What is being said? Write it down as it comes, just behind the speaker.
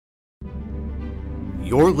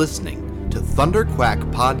You're listening to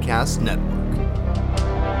Thunderquack Podcast Network.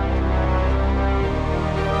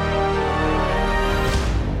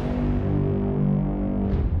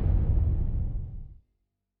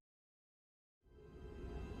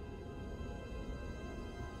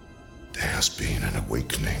 There has been an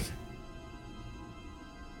awakening.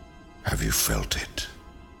 Have you felt it?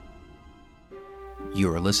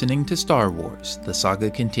 You are listening to Star Wars, The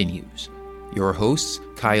Saga Continues. Your hosts,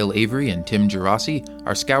 Kyle Avery and Tim Gerasi,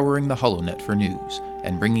 are scouring the HoloNet for news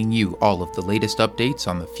and bringing you all of the latest updates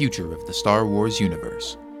on the future of the Star Wars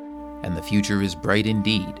universe. And the future is bright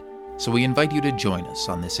indeed, so we invite you to join us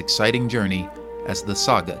on this exciting journey as the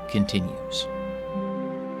saga continues.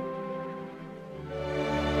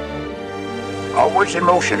 Always in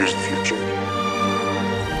motion is the future.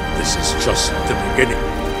 This is just the beginning.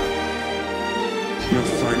 You'll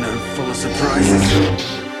find I'm full of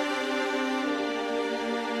surprises.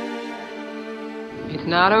 It's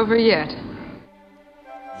not over yet.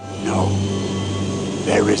 No,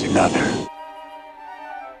 there is another.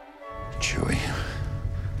 Chewie,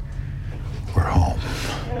 we're home.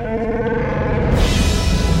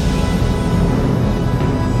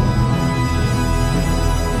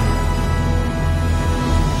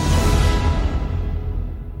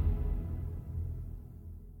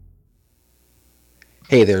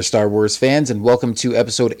 Hey there, Star Wars fans, and welcome to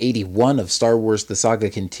episode 81 of Star Wars The Saga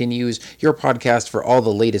Continues, your podcast for all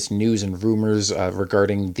the latest news and rumors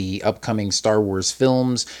regarding the upcoming Star Wars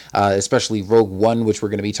films, especially Rogue One, which we're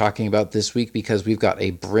going to be talking about this week because we've got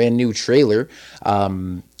a brand new trailer.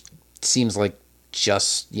 Seems like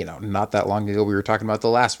just, not that long ago we were talking about the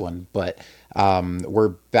last one, but we're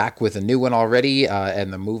back with a new one already,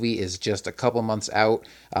 and the movie is just a couple months out,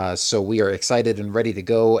 so we are excited and ready to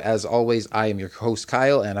go. As always, I am your host,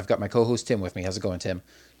 Kyle, and I've got my co-host, Tim, with me. How's it going, Tim?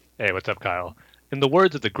 Hey, what's up, Kyle? In the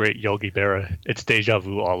words of the great Yogi Berra, it's deja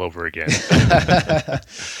vu all over again.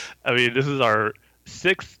 I mean, this is our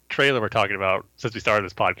sixth trailer we're talking about since we started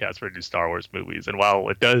this podcast for new Star Wars movies, and while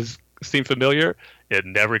it does seem familiar, it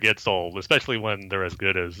never gets old, especially when they're as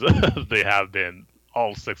good as they have been.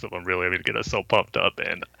 All six of them, really. I mean, get us so pumped up,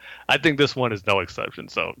 and I think this one is no exception.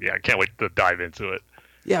 So, yeah, I can't wait to dive into it.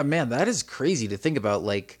 Yeah, man, that is crazy to think about.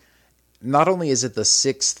 Like, not only is it the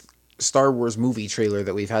sixth Star Wars movie trailer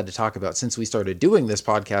that we've had to talk about since we started doing this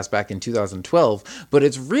podcast back in 2012, but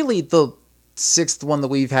it's really the sixth one that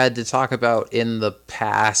we've had to talk about in the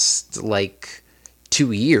past,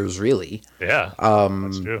 2 years, really. Yeah,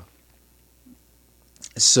 that's true.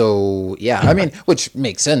 So, yeah, I mean, which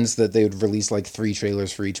makes sense that they would release 3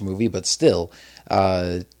 trailers for each movie, but still,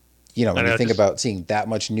 when you think about seeing that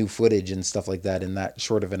much new footage and stuff like that in that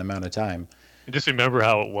short of an amount of time. Just remember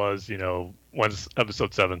how it was, once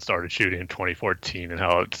Episode 7 started shooting in 2014 and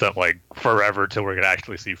how it took forever till we're going to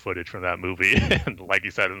actually see footage from that movie. And like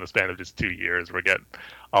you said, in the span of just 2 years, we're getting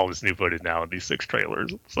all this new footage now in these 6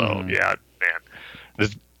 trailers. So, yeah, man,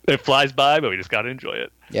 it flies by, but we just got to enjoy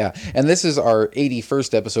it. Yeah, and this is our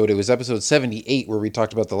 81st episode. It was episode 78 where we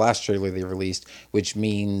talked about the last trailer they released, which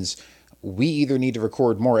means we either need to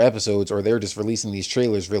record more episodes or they're just releasing these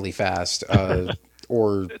trailers really fast,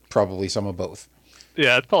 or probably some of both.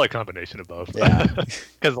 Yeah, it's probably a combination of both. Yeah.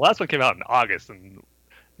 Because the last one came out in August, and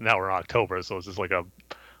now we're in October, so it's just a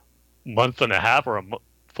month and a half or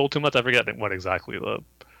full 2 months. I forget when exactly the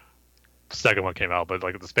second one came out, but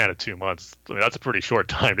the span of 2 months, I mean, that's a pretty short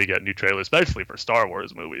time to get new trailers, especially for Star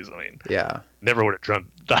Wars movies. I mean, yeah, never would have dreamt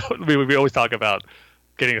that. I mean, we always talk about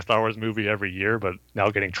getting a Star Wars movie every year, but now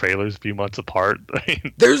getting trailers a few months apart. I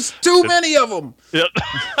mean, there's too many of them. Yep.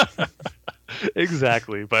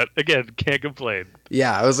 Exactly, but again, can't complain.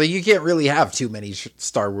 Yeah, I was like, you can't really have too many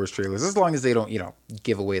Star Wars trailers as long as they don't,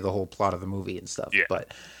 give away the whole plot of the movie and stuff. Yeah.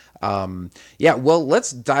 But, yeah, well,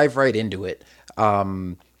 let's dive right into it.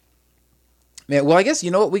 Man, well, I guess,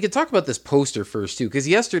 you know what, we could talk about this poster first, too, because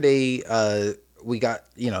yesterday we got,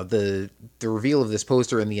 the reveal of this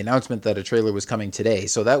poster and the announcement that a trailer was coming today,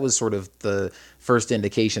 so that was sort of the first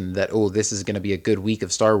indication that, this is going to be a good week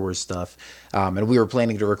of Star Wars stuff, and we were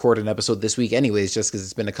planning to record an episode this week anyways, just because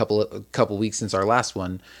it's been a couple weeks since our last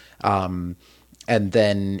one, and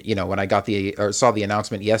then, when I saw the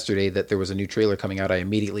announcement yesterday that there was a new trailer coming out, I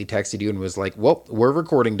immediately texted you and was like, well, we're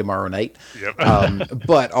recording tomorrow night. Yep.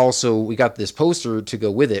 But also we got this poster to go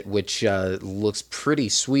with it, which looks pretty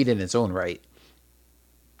sweet in its own right.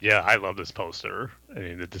 Yeah, I love this poster. I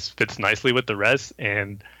mean, it just fits nicely with the rest,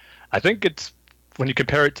 and I think it's, when you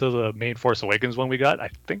compare it to the main Force Awakens one we got, I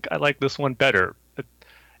think I like this one better.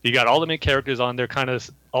 You got all the main characters on there, kind of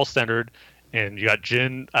all centered, and you got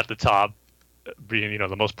Jyn at the top, being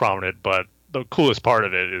the most prominent, but the coolest part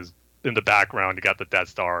of it is in the background, you got the Death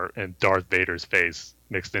Star and Darth Vader's face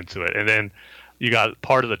mixed into it. And then you got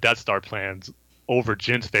part of the Death Star plans over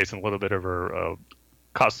Jin's face and a little bit of her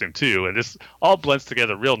costume too. And this all blends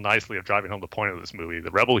together real nicely of driving home the point of this movie.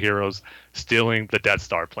 The rebel heroes stealing the Death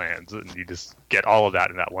Star plans. And you just get all of that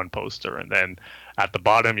in that one poster. And then at the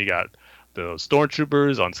bottom, you got the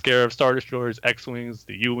stormtroopers on Scarab Star Destroyers, X-Wings,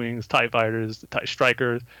 the U-Wings, TIE Fighters, the TIE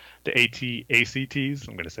Strikers, the AT-ACTs,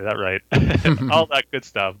 I'm going to say that right, all that good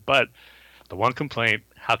stuff. But the one complaint,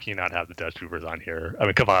 how can you not have the Death Troopers on here? I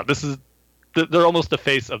mean, come on, this is they're almost the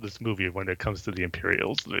face of this movie when it comes to the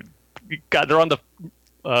Imperials. They're on the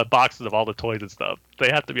boxes of all the toys and stuff. They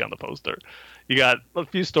have to be on the poster. You got a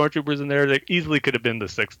few stormtroopers in there that easily could have been the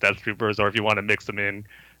 6 Death Troopers, or if you want to mix them in,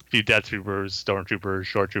 a few Death Troopers, stormtroopers,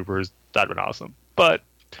 short troopers, that'd been awesome. But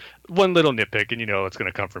one little nitpick, and it's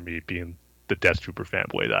going to come from me being the Death Trooper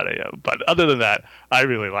fanboy that I am. But other than that, I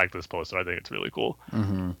really like this poster. I think it's really cool.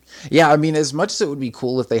 Mm-hmm. Yeah, I mean, as much as it would be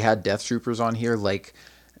cool if they had Death Troopers on here, like,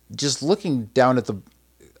 just looking down at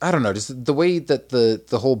I don't know, just the way that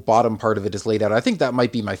the whole bottom part of it is laid out, I think that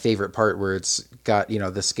might be my favorite part, where it's got, the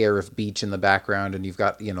Scarif Beach in the background, and you've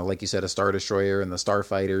got, like you said, a Star Destroyer and the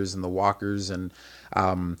Starfighters and the Walkers, and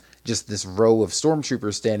just this row of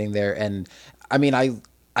Stormtroopers standing there. And I mean,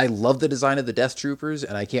 I love the design of the Death Troopers,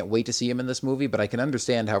 and I can't wait to see them in this movie, but I can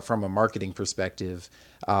understand how, from a marketing perspective,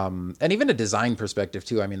 and even a design perspective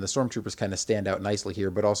too, I mean, the Stormtroopers kind of stand out nicely here,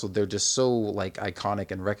 but also they're just so, like, iconic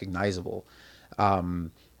and recognizable.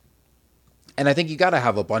 And I think you got to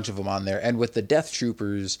have a bunch of them on there. And with the Death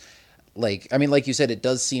Troopers, like, I mean, like you said, it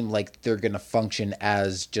does seem like they're going to function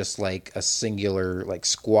as just like a singular, like,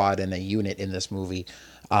 squad and a unit in this movie.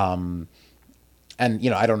 And,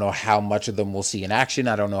 I don't know how much of them we'll see in action.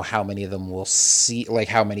 I don't know how many of them we'll see, like,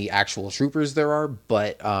 how many actual troopers there are.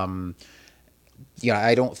 But, I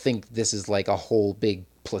don't think this is like a whole big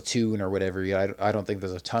platoon or whatever. I don't think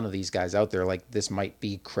there's a ton of these guys out there. Like, this might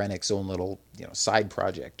be Krennic's own little, side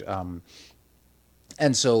project.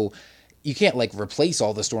 And so you can't, like, replace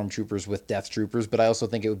all the Stormtroopers with Death Troopers, but I also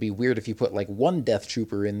think it would be weird if you put, like, one Death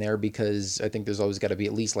Trooper in there, because I think there's always got to be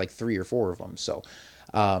at least, like, 3 or 4 of them. So,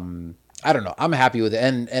 I don't know. I'm happy with it.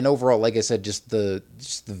 And overall, like I said, just the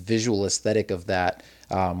visual aesthetic of that,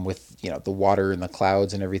 with, the water and the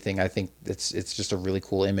clouds and everything, I think it's just a really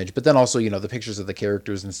cool image. But then also, the pictures of the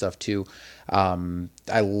characters and stuff too.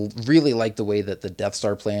 I really like the way that the Death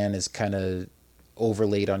Star plan is kind of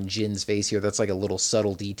overlaid on Jin's face here. That's like a little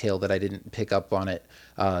subtle detail that I didn't pick up on it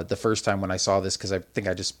the first time when I saw this, because I think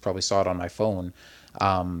I just probably saw it on my phone.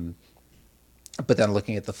 But then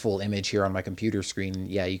looking at the full image here on my computer screen,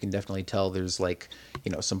 yeah, you can definitely tell there's, like,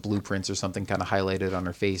 some blueprints or something kind of highlighted on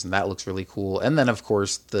her face, and that looks really cool. And then, of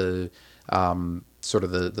course, the sort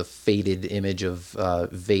of the faded image of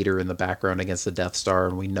Vader in the background against the Death Star,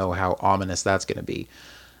 and we know how ominous that's going to be.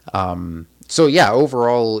 So yeah,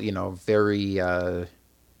 overall, very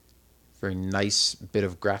very nice bit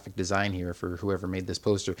of graphic design here for whoever made this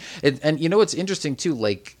poster. And it's interesting too,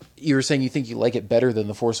 like you were saying, you think you like it better than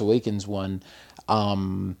the Force Awakens one.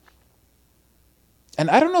 And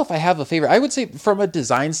I don't know if I have a favorite. I would say from a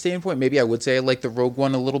design standpoint, maybe I would say I like the Rogue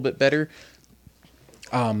One a little bit better.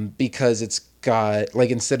 Because it's got,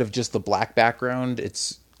 like, instead of just the black background,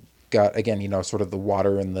 it's got, again, sort of the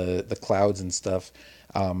water and the clouds and stuff,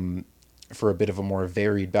 for a bit of a more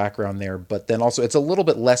varied background there. But then also it's a little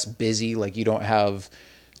bit less busy. Like, you don't have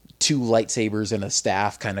 2 lightsabers and a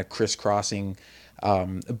staff kind of crisscrossing.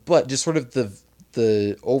 But just sort of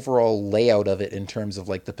the overall layout of it in terms of,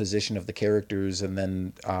 like, the position of the characters, and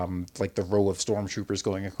then like the row of stormtroopers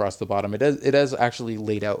going across the bottom, it has actually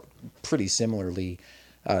laid out pretty similarly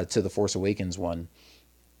to the Force Awakens one.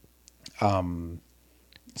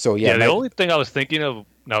 So yeah, the only thing I was thinking of,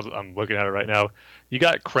 now I'm looking at it right now, you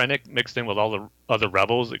got Krennic mixed in with all the other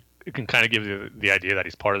rebels. It can kind of give you the idea that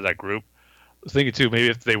he's part of that group. I was thinking too, maybe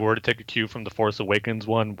if they were to take a cue from the Force Awakens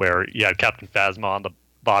one, where you had Captain Phasma on the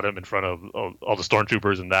bottom in front of all the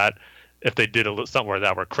stormtroopers, and that if they did something like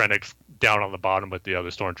that, where Krennic's down on the bottom with the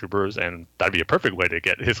other stormtroopers, and that'd be a perfect way to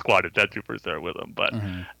get his squad of death troopers there with him. But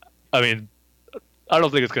I mean, I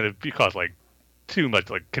don't think it's going to cause like too much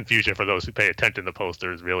like confusion for those who pay attention to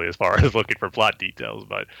posters, really, as far as looking for plot details.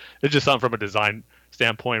 But it's just something from a design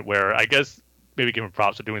standpoint where I guess maybe give him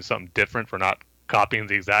props for doing something different, for not copying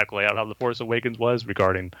the exact layout of the Force Awakens was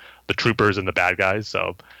regarding the troopers and the bad guys.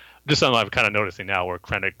 So just something I'm kind of noticing now, where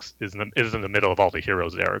Krennic is in the middle of all the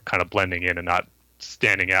heroes there, kind of blending in and not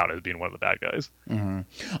standing out as being one of the bad guys.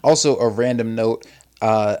 Also, a random note,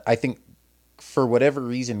 I think for whatever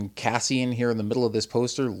reason, Cassian here in the middle of this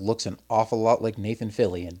poster looks an awful lot like Nathan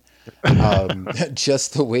Fillion.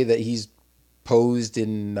 Just the way that he's posed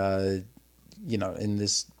in, in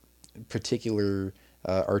this particular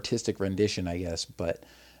artistic rendition, I guess. But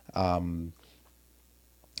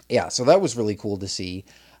yeah, so that was really cool to see.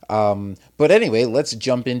 But anyway, let's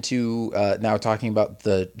jump into now talking about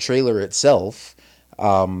the trailer itself.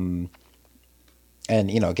 And,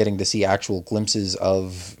 getting to see actual glimpses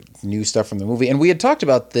of new stuff from the movie. And we had talked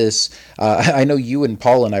about this. I know you and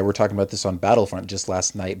Paul and I were talking about this on Battlefront just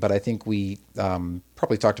last night, but I think we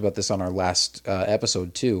probably talked about this on our last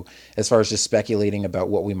episode too, as far as just speculating about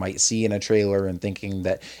what we might see in a trailer and thinking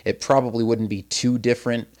that it probably wouldn't be too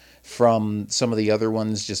different from some of the other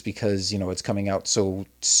ones just because, it's coming out so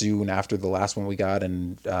soon after the last one we got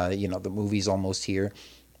and, the movie's almost here.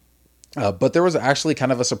 But there was actually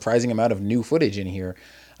kind of a surprising amount of new footage in here.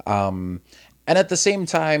 And at the same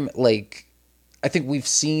time, I think we've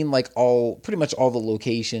seen pretty much all the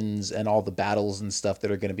locations and all the battles and stuff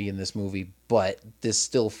that are going to be in this movie, but this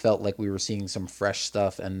still felt like we were seeing some fresh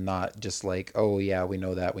stuff and not just oh yeah, we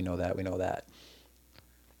know that.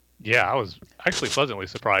 Yeah, I was actually pleasantly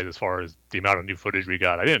surprised as far as the amount of new footage we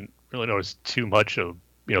got. I didn't really notice too much of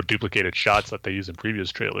duplicated shots that they used in previous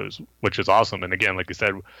trailers, which is awesome. And again, like you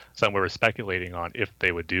said, something we were speculating on if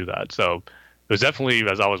they would do that. So it was definitely,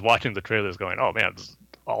 as I was watching the trailers, going, oh man, this is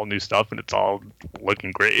all new stuff and it's all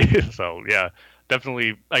looking great. So yeah,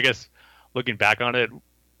 definitely, I guess looking back on it,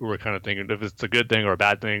 we were kind of thinking if it's a good thing or a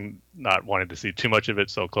bad thing, not wanting to see too much of it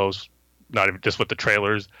so close, not even just with the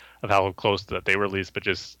trailers of how close that they released, but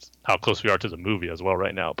just how close we are to the movie as well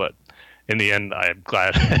right now. But in the end, I'm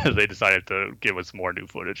glad they decided to give us more new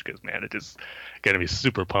footage because, man, it's just going to be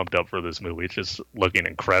super pumped up for this movie. It's just looking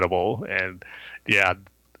incredible. And, yeah,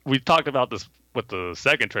 we talked about this with the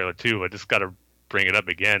second trailer, too. I just got to bring it up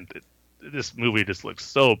again. This movie just looks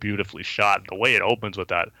so beautifully shot. The way it opens with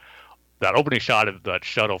that opening shot of that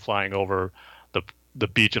shuttle flying over the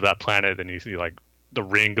beach of that planet, and you see, the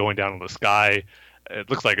ring going down in the sky. It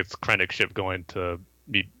looks like it's Krennic's ship going to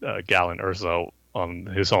meet Galen Erso on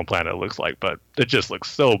his home planet, it looks like, but it just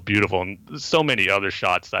looks so beautiful. And there's so many other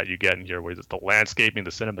shots that you get in here where it's the landscaping, the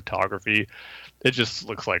cinematography. It just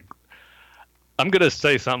looks like, I'm going to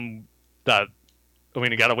say something that,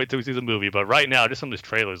 you got to wait till we see the movie, but right now, just from this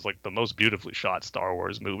trailer is the most beautifully shot Star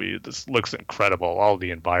Wars movie. It just looks incredible. All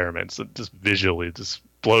the environments, it just visually just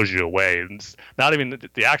blows you away. And it's not even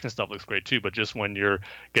the action stuff looks great too, but just when you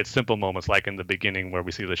get simple moments like in the beginning where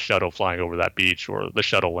we see the shuttle flying over that beach or the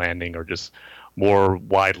shuttle landing or just more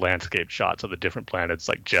wide landscape shots of the different planets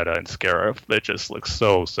like Jedha and Scarif. It just looks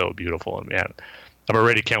so, so beautiful. And man, I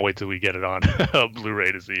already can't wait till we get it on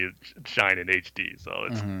Blu-ray to see it shine in HD. So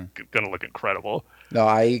it's going to look incredible. No,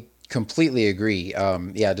 I completely agree.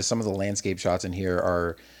 Just some of the landscape shots in here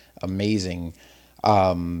are amazing.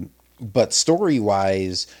 But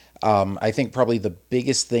story-wise, I think probably the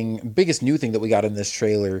biggest new thing that we got in this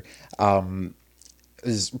trailer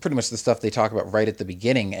is pretty much the stuff they talk about right at the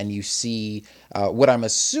beginning. And you see what I'm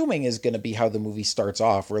assuming is going to be how the movie starts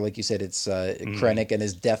off, where, like you said, it's Krennic and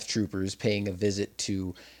his Death Troopers paying a visit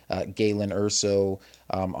to Galen Erso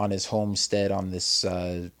on his homestead on this,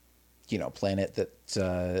 planet that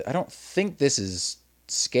I don't think this is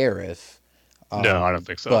Scarif. No, I don't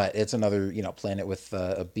think so. But it's another, planet with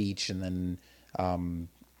a beach and then,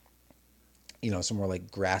 some more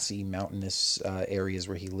grassy, mountainous areas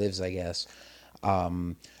where he lives, I guess.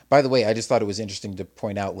 By the way, I just thought it was interesting to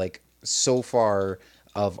point out, so far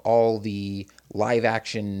of all the live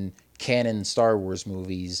action canon Star Wars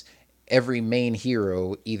movies, every main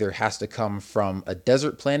hero either has to come from a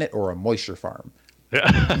desert planet or a moisture farm.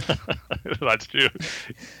 Yeah, that's true.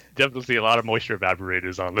 Definitely see a lot of moisture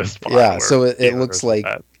evaporators on this spot. Yeah, so it looks like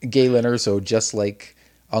Galen Erso, just like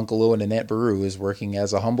Uncle Owen and Aunt Beru, is working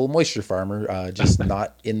as a humble moisture farmer, just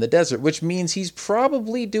not in the desert, which means he's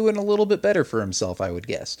probably doing a little bit better for himself, I would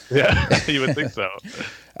guess. Yeah, you would think so.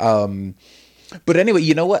 But anyway,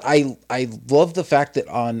 you know what? I love the fact that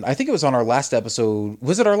I think it was on our last episode.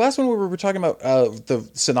 Was it our last one where we were talking about the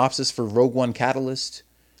synopsis for Rogue One Catalyst?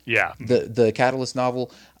 Yeah. The Catalyst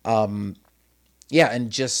novel. And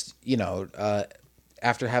just,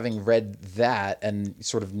 after having read that and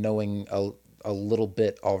sort of knowing a little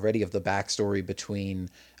bit already of the backstory between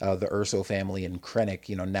the Erso family and Krennic,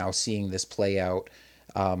 now seeing this play out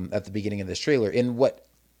at the beginning of this trailer in what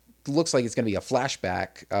looks like it's going to be a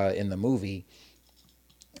flashback in the movie.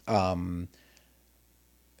 Or,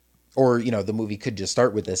 the movie could just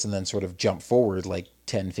start with this and then sort of jump forward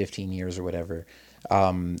 10, 15 years or whatever.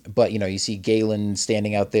 But, you see Galen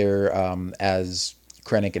standing out there as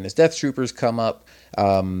Krennic and his Death Troopers come up,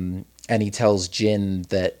 and he tells Jyn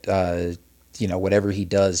that, whatever he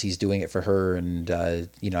does, he's doing it for her, and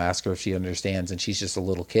ask her if she understands, and she's just a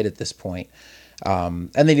little kid at this point.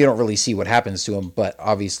 And then you don't really see what happens to him, but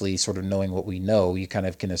obviously, sort of knowing what we know, you kind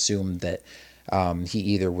of can assume that he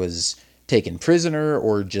either was taken prisoner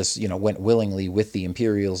or just went willingly with the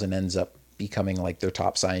Imperials and ends up becoming like their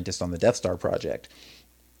top scientist on the Death Star project.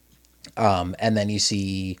 And then you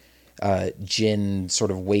see Jyn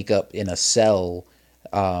sort of wake up in a cell,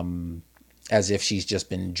 as if she's just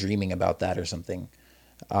been dreaming about that or something.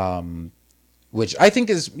 Which I think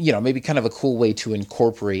is, maybe kind of a cool way to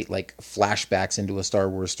incorporate like flashbacks into a Star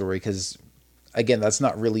Wars story. Cause again, that's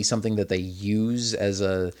not really something that they use as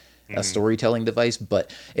a storytelling device.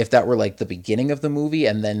 But if that were like the beginning of the movie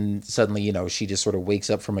and then suddenly, she just sort of wakes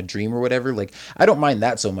up from a dream or whatever, like I don't mind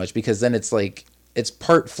that so much, because then it's like, it's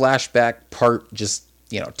part flashback, part just,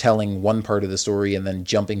 telling one part of the story and then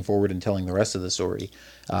jumping forward and telling the rest of the story.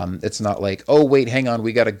 It's not like, oh, wait, hang on,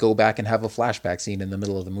 we got to go back and have a flashback scene in the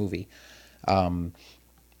middle of the movie. But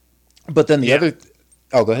then the other...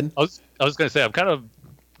 Oh, go ahead. I was going to say, I'm kind of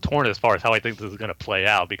torn as far as how I think this is going to play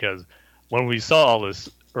out, because when we saw all this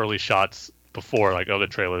early shots before, like other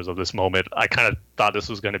trailers of this moment, I kind of thought this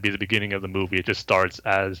was going to be the beginning of the movie. It just starts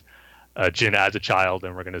as Jyn as a child,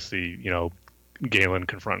 and we're going to see, Galen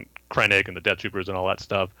confront Krennic and the Death Troopers and all that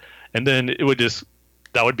stuff. And then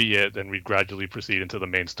that would be it. Then we'd gradually proceed into the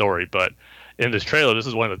main story. But in this trailer, this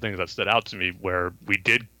is one of the things that stood out to me, where we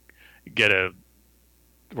did get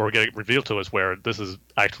revealed to us where this is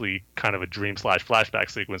actually kind of a dream/flashback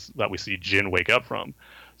sequence that we see Jyn wake up from.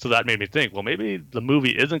 So that made me think, well, maybe the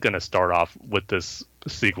movie isn't going to start off with this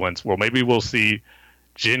sequence. Well, maybe we'll see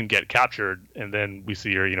Jyn get captured, and then we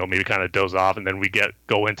see her, maybe kind of doze off, and then we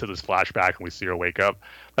go into this flashback and we see her wake up.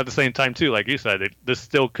 At the same time, too, like you said, this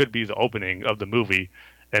still could be the opening of the movie,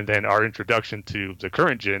 and then our introduction to the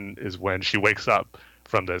current Jyn is when she wakes up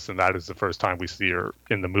from this, and that is the first time we see her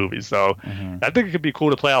in the movie. So I think it could be cool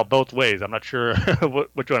to play out both ways. I'm not sure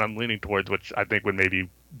which one I'm leaning towards, which I think would maybe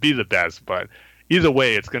be the best, but either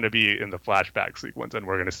way, it's going to be in the flashback sequence, and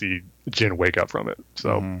we're going to see Jyn wake up from it.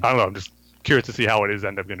 So I don't know. I'm just curious to see how it is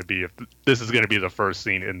end up going to be, if this is going to be the first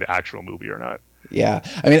scene in the actual movie or not. Yeah,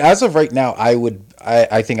 I mean, as of right now,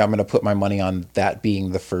 I think I'm going to put my money on that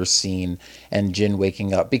being the first scene and Jyn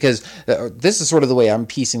waking up, because this is sort of the way I'm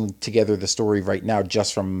piecing together the story right now,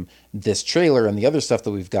 just from this trailer and the other stuff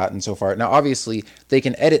that we've gotten so far. Now, obviously, they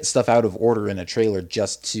can edit stuff out of order in a trailer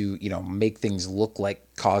just to, make things look like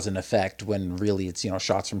cause and effect when really it's,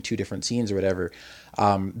 shots from two different scenes or whatever.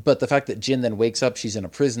 But the fact that Jyn then wakes up, she's in a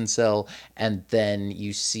prison cell, and then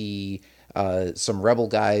you see some rebel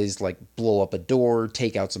guys like blow up a door,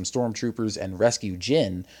 take out some stormtroopers, and rescue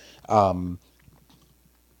Jyn. And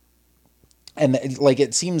like,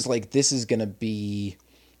 it seems like this is going to be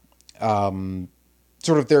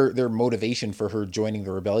sort of their motivation for her joining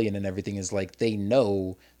the rebellion and everything, is like they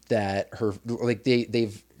know that her, like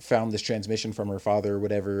they've found this transmission from her father or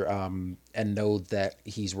whatever, and know that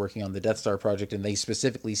he's working on the Death Star project, and they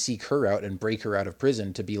specifically seek her out and break her out of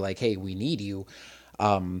prison to be like, hey, we need you.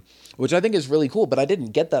 Which I think is really cool, but I didn't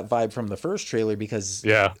get that vibe from the first trailer, because,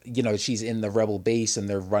 she's in the rebel base and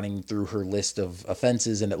they're running through her list of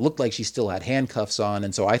offenses, and it looked like she still had handcuffs on.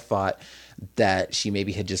 And so I thought that she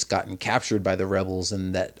maybe had just gotten captured by the rebels,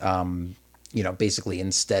 and that, basically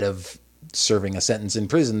instead of serving a sentence in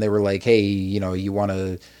prison, they were like, hey, you want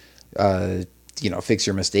to, fix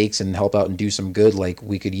your mistakes and help out and do some good. Like,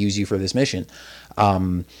 we could use you for this mission.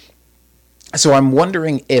 So I'm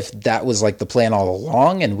wondering if that was like the plan all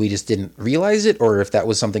along and we just didn't realize it, or if that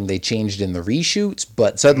was something they changed in the reshoots.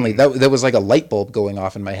 But suddenly that was like a light bulb going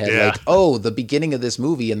off in my head. Yeah. Like, oh, the beginning of this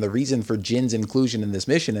movie and the reason for Jyn's inclusion in this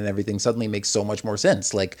mission and everything suddenly makes so much more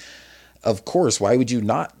sense. Like, of course, why would you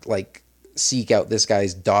not like seek out this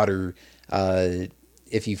guy's daughter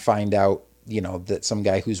if you find out, that some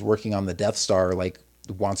guy who's working on the Death Star like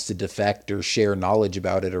wants to defect or share knowledge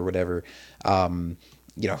about it or whatever.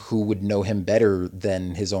 Who would know him better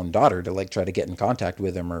than his own daughter to like try to get in contact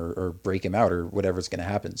with him or break him out or whatever's going to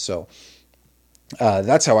happen. So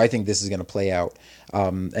that's how I think this is going to play out.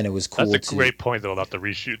 And it was cool. That's a great point though about the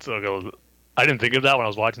reshoots. So I didn't think of that when I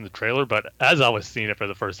was watching the trailer, but as I was seeing it for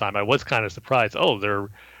the first time, I was kind of surprised. Oh, they're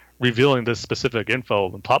revealing this specific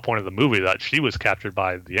info and plot point of the movie, that she was captured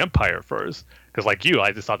by the Empire first. Because like you,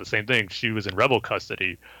 I just thought the same thing. She was in rebel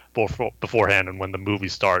custody beforehand, and when the movie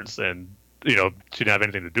starts, and she didn't have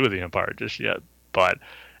anything to do with the Empire just yet. But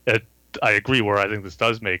I agree where I think this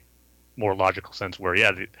does make more logical sense, where,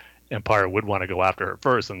 the Empire would want to go after her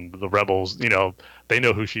first, and the rebels, they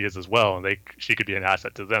know who she is as well, and she could be an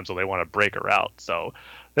asset to them, so they want to break her out. So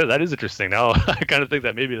that is interesting. Now, I kind of think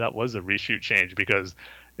that maybe that was a reshoot change, because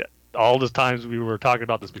all the times we were talking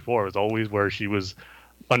about this before, it was always where she was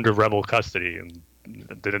under rebel custody, and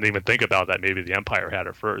didn't even think about that maybe the Empire had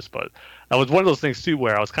her first. But that was one of those things too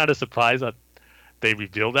where I was kind of surprised that they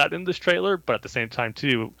revealed that in this trailer, but at the same time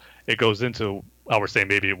too, it goes into how we're saying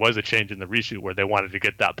maybe it was a change in the reshoot where they wanted to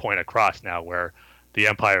get that point across now where the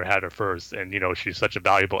Empire had her first, and she's such a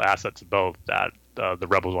valuable asset to both that the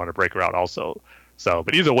rebels want to break her out also. So,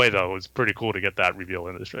 but either way, though, it was pretty cool to get that reveal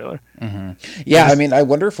in this trailer. Mm-hmm. Yeah, I mean, I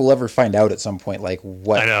wonder if we'll ever find out at some point, like,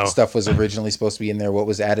 what stuff was originally supposed to be in there, what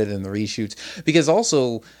was added in the reshoots. Because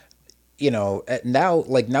also, now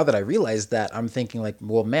that I realize that, I'm thinking, like,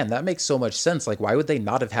 well, man, that makes so much sense. Like, why would they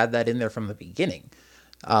not have had that in there from the beginning?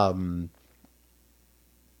 But,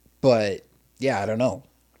 yeah, I don't know.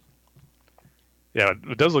 Yeah,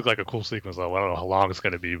 it does look like a cool sequence, though. I don't know how long it's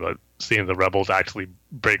going to be, but seeing the rebels actually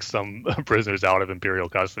break some prisoners out of Imperial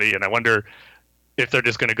custody, and I wonder if they're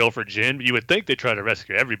just going to go for Jyn. You would think they try to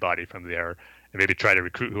rescue everybody from there and maybe try to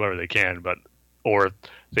recruit whoever they can, or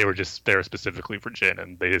they were just there specifically for Jyn,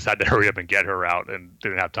 and they just had to hurry up and get her out and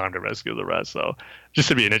didn't have time to rescue the rest. So just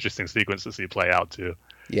to be an interesting sequence to see play out, too.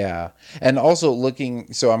 Yeah. And also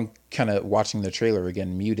so I'm kind of watching the trailer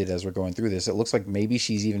again, muted as we're going through this. It looks like maybe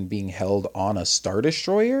she's even being held on a Star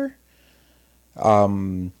Destroyer.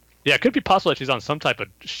 Yeah, it could be possible that she's on some type of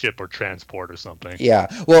ship or transport or something. Yeah.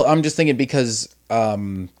 Well, I'm just thinking because,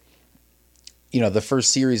 the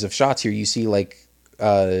first series of shots here, you see like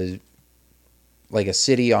a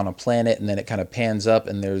city on a planet, and then it kind of pans up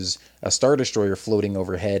and there's a Star Destroyer floating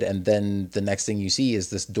overhead, and then the next thing you see is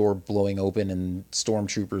this door blowing open and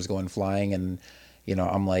stormtroopers going flying, and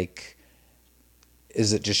I'm like,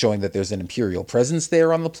 is it just showing that there's an Imperial presence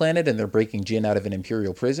there on the planet and they're breaking Jyn out of an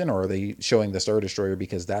Imperial prison, or are they showing the Star Destroyer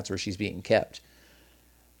because that's where she's being kept?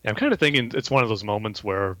 Yeah, I'm kind of thinking it's one of those moments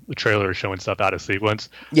where the trailer is showing stuff out of sequence.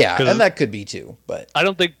 Yeah, and that could be too, but I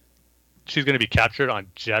don't think she's going to be captured on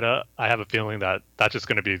Jedha. I have a feeling that that's just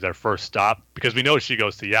going to be their first stop, because we know she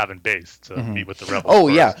goes to Yavin base to meet with the rebels. Oh,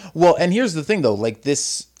 first. Yeah. Well, and here's the thing, though. Like,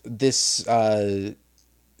 this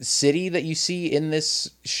city that you see in this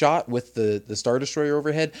shot with the Star Destroyer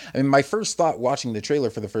overhead, I mean, my first thought watching the trailer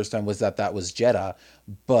for the first time was that was Jedha,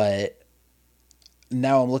 but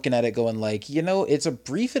now I'm looking at it going like, it's a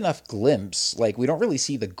brief enough glimpse. Like, we don't really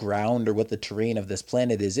see the ground or what the terrain of this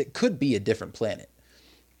planet is. It could be a different planet.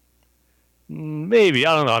 Maybe,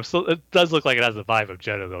 I don't know. It does look like it has the vibe of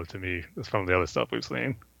Jedha, though, to me, from the other stuff we've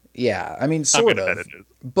seen. Yeah, I mean, sort of.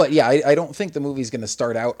 But yeah, I don't think the movie's going to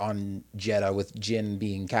start out on Jedha with Jyn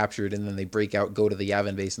being captured, and then they break out, go to the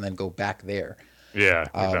Yavin base, and then go back there. Yeah,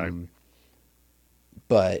 exactly.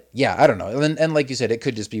 But yeah, I don't know. And like you said, it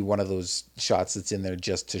could just be one of those shots that's in there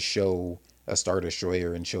just to show a Star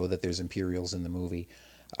Destroyer and show that there's Imperials in the movie.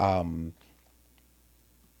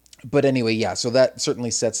 But anyway, yeah, so that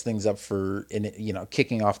certainly sets things up for,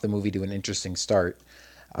 kicking off the movie to an interesting start.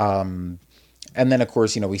 And then, of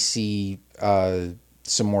course, we see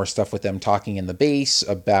some more stuff with them talking in the base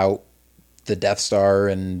about the Death Star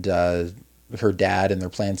and her dad and their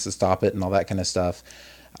plans to stop it and all that kind of stuff.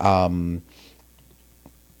 And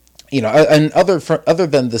other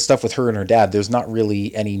than the stuff with her and her dad, there's not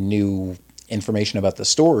really any new information about the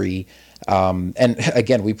story. And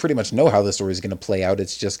again, we pretty much know how the story is going to play out.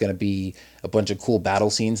 It's just going to be a bunch of cool battle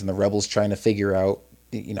scenes and the rebels trying to figure out,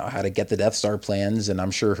 how to get the Death Star plans. And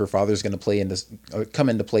I'm sure her father's going to come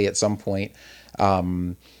into play at some point,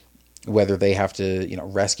 whether they have to,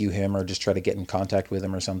 rescue him or just try to get in contact with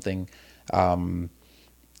him or something.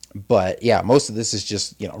 But yeah, most of this is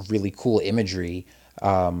just, really cool imagery.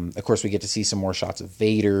 Of course, we get to see some more shots of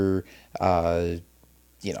Vader,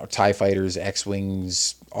 TIE fighters,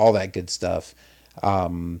 X-Wings, all that good stuff.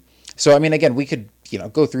 So, I mean, again, we could,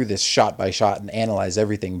 go through this shot by shot and analyze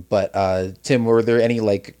everything. But, Tim, were there any,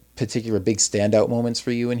 particular big standout moments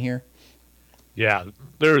for you in here? Yeah,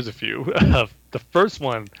 there was a few. The first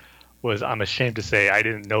one was, I'm ashamed to say, I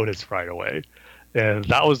didn't notice right away. And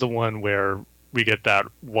that was the one where we get that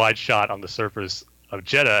wide shot on the surface of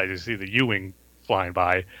Jedha. You see the U-Wing flying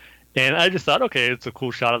by. And I just thought, okay, it's a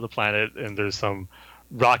cool shot of the planet, and there's some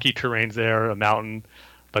rocky terrains there, a mountain.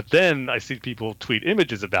 But then I see people tweet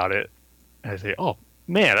images about it, and I say, oh,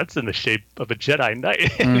 man, that's in the shape of a Jedi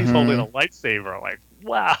Knight. And he's holding a lightsaber. I'm like,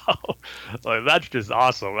 wow. That's just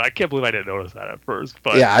awesome. I can't believe I didn't notice that at first.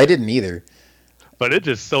 But yeah, I didn't either. But it's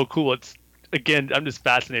just so cool. It's, again, I'm just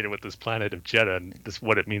fascinated with this planet of Jedha and this,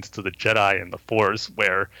 what it means to the Jedi and the Force,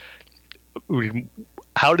 where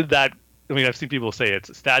how did that, I mean, I've seen people say it's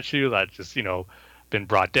a statue that's just, been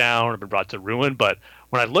brought down or been brought to ruin. But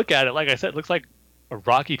when I look at it, like I said, it looks like a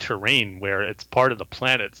rocky terrain where it's part of the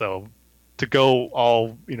planet. So to go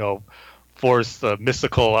all, force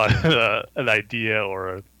mystical an idea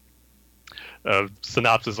or a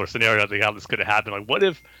synopsis or scenario that how this could have happened. Like, what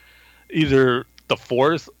if either the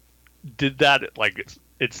Force did that like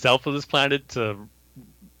itself of this planet to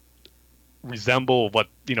resemble what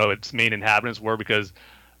its main inhabitants were, because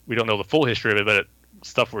we don't know the full history of it, but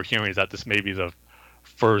stuff we're hearing is that this may be the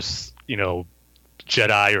first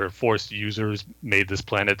Jedi or Force users made this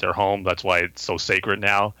planet their home. That's why it's so sacred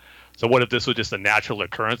now. So what if this was just a natural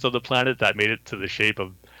occurrence of the planet that made it to the shape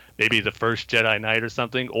of maybe the first Jedi Knight or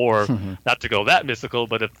something? Or not to go that mystical,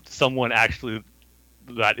 but if someone actually,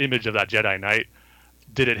 that image of that Jedi Knight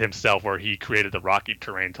did it himself, or he created the rocky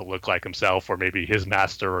terrain to look like himself, or maybe his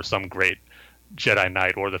master or some great Jedi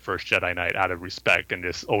Knight or the first Jedi Knight out of respect, and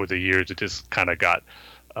just over the years it just kind of got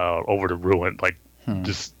over to ruin, like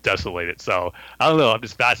just desolated. So I don't know, I'm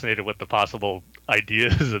just fascinated with the possible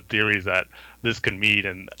ideas and theories that this can mean,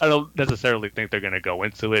 and I don't necessarily think they're going to go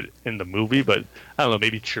into it in the movie, but I don't know,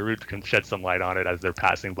 maybe Chirrut can shed some light on it as they're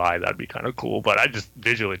passing by. That'd be kind of cool. But I just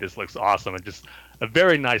visually just looks awesome, and just a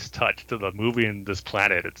very nice touch to the movie and this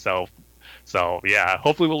planet itself. So yeah,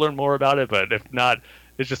 hopefully we'll learn more about it, but if not,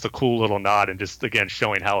 it's just a cool little nod, and just again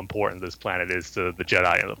showing how important this planet is to the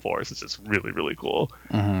Jedi and the Force. It's just really, really cool.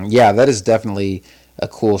 Yeah, that is definitely a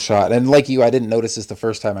cool shot. And like you, I didn't notice this the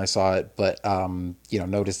first time I saw it, but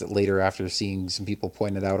noticed it later after seeing some people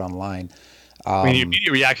point it out online. I mean, the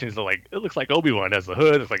immediate reaction is like, it looks like Obi-Wan has a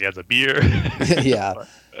hood. It's like he has a beard. Yeah.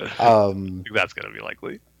 I think that's going to be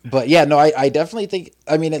likely. But yeah, no, I definitely think,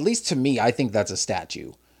 I mean, at least to me, I think that's a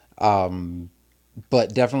statue.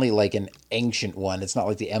 But definitely like an ancient one. It's not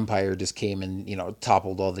like the Empire just came and,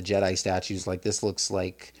 toppled all the Jedi statues. Like, this looks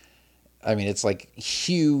like, I mean, it's like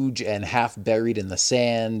huge and half buried in the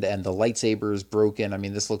sand, and the lightsaber is broken. I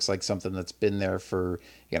mean, this looks like something that's been there for,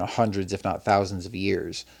 hundreds, if not thousands of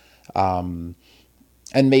years. And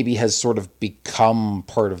maybe has sort of become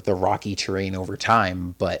part of the rocky terrain over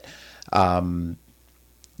time. But,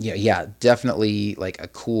 yeah, definitely like a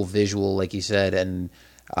cool visual, like you said, and,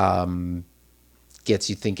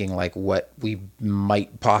 gets you thinking like what we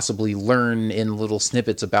might possibly learn in little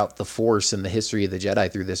snippets about the Force and the history of the Jedi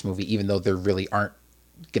through this movie, even though there really aren't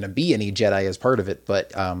going to be any Jedi as part of it.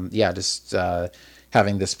 But just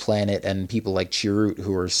having this planet and people like Chirrut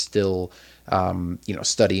who are still,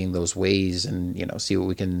 studying those ways and, see what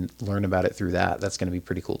we can learn about it through that. That's going to be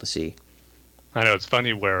pretty cool to see. I know, it's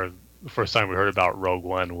funny where the first time we heard about Rogue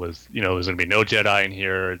One was, there's going to be no Jedi in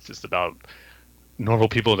here. It's just about normal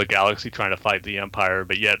people in the galaxy trying to fight the Empire,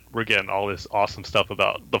 but yet we're getting all this awesome stuff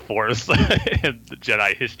about the Force and the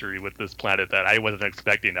Jedi history with this planet that I wasn't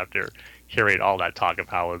expecting after hearing all that talk of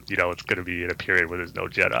how it's going to be in a period where there's no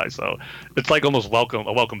Jedi. So it's like almost a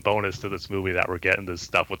welcome bonus to this movie that we're getting this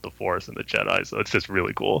stuff with the Force and the Jedi. So it's just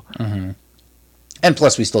really cool. Mm-hmm. And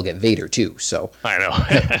plus, we still get Vader too. So I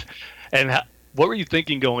know. And what were you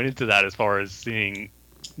thinking going into that as far as seeing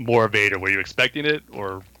more Vader? Were you expecting it,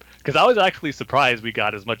 or? Because I was actually surprised we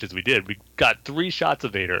got as much as we did. We got 3 shots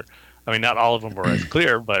of Vader. I mean, not all of them were as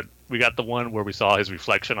clear, but we got the one where we saw his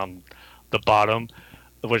reflection on the bottom,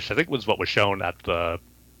 which I think was what was shown at the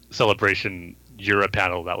Celebration Europe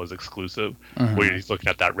panel that was exclusive, where he's looking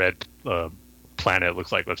at that red planet. It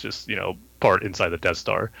looks like that's just, part inside the Death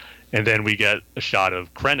Star. And then we get a shot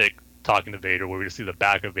of Krennic talking to Vader, where we just see the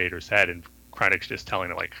back of Vader's head, and Krennic's just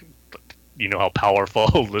telling him, like, how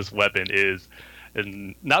powerful this weapon is.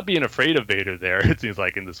 And not being afraid of Vader there, it seems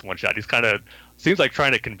like in this one shot. He's kind of seems like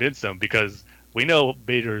trying to convince him, because we know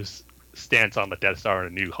Vader's stance on the Death Star in A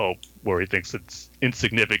New Hope, where he thinks it's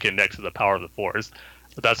insignificant next to the power of the Force.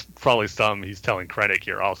 But that's probably something he's telling Krennic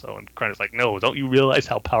here also. And Krennic's like, no, don't you realize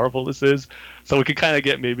how powerful this is? So we could kind of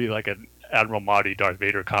get maybe like an Admiral Motti Darth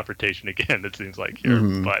Vader confrontation again, it seems like here.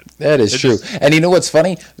 But that is true. And you know what's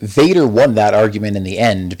funny? Vader won that argument in the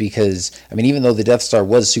end, because I mean, even though the Death Star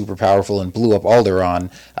was super powerful and blew up Alderaan,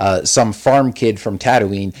 some farm kid from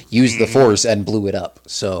Tatooine used the Force and blew it up.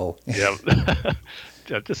 So yeah.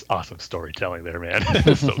 Just awesome storytelling there, man.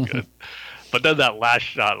 So good. But then that last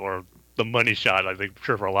shot, or the money shot, I think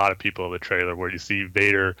sure for a lot of people in the trailer, where you see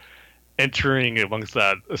Vader entering amongst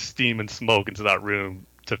that steam and smoke into that room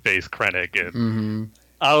to face Krennic. And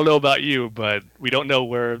I don't know about you, but we don't know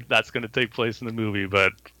where that's going to take place in the movie.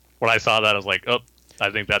 But when I saw that, I was like, oh,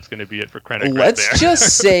 I think that's going to be it for Krennic. Let's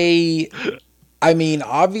just say, I mean,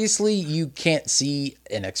 obviously you can't see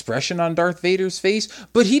an expression on Darth Vader's face,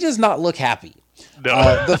 but he does not look happy.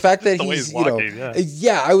 No. The fact that he's walking,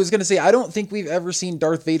 I was going to say, I don't think we've ever seen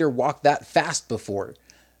Darth Vader walk that fast before.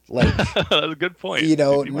 Like, that's a good point.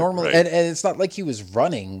 Normally, right. And it's not like he was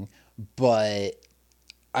running, but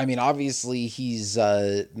I mean, obviously he's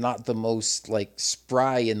not the most like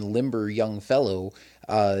spry and limber young fellow.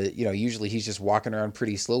 Usually he's just walking around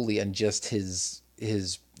pretty slowly, and just his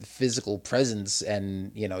physical presence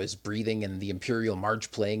and, his breathing and the Imperial March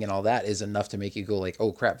playing and all that is enough to make you go like,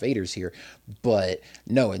 oh crap, Vader's here. But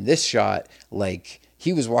no, in this shot, like,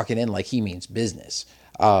 he was walking in like he means business.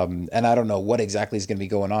 And I don't know what exactly is going to be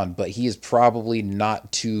going on, but he is probably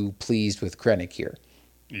not too pleased with Krennic here.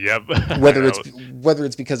 Yep. whether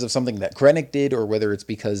it's because of something that Krennic did, or whether it's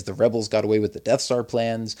because the rebels got away with the Death Star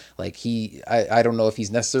plans. Like, I don't know if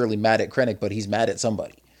he's necessarily mad at Krennic, but he's mad at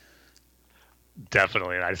somebody.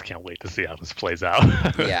 Definitely, and I just can't wait to see how this plays out.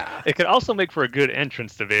 Yeah. It could also make for a good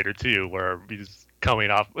entrance to Vader, too, where he's coming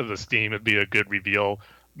off of the steam. It'd be a good reveal,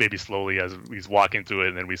 maybe slowly as he's walking through it,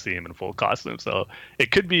 and then we see him in full costume. So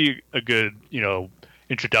it could be a good,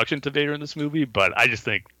 introduction to Vader in this movie, but I just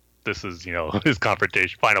think this is, his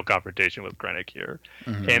final confrontation with Krennic here.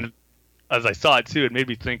 Mm-hmm. And as I saw it, too, it made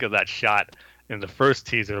me think of that shot in the first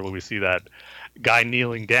teaser where we see that guy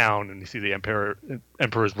kneeling down and you see the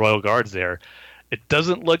Emperor's Royal Guards there. It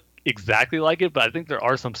doesn't look exactly like it, but I think there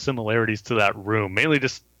are some similarities to that room, mainly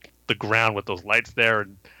just the ground with those lights there.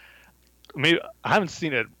 And maybe I haven't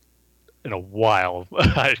seen it in a while.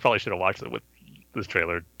 I probably should have watched it with this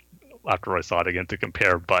trailer after I saw it again to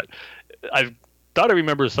compare, but I thought I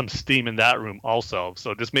remember some steam in that room also.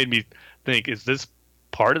 So it just made me think, is this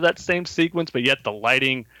part of that same sequence, but yet the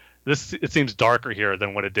lighting, it seems darker here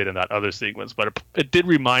than what it did in that other sequence, but it did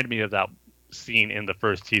remind me of that scene in the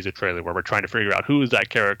first teaser trailer where we're trying to figure out who is that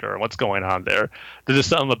character and what's going on there. There's just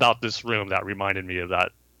something about this room that reminded me of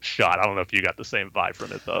that shot. I don't know if you got the same vibe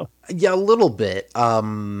from it, though. Yeah, a little bit.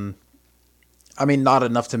 I mean, not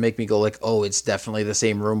enough to make me go like, oh, it's definitely the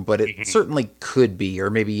same room, but it certainly could be, or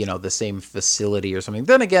maybe, the same facility or something.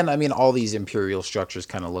 Then again, I mean, all these Imperial structures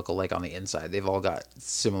kind of look alike on the inside. They've all got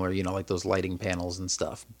similar, like those lighting panels and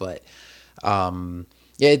stuff. But,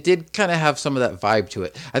 yeah, it did kind of have some of that vibe to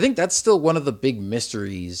it. I think that's still one of the big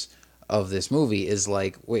mysteries of this movie is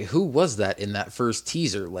like, wait, who was that in that first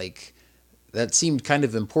teaser? Like, that seemed kind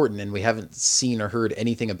of important, and we haven't seen or heard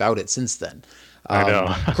anything about it since then. I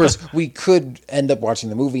know. Of course, we could end up watching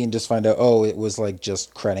the movie and just find out, oh, it was like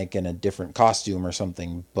just Krennic in a different costume or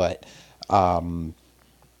something. But, yeah,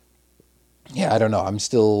 I don't know. I'm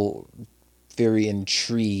still very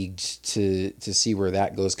intrigued to see where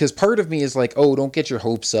that goes. Because part of me is like, oh, don't get your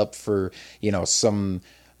hopes up for, some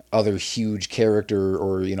other huge character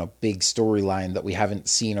or, big storyline that we haven't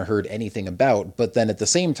seen or heard anything about. But then at the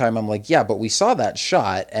same time, I'm like, yeah, but we saw that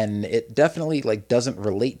shot and it definitely like doesn't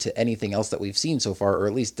relate to anything else that we've seen so far, or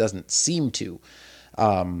at least doesn't seem to.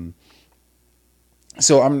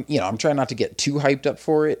 So I'm trying not to get too hyped up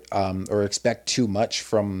for it, or expect too much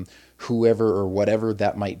from whoever or whatever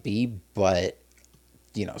that might be. But,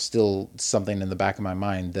 still something in the back of my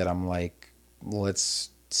mind that I'm like, let's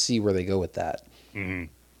see where they go with that.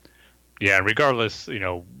 Mm-hmm. Yeah, regardless,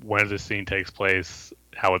 when this scene takes place,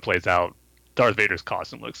 how it plays out, Darth Vader's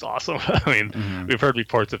costume looks awesome. I mean, we've heard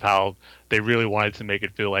reports of how they really wanted to make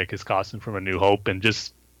it feel like his costume from A New Hope, and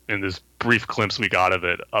just in this brief glimpse we got of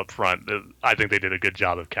it up front, I think they did a good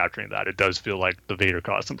job of capturing that. It does feel like the Vader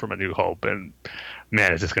costume from A New Hope, and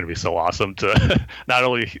man, it's just going to be so awesome to not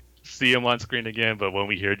only see him on screen again, but when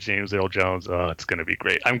we hear James Earl Jones, it's going to be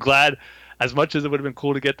great. I'm glad, as much as it would have been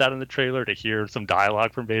cool to get that in the trailer, to hear some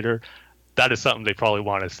dialogue from Vader, that is something they probably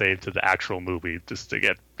want to save to the actual movie, just to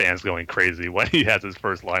get fans going crazy when he has his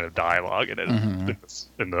first line of dialogue in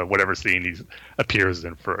the whatever scene he appears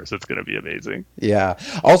in first. It's going to be amazing. Yeah.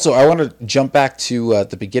 Also, I want to jump back to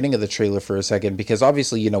the beginning of the trailer for a second, because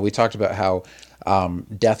obviously, we talked about how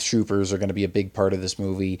Death Troopers are going to be a big part of this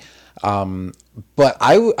movie. But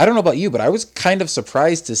I don't know about you, but I was kind of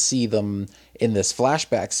surprised to see them in this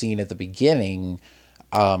flashback scene at the beginning.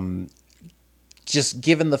 Just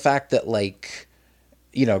given the fact that, like,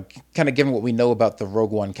 kind of given what we know about the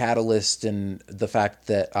Rogue One catalyst and the fact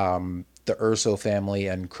that the Urso family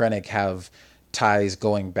and Krennic have ties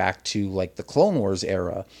going back to, like, the Clone Wars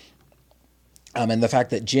era, and the fact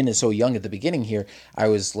that Jyn is so young at the beginning here, I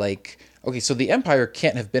was like, okay, so the Empire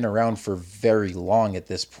can't have been around for very long at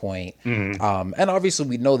this point. Mm-hmm. And obviously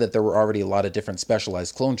we know that there were already a lot of different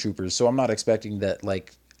specialized clone troopers, so I'm not expecting that,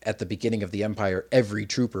 like, at the beginning of the Empire, every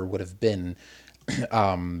trooper would have been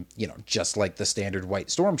just like the standard white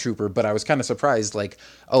stormtrooper. But I was kind of surprised, like,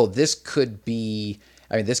 oh, this could be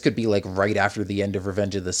like right after the end of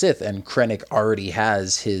Revenge of the Sith, and Krennic already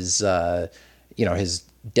has his, his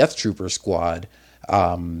Death Trooper squad,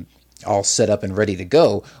 all set up and ready to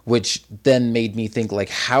go, which then made me think, like,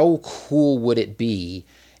 how cool would it be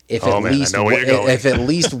if Oh, man, I know where you're going. if at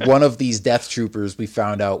least one of these Death Troopers we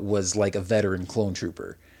found out was like a veteran clone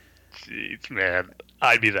trooper. Jeez, man.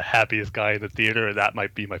 I'd be the happiest guy in the theater, and that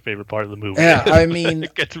might be my favorite part of the movie. Yeah, I mean,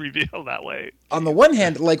 it gets revealed that way. On the one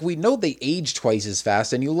hand, like, we know they age twice as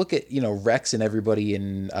fast, and you look at, Rex and everybody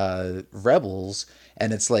in Rebels,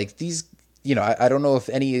 and it's like these, I don't know if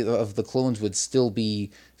any of the clones would still be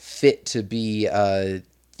fit to be,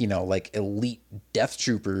 like elite Death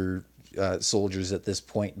Trooper soldiers at this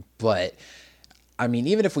point. But I mean,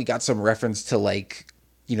 even if we got some reference to like,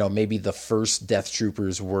 maybe the first Death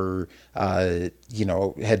Troopers were, had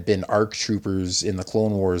been ARC troopers in the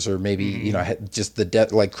Clone Wars, or maybe, just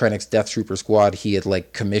like Krennic's Death Trooper squad, he had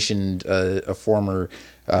like commissioned a former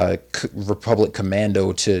Republic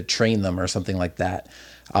commando to train them or something like that.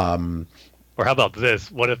 Or how about this?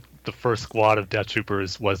 What if the first squad of Death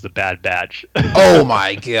Troopers was the Bad Batch? Oh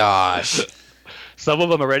my gosh. Some of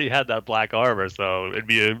them already had that black armor, so it'd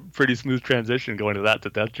be a pretty smooth transition going to that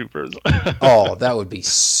to Death Troopers. Oh, that would be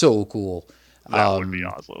so cool. That would be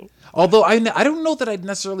awesome. Although I don't know that I'd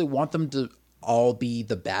necessarily want them to all be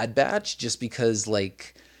the Bad Batch, just because,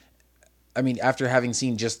 like, I mean, after having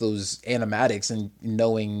seen just those animatics and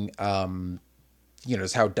knowing,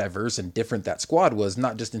 just how diverse and different that squad was,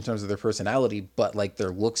 not just in terms of their personality, but like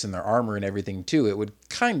their looks and their armor and everything too, it would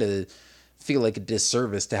kind of feel like a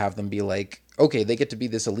disservice to have them be like, okay, they get to be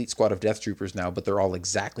this elite squad of Death Troopers now, but they're all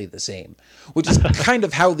exactly the same, which is kind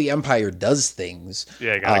of how the Empire does things.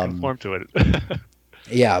 Yeah, you gotta conform to it.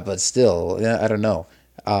 Yeah, but still, I don't know.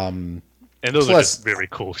 And those are just very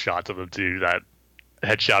cool shots of them too. That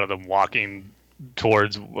headshot of them walking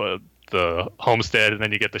towards the homestead, and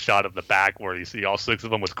then you get the shot of the back where you see all six of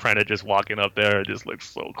them with Krennic just walking up there. It just looks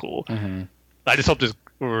so cool. Mm-hmm. I just hope this.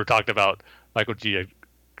 We were talking about Michael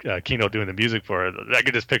Kino doing the music for it. I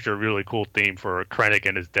could just picture a really cool theme for Krennic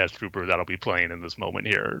and his Death Trooper that'll be playing in this moment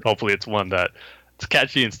here. Hopefully it's one that it's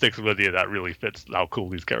catchy and sticks with you, that really fits how cool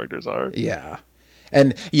these characters are. Yeah.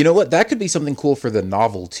 And you know what? That could be something cool for the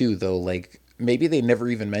novel too, though. Like, maybe they never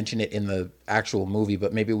even mention it in the actual movie,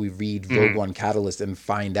 but maybe we read Rogue One Catalyst and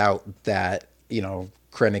find out that,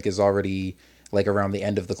 Krennic is already, like, around the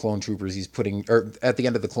end of the Clone Troopers, at the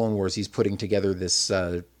end of the Clone Wars, he's putting together this,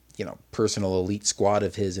 personal elite squad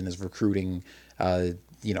of his and is recruiting,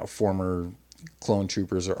 former clone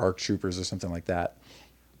troopers or ARC troopers or something like that.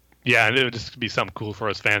 Yeah, and it would just be something cool for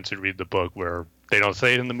us fans to read the book where they don't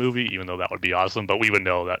say it in the movie, even though that would be awesome, but we would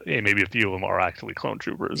know that, hey, maybe a few of them are actually clone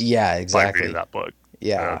troopers. Yeah, exactly. By reading that book.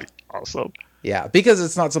 Yeah. That would be awesome. Yeah, because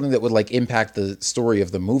it's not something that would like impact the story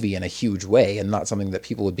of the movie in a huge way, and not something that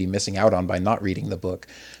people would be missing out on by not reading the book,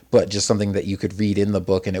 but just something that you could read in the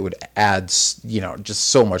book and it would add, just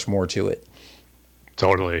so much more to it.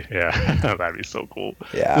 Totally, yeah. That'd be so cool.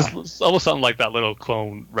 Yeah. It's almost something like that little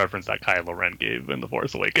clone reference that Kylo Ren gave in The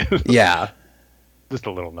Force Awakens. Yeah. Just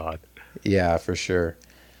a little nod. Yeah, for sure.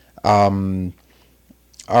 All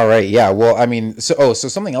right, yeah. Well, I mean, so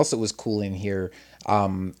something else that was cool in here,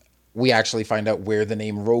 we actually find out where the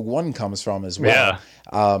name Rogue One comes from as well. Yeah,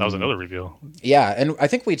 that was another reveal. Yeah, and I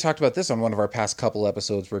think we talked about this on one of our past couple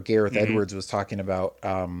episodes where Gareth Edwards was talking about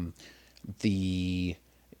the,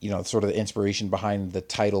 sort of the inspiration behind the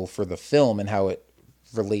title for the film and how it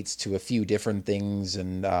relates to a few different things,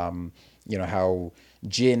 and, how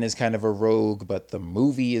Jyn is kind of a rogue, but the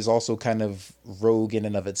movie is also kind of rogue in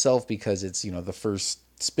and of itself because it's, the first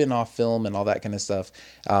spin-off film and all that kind of stuff.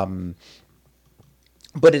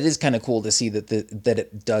 But it is kind of cool to see that that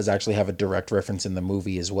it does actually have a direct reference in the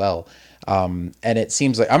movie as well. And it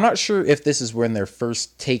seems like, I'm not sure if this is when they're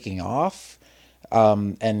first taking off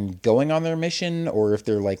and going on their mission, or if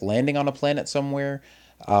they're like landing on a planet somewhere.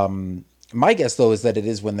 My guess though is that it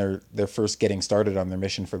is when they're first getting started on their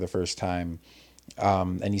mission for the first time.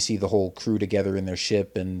 And you see the whole crew together in their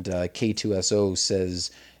ship, and K2SO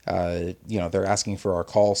says, they're asking for our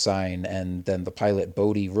call sign, and then the pilot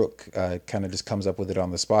Bodhi Rook kind of just comes up with it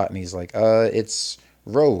on the spot, and he's like, it's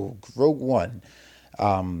Rogue One,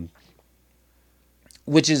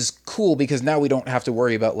 which is cool because now we don't have to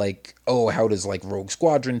worry about like, oh, how does like Rogue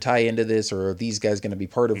Squadron tie into this, or are these guys going to be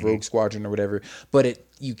part of Rogue Squadron or whatever, but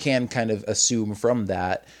you can kind of assume from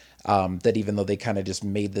that that even though they kind of just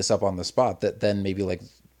made this up on the spot, that then maybe like,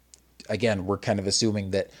 again, we're kind of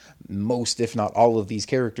assuming that most, if not all of these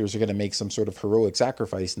characters are going to make some sort of heroic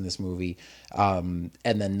sacrifice in this movie. And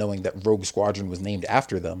then knowing that Rogue Squadron was named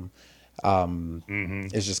after them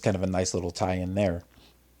is just kind of a nice little tie-in there.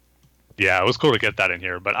 Yeah, it was cool to get that in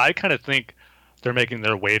here. But I kind of think they're making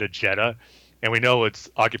their way to Jeddah, and we know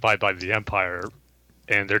it's occupied by the Empire,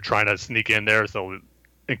 and they're trying to sneak in there. So,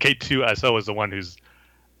 and K2SO is the one who's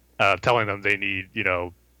telling them they need,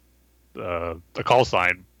 a call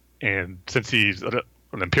sign. and since he's an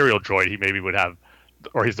Imperial droid, he maybe would have,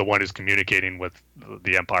 or he's the one who's communicating with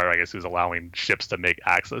the Empire, I guess, who's allowing ships to make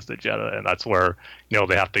access to Jedha, and that's where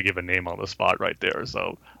they have to give a name on the spot right there.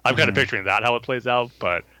 So I'm kind of picturing that how it plays out,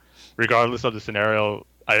 but regardless of the scenario,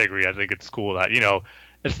 I agree. I think it's cool that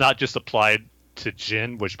it's not just applied to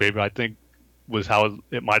Jyn, which maybe I think was how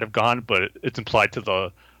it might have gone, but it's implied to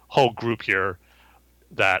the whole group here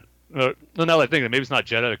that now that I think that maybe it's not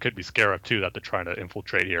Jedha, it could be Scarif too that they're trying to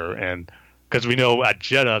infiltrate here, and because we know at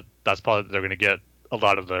Jedha that's probably they're going to get a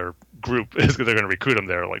lot of their group is they're going to recruit them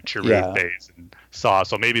there, like Chirrut, Baze, and Saw.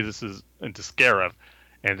 So maybe this is into Scarif,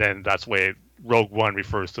 and then that's why Rogue One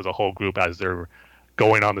refers to the whole group as they're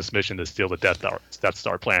going on this mission to steal the Death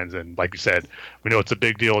Star plans. And like you said, we know it's a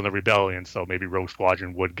big deal in the rebellion, so maybe Rogue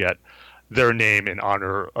Squadron would get their name in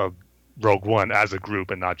honor of Rogue One as a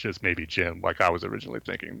group and not just maybe Jyn, like I was originally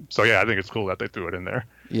thinking. So yeah, I think it's cool that they threw it in there.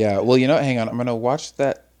 Yeah, well, hang on. I'm going to watch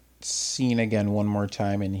that scene again one more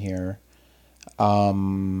time in here.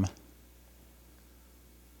 Trying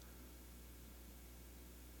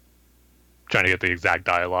to get the exact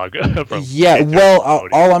dialogue from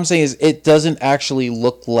all I'm saying is it doesn't actually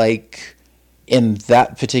look like in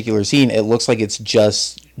that particular scene, it looks like it's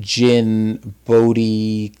just Jyn,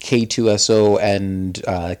 Bodhi, K2SO, and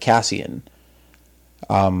Cassian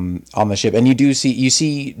on the ship. And you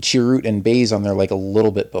see Chirrut and Baze on there like a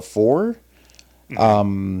little bit before.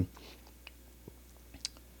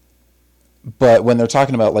 But when they're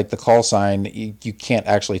talking about like the call sign, you can't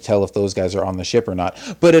actually tell if those guys are on the ship or not.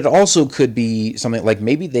 But it also could be something like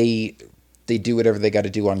maybe they do whatever they got to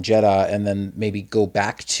do on Jedha and then maybe go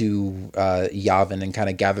back to Yavin and kind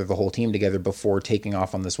of gather the whole team together before taking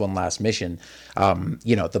off on this one last mission.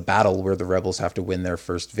 The battle where the rebels have to win their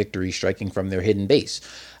first victory striking from their hidden base.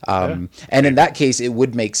 And in that case, it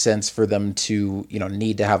would make sense for them to,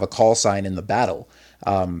 need to have a call sign in the battle.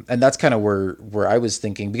 And that's kind of where I was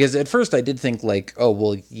thinking, because at first I did think like, oh,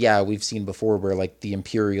 well, yeah, we've seen before where like the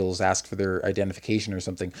Imperials ask for their identification or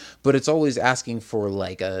something, but it's always asking for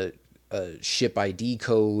like a ship ID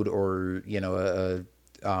code or, a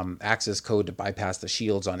access code to bypass the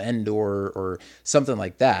shields on Endor or something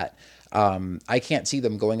like that. I can't see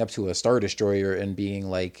them going up to a Star Destroyer and being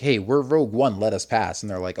like, hey, we're Rogue One, let us pass. And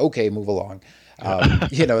they're like, okay, move along.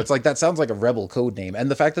 It's like, that sounds like a rebel code name.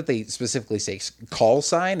 And the fact that they specifically say call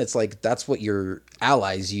sign, it's like, that's what your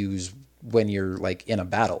allies use when you're like in a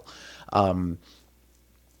battle.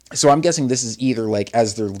 So I'm guessing this is either like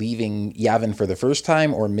as they're leaving Yavin for the first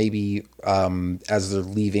time, or maybe as they're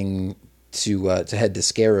leaving to head to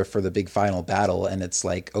Scarif for the big final battle. And it's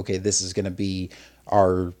like, okay, this is going to be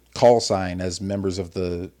our call sign as members of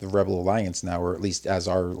the Rebel Alliance now, or at least as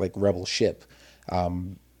our like rebel ship.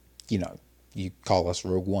 You call us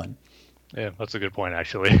Rogue One. Yeah, that's a good point,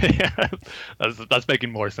 actually. that's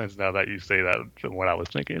making more sense now that you say that than what I was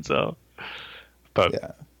thinking. So, but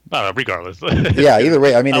yeah. Regardless. Yeah, either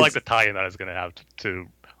way, I mean, I like the tie-in that it's going to have to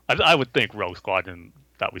I would think Rogue Squadron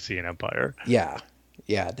that we see in Empire. Yeah,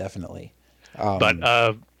 definitely.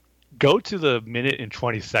 But go to the minute and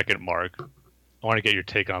 20-second mark. I want to get your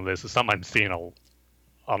take on this. It's something I'm seeing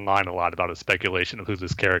online a lot about a speculation of who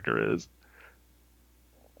this character is.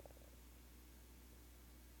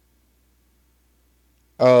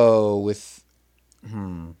 Oh,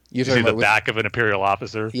 You see the back of an Imperial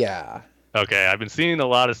officer? Yeah. Okay, I've been seeing a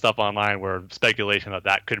lot of stuff online where speculation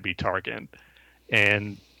that could be Tarkin.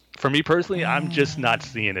 And for me personally, I'm just not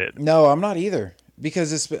seeing it. No, I'm not either.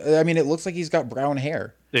 Because it looks like he's got brown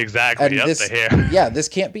hair. Exactly, and the hair. Yeah, this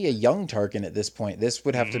can't be a young Tarkin at this point. This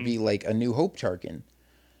would have to be like a New Hope Tarkin.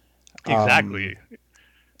 Exactly.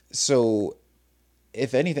 So,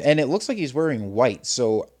 if anything, and it looks like he's wearing white,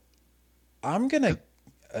 so I'm going to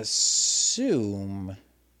assume...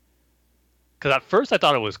 Because at first I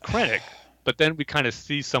thought it was Krennic, but then we kind of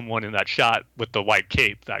see someone in that shot with the white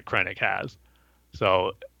cape that Krennic has.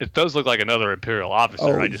 So it does look like another Imperial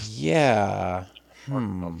officer. Yeah. For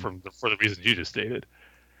the reasons you just stated.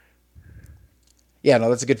 Yeah, no,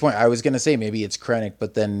 that's a good point. I was going to say maybe it's Krennic,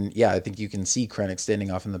 but then, yeah, I think you can see Krennic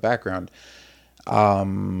standing off in the background. I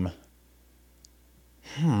mean,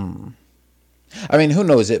 who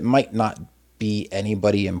knows? It might not be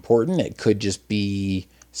anybody important. It could just be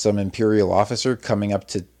some Imperial officer coming up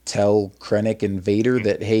to tell Krennic and Vader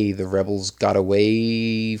that, hey, the rebels got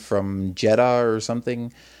away from Jedha or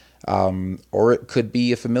something. Or it could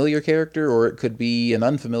be a familiar character, or it could be an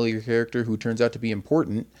unfamiliar character who turns out to be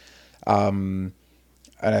important.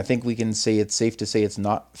 And I think we can say it's safe to say it's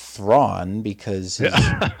not Thrawn, because you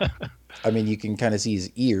can kind of see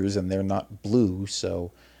his ears and they're not blue.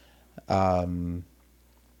 So, I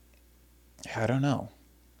don't know.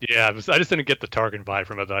 Yeah, I just didn't get the Tarkin vibe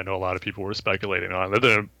from it that I know a lot of people were speculating on. That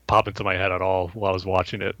didn't pop into my head at all while I was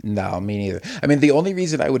watching it. No, me neither. I mean, the only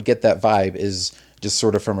reason I would get that vibe is just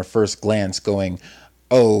sort of from a first glance going,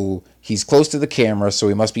 oh, he's close to the camera, so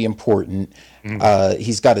he must be important.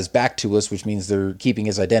 He's got his back to us, which means they're keeping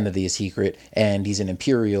his identity a secret, and he's an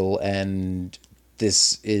Imperial, and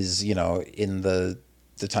this is, in the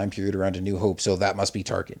time period around A New Hope, so that must be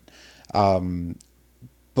Tarkin.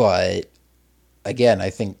 But again, I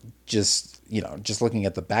think just looking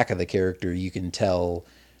at the back of the character, you can tell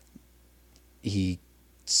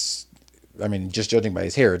just judging by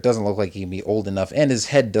his hair, it doesn't look like he can be old enough, and his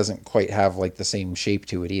head doesn't quite have like the same shape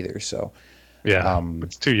to it either. So yeah,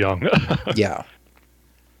 it's too young. Yeah.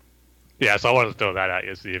 So I wanted to throw that at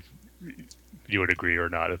you, see if you would agree or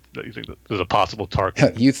not, if you think that there's a possible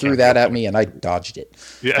Tarkin. You threw that at me and I dodged it.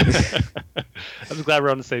 Yeah. I'm glad we're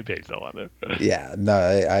on the same page though on it. Yeah, no,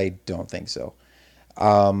 I don't think so.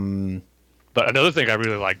 But another thing I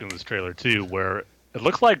really liked in this trailer too, where it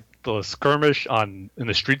looks like the skirmish in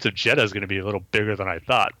the streets of Jeddah is going to be a little bigger than I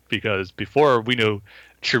thought, because before we knew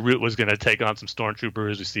Chirrut was going to take on some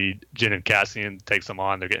stormtroopers. We see Jin and Cassian take some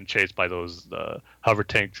on. They're getting chased by those hover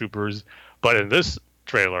tank troopers. But in this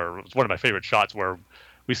trailer, it's one of my favorite shots where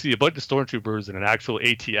we see a bunch of stormtroopers and an actual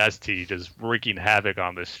AT-ST just wreaking havoc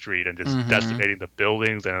on this street and just decimating the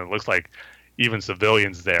buildings, and it looks like even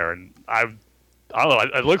civilians there. And I don't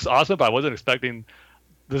know, it looks awesome, but I wasn't expecting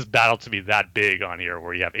this battle to be that big on here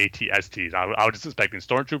where you have AT-STs. I was just expecting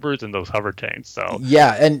stormtroopers and those hover tanks. So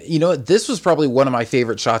yeah, and this was probably one of my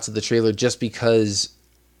favorite shots of the trailer, just because,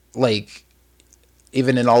 like,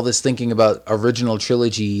 even in all this thinking about original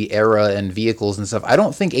trilogy era and vehicles and stuff, I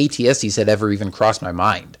don't think AT-STs had ever even crossed my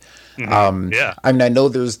mind. Yeah. I mean, I know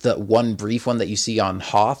there's the one brief one that you see on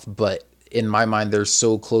Hoth, but in my mind, they're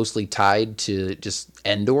so closely tied to just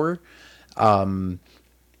Endor. I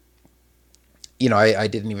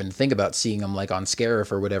didn't even think about seeing them like on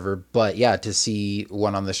Scarif or whatever, but yeah, to see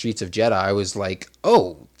one on the streets of Jeddah, I was like,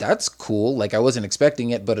 oh, that's cool. Like, I wasn't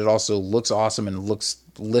expecting it, but it also looks awesome and looks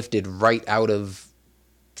lifted right out of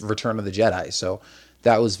Return of the Jedi. So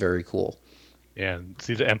that was very cool. Yeah, and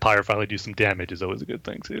see the Empire finally do some damage is always a good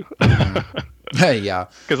thing too. Yeah.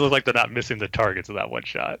 Because it looks like they're not missing the targets of that one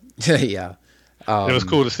shot. Yeah. It was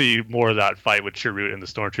cool to see more of that fight with Chirrut and the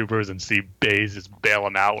stormtroopers, and see Baze just bail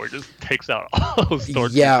them out, where it just takes out all those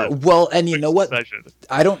stormtroopers. Yeah, well, and you know what? Session.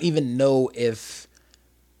 I don't even know if...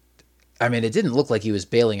 I mean, it didn't look like he was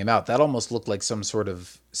bailing him out. That almost looked like some sort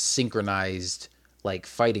of synchronized, like,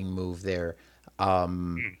 fighting move there.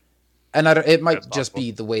 And it might just be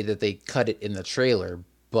the way that they cut it in the trailer,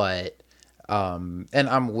 but... and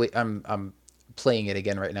I'm playing it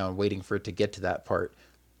again right now and waiting for it to get to that part.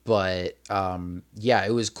 But yeah, it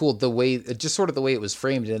was cool the way, just sort of the way it was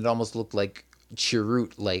framed, and it almost looked like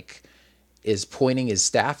Chirrut like is pointing his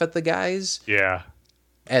staff at the guys. Yeah,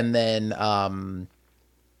 and then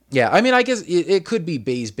yeah, I mean, I guess it could be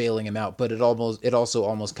Baze bailing him out, but it also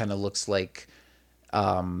almost kind of looks like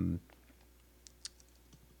like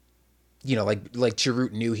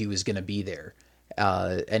Chirrut knew he was going to be there.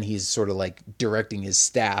 And he's sort of like directing his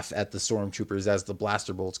staff at the stormtroopers as the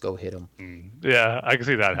blaster bolts go hit him. Yeah, I can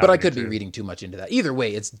see that. But I could be reading too much into that. Either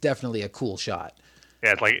way, it's definitely a cool shot.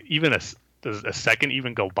 Yeah, it's like even does a second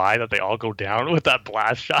even go by that they all go down with that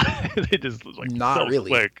blast shot? They just like not so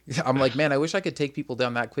really quick. I'm like, man, I wish I could take people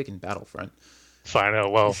down that quick in Battlefront. So I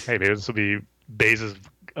know. Well, hey, maybe this will be Baze's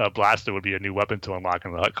blaster would be a new weapon to unlock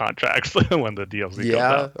in the HUT contracts when the DLC comes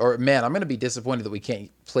out. Or man, I'm going to be disappointed that we can't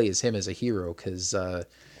play as him as a hero, because I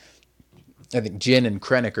think Jin and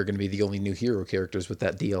Krennic are going to be the only new hero characters with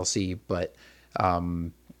that DLC. But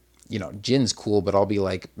Jin's cool, but I'll be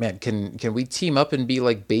like, man, can we team up and be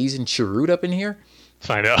like Baze and Chirrut up in here?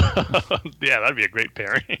 So I know. Yeah, that'd be a great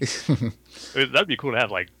pairing. That'd be cool to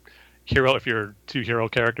have like hero, if your two hero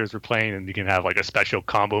characters are playing, and you can have like a special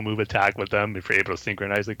combo move attack with them if you're able to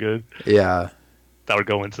synchronize it good. Yeah, that would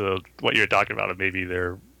go into what you're talking about, of maybe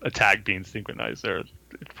their attack being synchronized there.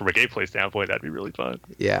 From a gameplay standpoint, that'd be really fun.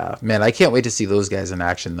 Yeah, man, I can't wait to see those guys in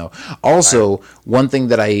action though. Also, one thing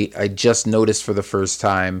that I just noticed for the first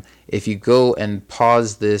time, if you go and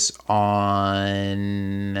pause this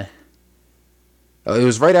on... it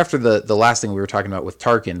was right after the last thing we were talking about with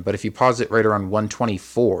Tarkin, but if you pause it right around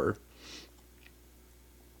 124,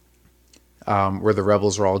 where the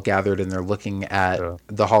rebels are all gathered and they're looking at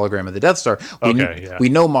the hologram of the Death Star, we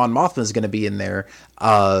know Mon Mothma is going to be in there,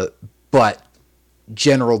 but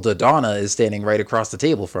General Dodonna is standing right across the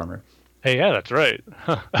table from her. Hey, yeah, that's right.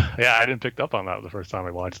 Yeah, I didn't pick up on that the first time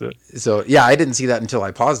I watched it. So yeah, I didn't see that until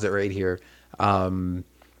I paused it right here. And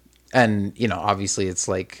obviously it's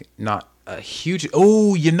like not a huge.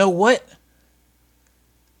 Oh, you know what?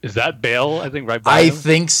 Is that Bale? I think right by I him?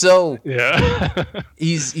 think so. Yeah.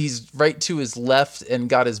 He's right to his left and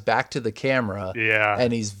got his back to the camera. Yeah.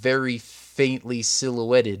 And he's very faintly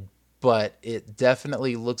silhouetted, but it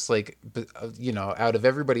definitely looks like, out of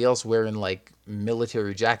everybody else wearing like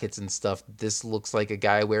military jackets and stuff, this looks like a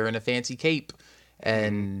guy wearing a fancy cape,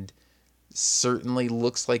 and certainly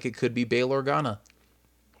looks like it could be Bail Organa.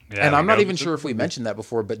 Yeah, and I'm not even sure if we mentioned that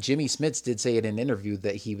before, but Jimmy Smits did say in an interview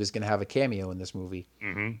that he was going to have a cameo in this movie.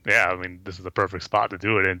 Mm-hmm. Yeah, I mean, this is the perfect spot to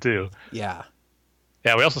do it in, too. Yeah.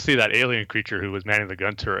 Yeah, we also see that alien creature who was manning the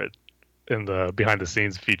gun turret in the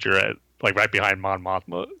behind-the-scenes featurette, like right behind Mon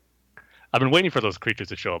Mothma. I've been waiting for those creatures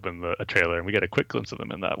to show up in the trailer, and we get a quick glimpse of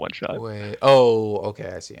them in that one shot. Wait. Oh,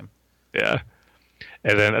 okay, I see him. Yeah.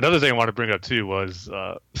 And then another thing I want to bring up, too, was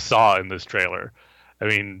Saw in this trailer. I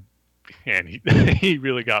mean... And he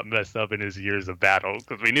really got messed up in his years of battle,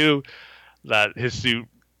 because we knew that his suit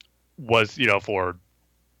was, to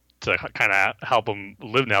kind of help him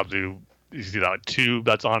live now. You see that tube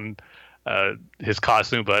that's on his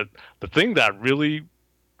costume, but the thing that really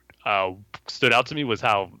stood out to me was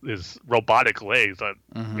how his robotic legs. I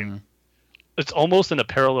mean, it's almost in a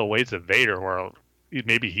parallel way to Vader, where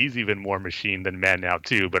maybe he's even more machine than man now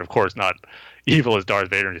too. But of course, not evil as Darth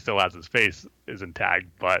Vader, and he still has his face is intact,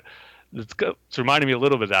 but. It's reminding me a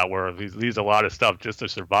little bit of that, where he needs a lot of stuff just to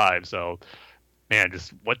survive. So, man,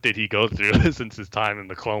 just what did he go through since his time in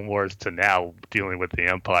the Clone Wars to now dealing with the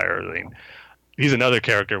Empire? I mean, he's another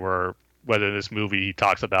character where, whether in this movie he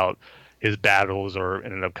talks about his battles or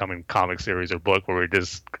in an upcoming comic series or book, where we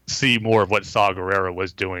just see more of what Saw Gerrera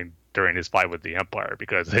was doing during his fight with the Empire,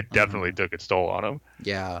 because it definitely took its toll on him.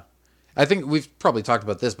 Yeah. I think we've probably talked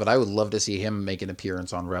about this, but I would love to see him make an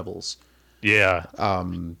appearance on Rebels. Yeah.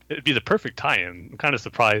 It'd be the perfect tie-in. I'm kind of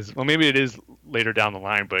surprised. Well, maybe it is later down the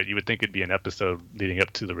line, but you would think it'd be an episode leading up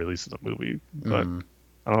to the release of the movie. But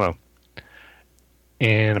I don't know.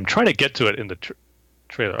 And I'm trying to get to it in the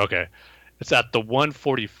trailer. Okay. It's at the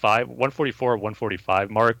 144 or 145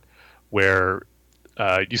 mark, where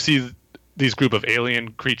you see these group of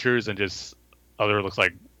alien creatures and just other looks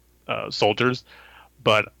like soldiers.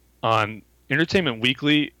 But on Entertainment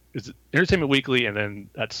Weekly, and then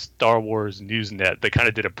at Star Wars Newsnet, they kind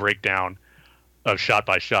of did a breakdown of shot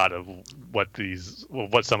by shot of what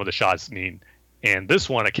some of the shots mean. And this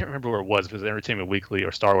one, I can't remember where it was, if it was Entertainment Weekly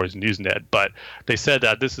or Star Wars Newsnet, but they said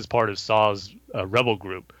that this is part of Saw's rebel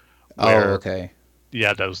group. Where, okay.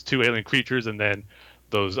 Yeah, those two alien creatures, and then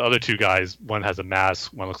those other two guys, one has a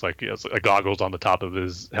mask, one looks like he has goggles on the top of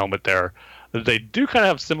his helmet there. They do kind of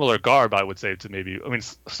have similar garb, I would say, to maybe... I mean,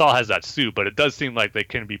 Saw has that suit, but it does seem like they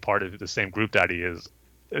can be part of the same group that he is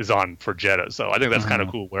on for Jedha. So I think that's kind of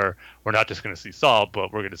cool, where we're not just going to see Saw,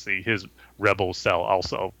 but we're going to see his rebel cell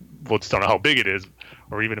also. We'll just don't know how big it is,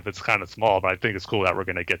 or even if it's kind of small, but I think it's cool that we're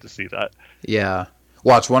going to get to see that. Yeah.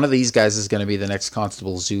 Watch, one of these guys is going to be the next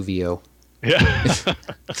Constable Zuvio. Yeah.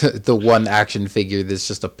 the one action figure that's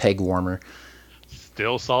just a peg warmer.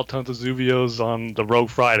 Still saw tons of Zuvios on the Rogue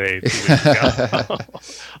Friday 2 weeks ago.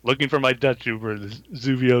 Looking for my Death Trooper.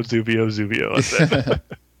 Zuvio.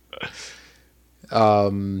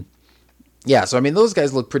 Yeah, so I mean, those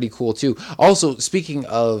guys look pretty cool too. Also, speaking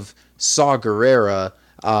of Saw Gerrera,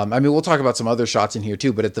 I mean, we'll talk about some other shots in here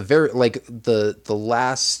too, but at the very, like, the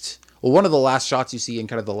last, well, one of the last shots you see in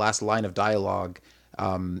kind of the last line of dialogue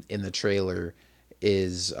in the trailer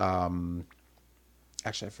is,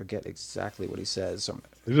 actually, I forget exactly what he says.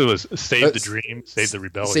 It was save the dream, save the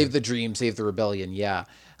rebellion. Save the dream, save the rebellion, yeah.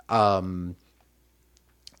 I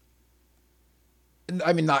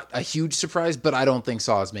mean, not a huge surprise, but I don't think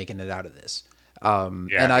Saw is making it out of this.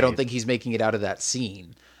 And I don't think he's making it out of that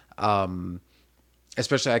scene.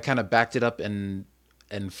 Especially, I kind of backed it up and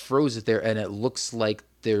froze it there, and it looks like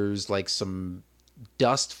there's like some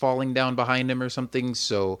dust falling down behind him or something.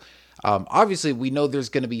 So obviously, we know there's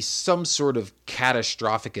going to be some sort of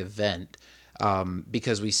catastrophic event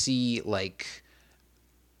because we see like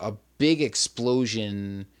a big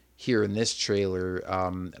explosion here in this trailer,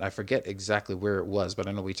 and I forget exactly where it was, but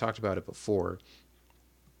I know we talked about it before.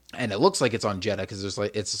 And it looks like it's on Jedha because there's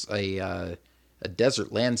like it's a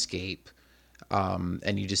desert landscape,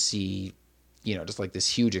 and you just see, just like this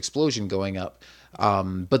huge explosion going up.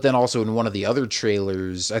 But then also in one of the other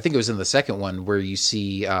trailers, I think it was in the second one, where you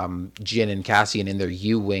see Jyn and Cassian in their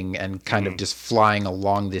U-wing and kind of just flying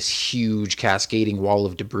along this huge cascading wall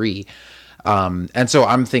of debris. And so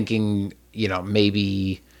I'm thinking,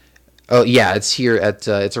 maybe. Oh yeah, it's here at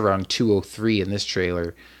it's around 2:03 in this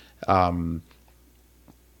trailer.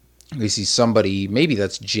 We see somebody, maybe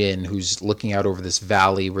that's Jyn, who's looking out over this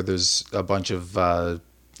valley where there's a bunch of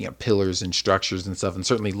pillars and structures and stuff, and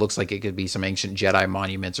certainly looks like it could be some ancient Jedi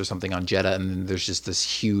monuments or something on Jedha, and then there's just this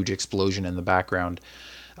huge explosion in the background.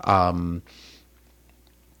 Yeah,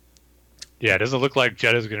 it doesn't look like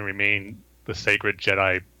Jedha's going to remain the sacred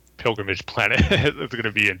Jedi pilgrimage planet. It's going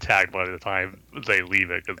to be intact by the time they leave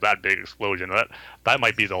it, because that big explosion, that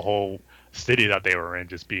might be the whole city that they were in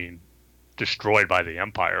just being destroyed by the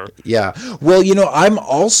Empire. Yeah. Well, I'm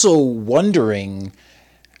also wondering,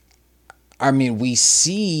 I mean, we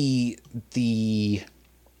see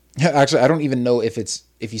actually, I don't even know if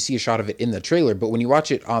you see a shot of it in the trailer, but when you watch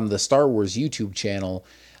it on the Star Wars YouTube channel,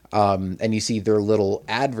 and you see their little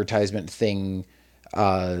advertisement thing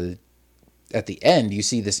at the end, you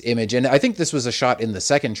see this image. And I think this was a shot in the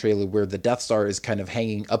second trailer where the Death Star is kind of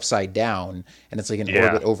hanging upside down, and it's like an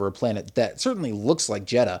orbit over a planet that certainly looks like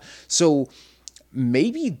Jedha. So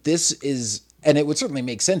maybe this is, and it would certainly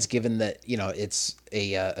make sense given that, it's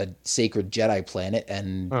a sacred Jedi planet,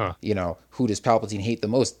 and, who does Palpatine hate the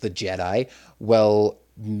most? The Jedi. Well,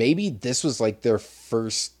 maybe this was like their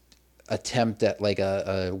first attempt at like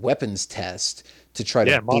a weapons test to try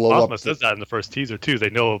to blow up. Says that in the first teaser too. They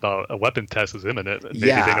know about a weapon test is imminent. Maybe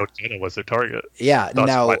they know Jedha was their target. Yeah. That's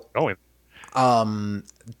now,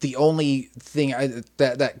 the only thing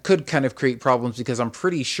that could kind of create problems, because I'm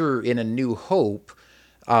pretty sure in A New Hope,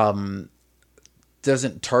 doesn't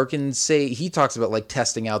Tarkin say, he talks about like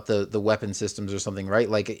testing out the weapon systems or something, right?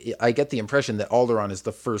 Like I get the impression that Alderaan is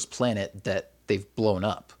the first planet that they've blown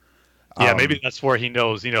up. Yeah, maybe that's where he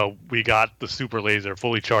knows, we got the super laser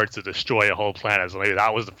fully charged to destroy a whole planet. So maybe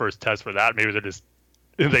that was the first test for that. Maybe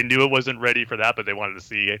they knew it wasn't ready for that, but they wanted to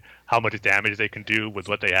see how much damage they can do with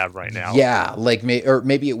what they have right now. Yeah, like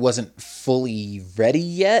maybe it wasn't fully ready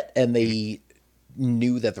yet, and they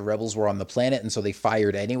knew that the rebels were on the planet, and so they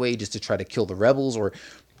fired anyway just to try to kill the rebels. Or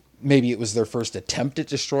maybe it was their first attempt at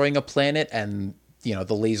destroying a planet, and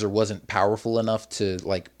the laser wasn't powerful enough to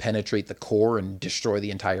like penetrate the core and destroy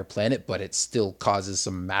the entire planet, but it still causes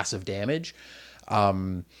some massive damage.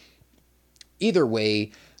 Either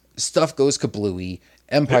way, stuff goes kablooey.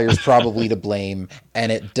 Empire's probably to blame,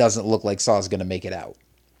 and it doesn't look like Saw's going to make it out.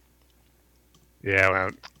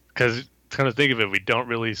 Yeah, because kind of think of it, we don't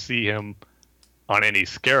really see him on any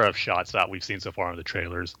Scarif shots that we've seen so far in the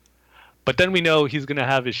trailers. But then we know he's going to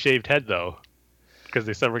have his shaved head, though, because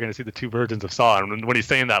they said we're going to see the two versions of Saw. And when he's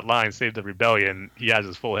saying that line, "Save the Rebellion," he has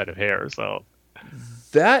his full head of hair. So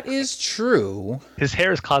that is true. His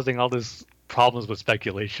hair is causing all this problems with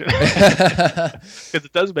speculation. Because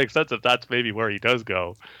it does make sense if that's maybe where he does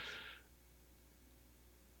go.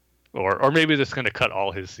 Or maybe they're just going to cut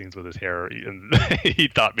all his scenes with his hair, and he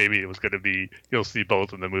thought maybe it was going to be, you'll see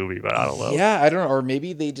both in the movie, but I don't know. Yeah, I don't know. Or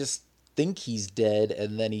maybe they just think he's dead,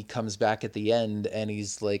 and then he comes back at the end, and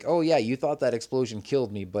he's like, "Oh yeah, you thought that explosion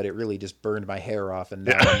killed me, but it really just burned my hair off, and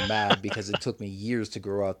now I'm mad because it took me years to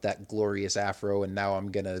grow out that glorious afro, and now I'm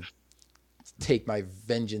going to take my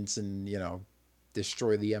vengeance and,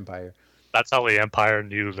 destroy the Empire." That's how the Empire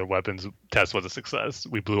knew their weapons test was a success.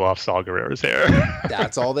 We blew off Saw Gerrera's hair.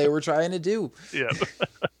 That's all they were trying to do. Yeah.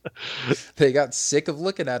 They got sick of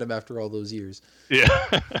looking at him after all those years.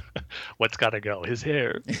 Yeah. What's got to go? His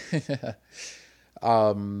hair.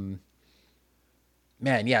 Man,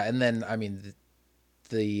 yeah. And then, I mean,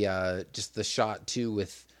 the just the shot, too,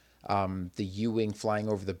 with the U-Wing flying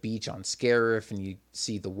over the beach on Scarif, and you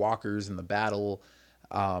see the walkers in the battle.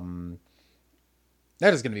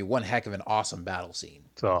 That is going to be one heck of an awesome battle scene.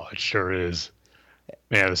 Oh, it sure is.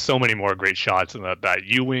 Man, there's so many more great shots in that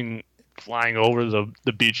U-Wing flying over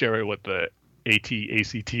the beach area with the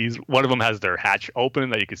AT-ACTs. One of them has their hatch open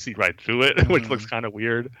that you can see right through it, which looks kind of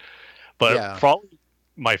weird. But probably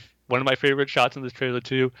one of my favorite shots in this trailer,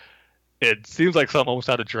 too, it seems like something almost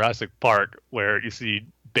out of Jurassic Park, where you see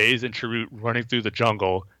Baze and Chirrut running through the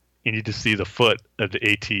jungle, and you just see the foot of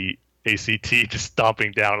the AT-ACT just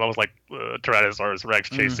stomping down, almost like Tyrannosaurus Rex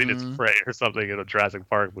chasing its prey or something in a Jurassic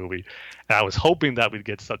Park movie. And I was hoping that we'd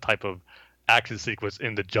get some type of action sequence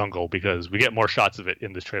in the jungle, because we get more shots of it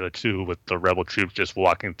in this trailer too, with the rebel troops just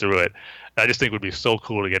walking through it. And I just think it would be so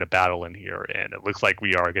cool to get a battle in here, and it looks like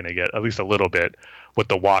we are going to get at least a little bit with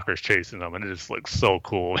the walkers chasing them, and it just looks so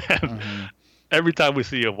cool. Every time we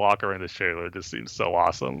see a walker in this trailer, it just seems so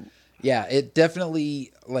awesome. Yeah, it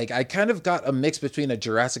definitely, like, I kind of got a mix between a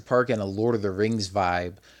Jurassic Park and a Lord of the Rings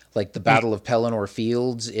vibe, like the Battle of Pelennor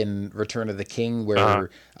Fields in Return of the King, where,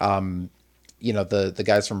 the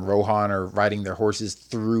guys from Rohan are riding their horses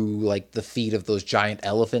through, like, the feet of those giant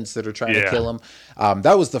elephants that are trying to kill them.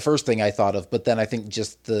 That was the first thing I thought of, but then I think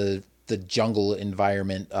just the jungle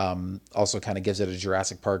environment also kind of gives it a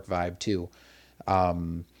Jurassic Park vibe, too.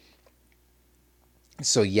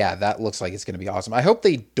 So yeah, that looks like it's going to be awesome. I hope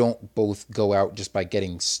they don't both go out just by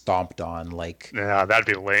getting stomped on. Like, Yeah, that'd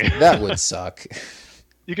be lame. that would suck.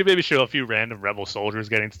 You could maybe show a few random rebel soldiers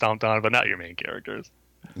getting stomped on, but not your main characters.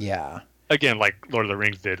 Yeah. Again, like Lord of the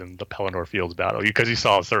Rings did in the Pelennor Fields battle, because you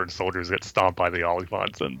saw certain soldiers get stomped by the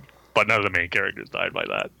Oliphaunts, but none of the main characters died by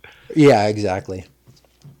that. Yeah, exactly.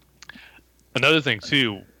 Another thing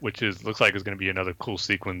too, which looks like is going to be another cool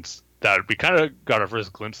sequence that we kind of got our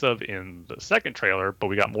first glimpse of in the second trailer, but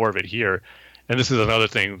we got more of it here. And this is another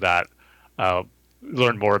thing that we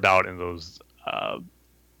learned more about in those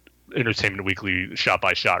Entertainment Weekly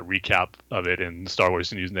shot-by-shot recap of it in Star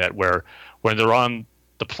Wars Newsnet, where when they're on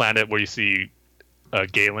the planet where you see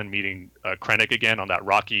Galen meeting Krennic again on that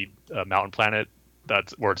rocky mountain planet,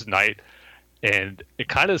 that's where it's night, and it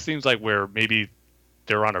kind of seems like where maybe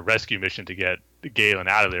they're on a rescue mission to get Galen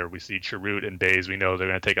out of there. We see Chirrut and Baze. We know they're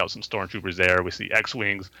going to take out some stormtroopers there. We see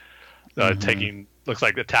X-Wings attacking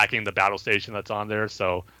the battle station that's on there.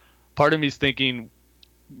 So part of me is thinking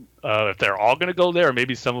if they're all going to go there, or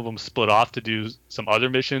maybe some of them split off to do some other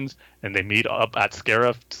missions and they meet up at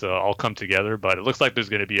Scarif to all come together. But it looks like there's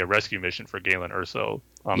going to be a rescue mission for Galen Erso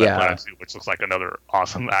on that planet too, which looks like another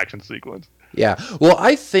awesome action sequence. Yeah. Well,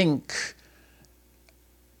 I think...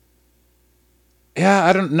 Yeah,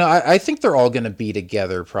 I don't know. I think they're all going to be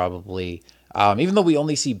together probably. Even though we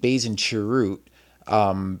only see Baze and Chirrut,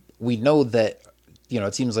 we know that,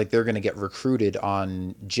 it seems like they're going to get recruited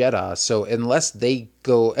on Jedha. So unless they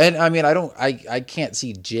go, and I mean, I can't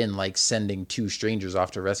see Jyn like sending two strangers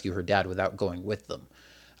off to rescue her dad without going with them.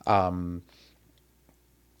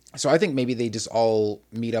 So I think maybe they just all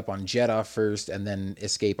meet up on Jedha first and then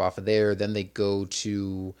escape off of there. Then they go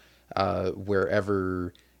to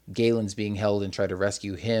wherever Galen's being held and try to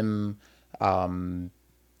rescue him.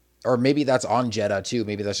 Or maybe that's on Jedha too.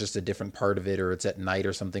 Maybe that's just a different part of it, or it's at night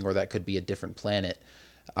or something, or that could be a different planet.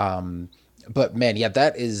 But man, yeah,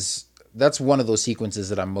 that's one of those sequences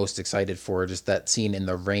that I'm most excited for. Just that scene in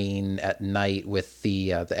the rain at night with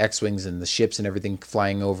the X-Wings and the ships and everything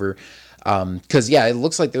flying over. Cause yeah, it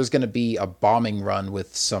looks like there's going to be a bombing run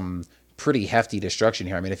with some pretty hefty destruction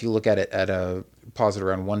here. I mean, if you look at it at a pause at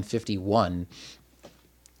around 151,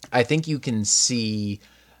 I think you can see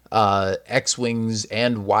X-Wings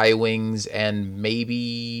and Y-Wings, and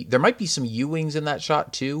maybe there might be some U-Wings in that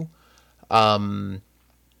shot too. Kind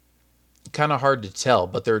of hard to tell,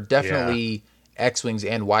 but there are definitely X-Wings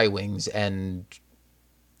and Y-Wings and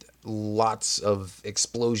lots of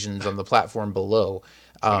explosions on the platform below.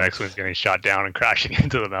 X-Wing's getting shot down and crashing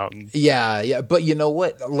into the mountain. Yeah. But you know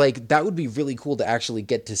what? Like, that would be really cool to actually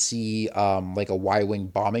get to see like a Y-Wing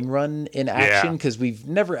bombing run in action, because we've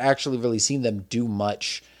never actually really seen them do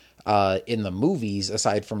much in the movies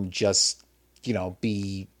aside from just,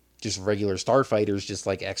 be just regular starfighters, just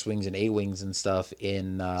like X-Wings and A-Wings and stuff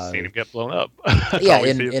in seen him get blown up. Yeah,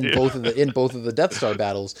 in both of the Death Star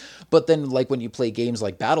battles. But then like when you play games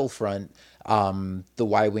like Battlefront, the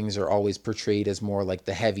Y-Wings are always portrayed as more like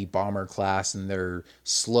the heavy bomber class, and they're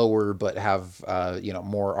slower but have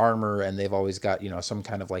more armor, and they've always got some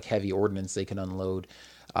kind of like heavy ordnance they can unload.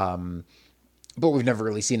 But we've never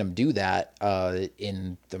really seen them do that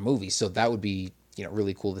in the movie, so that would be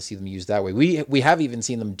really cool to see them used that way. We have even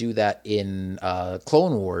seen them do that in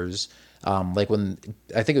Clone Wars, like when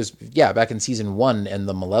I think it was back in season 1 and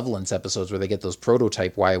the Malevolence episodes where they get those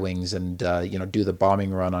prototype Y-Wings and do the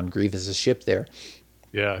bombing run on Grievous's ship there.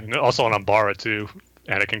 Yeah, and also on Umbara too.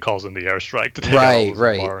 Anakin calls in the airstrike to take right.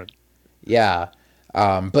 Umbara. Yeah,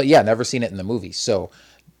 but yeah, never seen it in the movie, so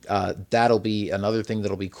that'll be another thing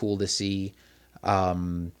that'll be cool to see.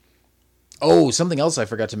 Something else I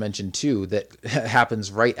forgot to mention too that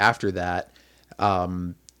happens right after that.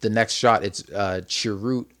 The next shot, it's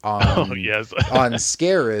Chirrut on on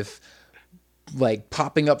Scarif, like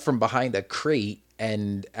popping up from behind a crate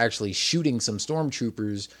and actually shooting some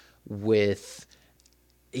stormtroopers with.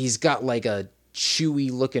 He's got like a Chewie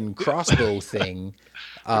looking crossbow thing.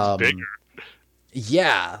 Bigger.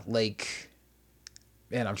 Yeah, like,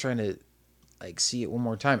 man, I'm trying to like see it one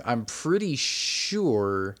more time. I'm pretty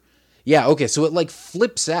sure. Yeah, okay, so it like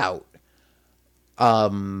flips out.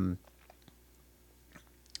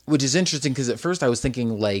 Which is interesting because at first I was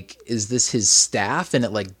thinking like, is this his staff? And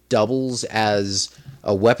it like doubles as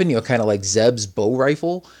a weapon, kind of like Zeb's bow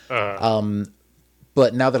rifle.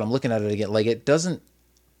 But now that I'm looking at it again, like it doesn't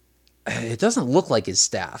look like his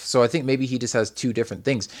staff. So I think maybe he just has two different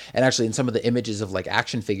things. And actually in some of the images of like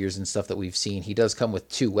action figures and stuff that we've seen, he does come with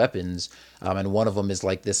two weapons. And one of them is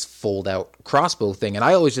like this fold out crossbow thing. And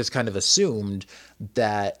I always just kind of assumed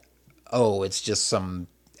that, it's just some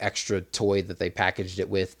extra toy that they packaged it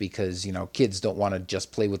with because, you know, kids don't want to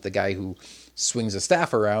just play with the guy who swings a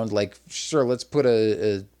staff around. Like, sure, let's put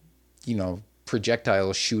a you know,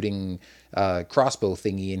 projectile shooting crossbow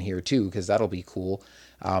thingy in here too, because that'll be cool.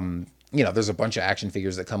 You know, there's a bunch of action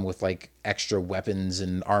figures that come with like extra weapons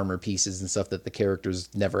and armor pieces and stuff that the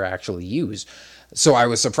characters never actually use. So I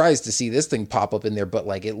was surprised to see this thing pop up in there, but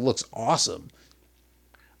like, it looks awesome.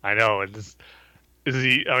 I know. And this, is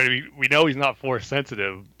he? I mean, we know he's not force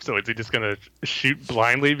sensitive, so is he just gonna shoot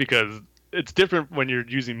blindly? Because it's different when you're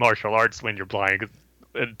using martial arts when you're blind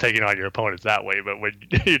and taking on your opponents that way. But when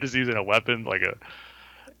you're just using a weapon like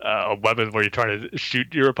a weapon where you're trying to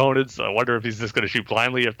shoot your opponents, I wonder if he's just gonna shoot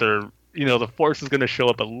blindly. If they're, you know, the force is going to show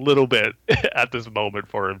up a little bit at this moment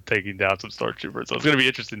for him taking down some stormtroopers. So it's going to be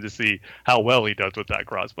interesting to see how well he does with that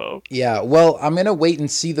crossbow. Yeah, well, I'm going to wait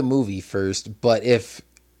and see the movie first, but if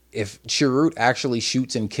Chirrut actually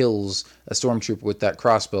shoots and kills a stormtrooper with that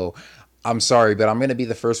crossbow, I'm sorry, but I'm going to be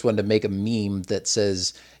the first one to make a meme that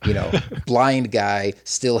says, you know, blind guy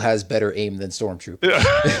still has better aim than stormtrooper.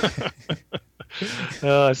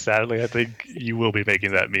 Sadly, I think you will be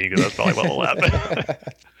making that meme because that's probably what will happen.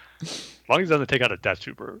 As long as he doesn't take out a Death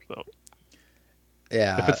Trooper. So.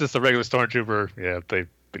 Yeah. If it's just a regular Stormtrooper, yeah, they've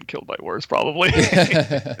been killed by worse, probably.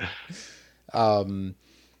 Yeah, and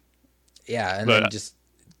then just,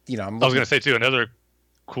 you know, I was going to say, too, another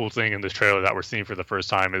cool thing in this trailer that we're seeing for the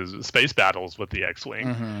first time is space battles with the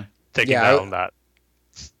X-Wing. Taking down that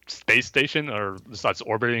space station, or that's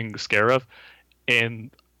orbiting Scarif.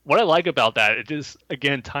 And what I like about that, it is,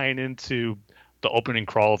 again, tying into the opening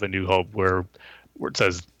crawl of A New Hope, where it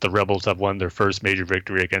says the rebels have won their first major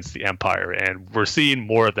victory against the Empire, and we're seeing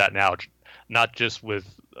more of that now, not just with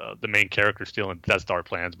the main character stealing Death Star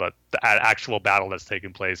plans, but the actual battle that's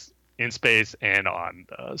taking place in space and on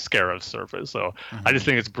Scarif's surface. So I just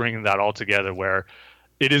think it's bringing that all together, where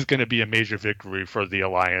it is going to be a major victory for the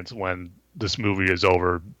Alliance when this movie is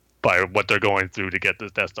over, by what they're going through to get the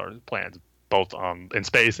Death Star plans, both in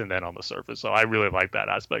space and then on the surface. So I really like that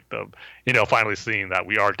aspect of, you know, finally seeing that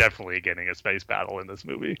we are definitely getting a space battle in this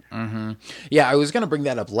movie. Yeah, I was going to bring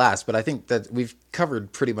that up last, but I think that we've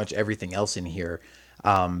covered pretty much everything else in here.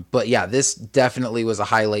 But yeah, this definitely was a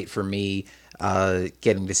highlight for me,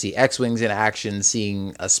 getting to see X-Wings in action,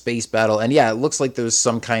 seeing a space battle. And yeah, it looks like there's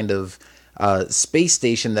some kind of space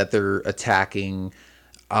station that they're attacking.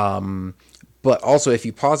 But also, if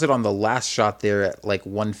you pause it on the last shot there at like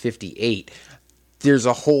 158, there's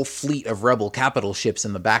a whole fleet of Rebel capital ships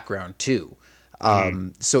in the background too.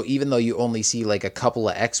 So even though you only see like a couple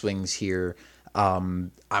of X-Wings here,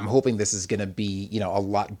 I'm hoping this is going to be, you know, a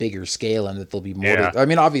lot bigger scale, and that there'll be more. I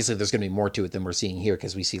mean, obviously there's going to be more to it than we're seeing here,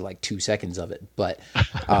 because we see like 2 seconds of it. But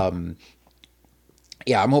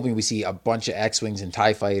yeah, I'm hoping we see a bunch of X-Wings and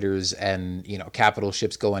TIE fighters and, you know, capital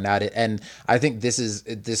ships going at it. And I think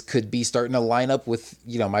this could be starting to line up with,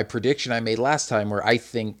 you know, my prediction I made last time, where I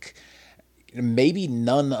think maybe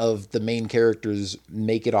none of the main characters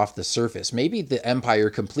make it off the surface. Maybe the Empire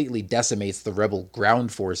completely decimates the Rebel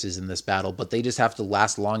ground forces in this battle, but they just have to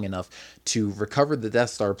last long enough to recover the Death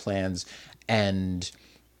Star plans and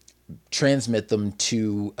transmit them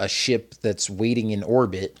to a ship that's waiting in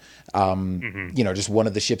orbit, you know, just one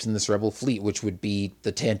of the ships in this Rebel fleet, which would be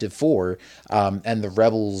the Tantive 4, and the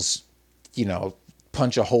Rebels, you know,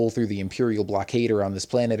 punch a hole through the Imperial blockader on this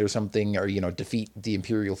planet or something, or, you know, defeat the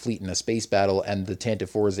Imperial fleet in a space battle, and the Tantive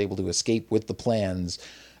 4 is able to escape with the plans,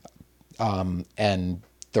 and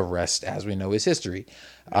the rest, as we know, is history.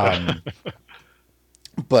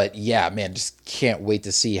 But yeah, man, just can't wait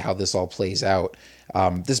to see how this all plays out.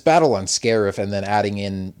 This battle on Scarif, and then adding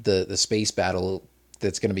in the space battle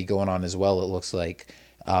that's going to be going on as well, it looks like,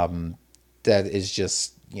 that is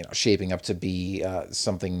just, you know, shaping up to be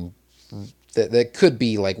something that could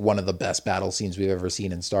be like one of the best battle scenes we've ever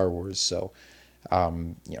seen in Star Wars. So,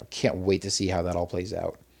 you know, can't wait to see how that all plays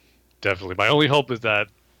out. Definitely. My only hope is that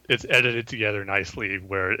it's edited together nicely,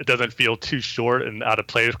 where it doesn't feel too short and out of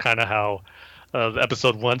place, kind of how the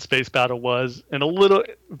Episode 1 space battle was, and a little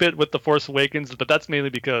bit with The Force Awakens, but that's mainly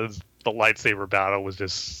because the lightsaber battle was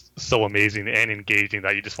just so amazing and engaging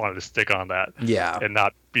that you just wanted to stick on that. Yeah. And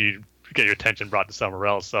not get your attention brought to somewhere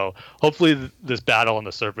else. So hopefully this battle on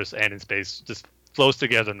the surface and in space just flows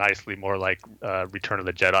together nicely, more like Return of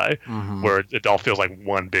the Jedi, where it all feels like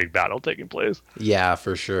one big battle taking place. Yeah,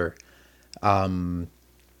 for sure.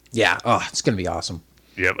 Yeah, it's going to be awesome.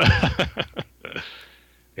 Yep.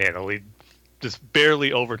 And only just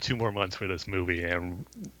barely over 2 more months for this movie, and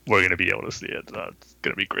we're going to be able to see it. It's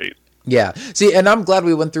going to be great. Yeah. See, and I'm glad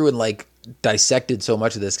we went through and like dissected so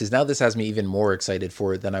much of this, because now this has me even more excited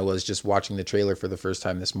for it than I was just watching the trailer for the first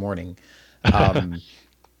time this morning.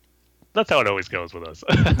 that's how it always goes with us.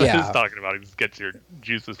 Yeah. Just talking about it just gets your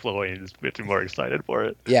juices flowing and just gets you more excited for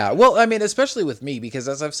it. Yeah, well, I mean, especially with me, because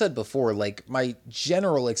as I've said before, like, my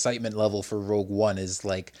general excitement level for Rogue One is,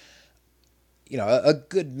 like, you know, a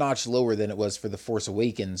good notch lower than it was for The Force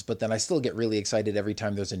Awakens, but then I still get really excited every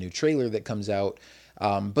time there's a new trailer that comes out.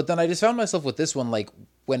 But then I just found myself with this one, like,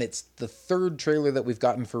 when it's the third trailer that we've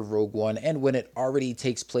gotten for Rogue One, and when it already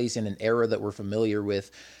takes place in an era that we're familiar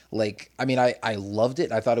with, like, I mean, I loved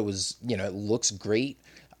it. I thought it was, you know, it looks great.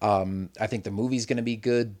 I think the movie's going to be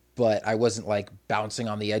good, but I wasn't, like, bouncing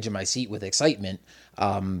on the edge of my seat with excitement.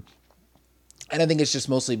 And I think it's just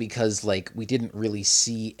mostly because, like, we didn't really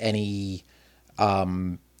see any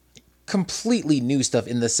completely new stuff,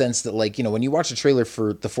 in the sense that, like, you know, when you watch a trailer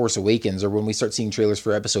for The Force Awakens, or when we start seeing trailers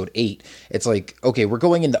for Episode 8, it's like, okay, we're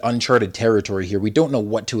going into uncharted territory here. We don't know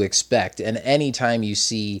what to expect. And anytime you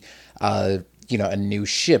see, you know, a new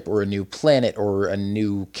ship or a new planet or a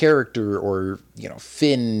new character, or, you know,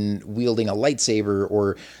 Finn wielding a lightsaber,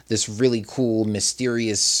 or this really cool,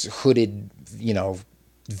 mysterious, hooded, you know,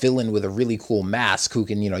 villain with a really cool mask who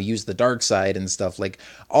can, you know, use the dark side and stuff, like,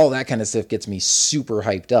 all that kind of stuff gets me super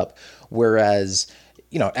hyped up. Whereas,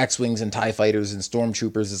 you know, X-Wings and TIE Fighters and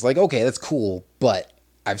Stormtroopers is like, okay, that's cool, but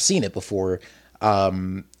I've seen it before.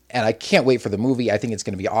 And I can't wait for the movie. I think it's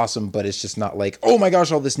going to be awesome, but it's just not like, oh my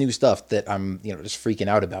gosh, all this new stuff that I'm, you know, just freaking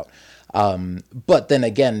out about. But then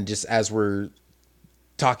again, just as we're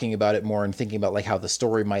talking about it more and thinking about, like, how the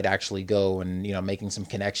story might actually go, and, you know, making some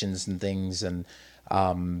connections and things, and,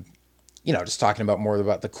 you know, just talking about more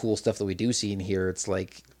about the cool stuff that we do see in here, it's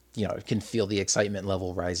like, you know, it can feel the excitement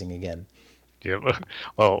level rising again. Yeah.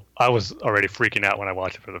 Well, I was already freaking out when I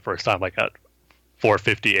watched it for the first time, like at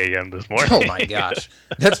 4:50 a.m. this morning. Oh my gosh.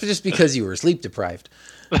 That's just because you were sleep deprived.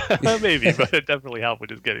 Maybe, but it definitely helped with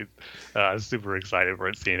just getting super excited for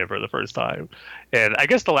it, seeing it for the first time. And I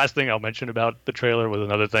guess the last thing I'll mention about the trailer was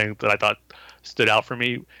another thing that I thought stood out for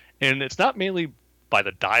me. And it's not mainly by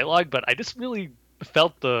the dialogue, but I just really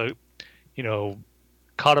felt the, you know,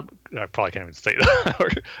 I probably can't even say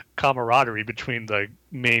that, camaraderie between the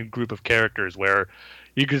main group of characters, where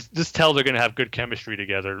you could just tell they're going to have good chemistry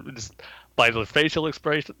together. Just by the facial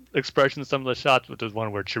expression, some of the shots, which is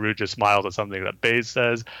one where Cheru just smiles at something that Baze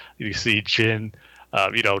says. You see Jin,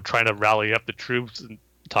 you know, trying to rally up the troops and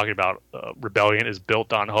talking about rebellion is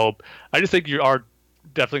built on hope. I just think you are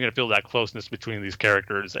definitely going to feel that closeness between these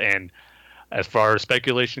characters. And as far as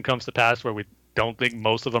speculation comes to pass, where we don't think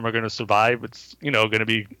most of them are going to survive, it's, you know, going to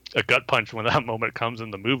be a gut punch when that moment comes in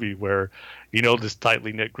the movie, where, you know, this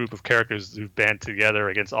tightly knit group of characters who've band together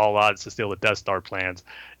against all odds to steal the Death Star plans,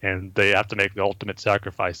 and they have to make the ultimate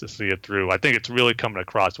sacrifice to see it through. I think it's really coming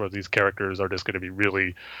across where these characters are just going to be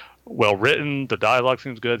really well written. The dialogue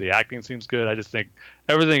seems good, the acting seems good. I just think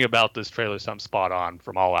everything about this trailer sounds spot on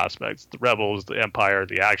from all aspects: the Rebels, the Empire,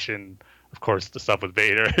 the action, of course, the stuff with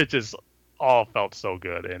Vader. It just all felt so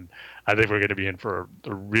good, and I think we're going to be in for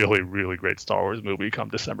a really, really great Star Wars movie come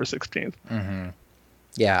December 16th. Mm-hmm.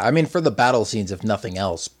 Yeah, I mean, for the battle scenes, if nothing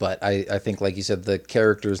else, but I think, like you said, the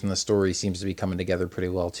characters and the story seems to be coming together pretty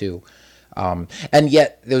well, too. And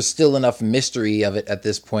yet, there's still enough mystery of it at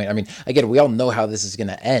this point. I mean, again, we all know how this is going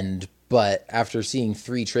to end, but after seeing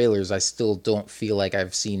 3 trailers, I still don't feel like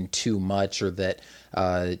I've seen too much, or that,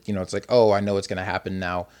 you know, it's like, oh, I know what's going to happen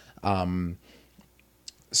now.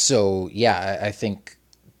 So, yeah, I think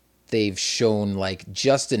they've shown, like,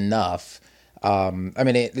 just enough. I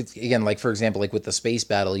mean, it's, again, like, for example, like with the space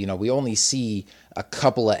battle, you know, we only see a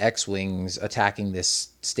couple of X-Wings attacking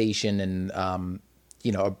this station, and,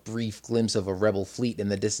 you know, a brief glimpse of a Rebel fleet in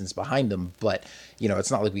the distance behind them. But, you know, it's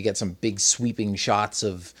not like we get some big sweeping shots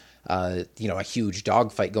of, you know, a huge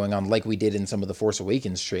dogfight going on like we did in some of the Force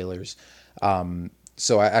Awakens trailers.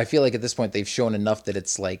 So I feel like at this point they've shown enough that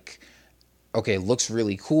it's like, okay, looks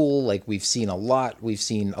really cool. Like, we've seen a lot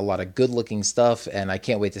of good looking stuff, and I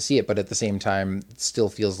can't wait to see it. But at the same time, it still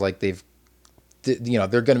feels like they've, you know,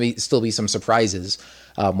 there are going to still be some surprises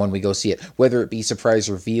when we go see it, whether it be surprise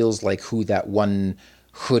reveals, like who that one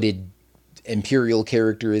hooded Imperial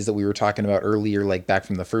character is that we were talking about earlier, like back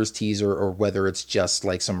from the first teaser, or whether it's just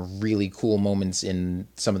like some really cool moments in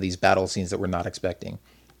some of these battle scenes that we're not expecting.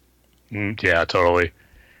 Yeah, totally.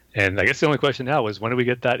 And I guess the only question now is, when do we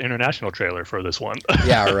get that international trailer for this one?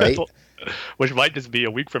 Yeah, right. Which might just be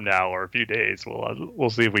a week from now or a few days. We'll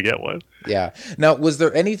see if we get one. Yeah. Now, was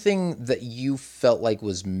there anything that you felt like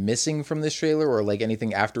was missing from this trailer, or like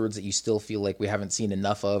anything afterwards that you still feel like we haven't seen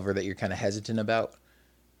enough of, or that you're kind of hesitant about?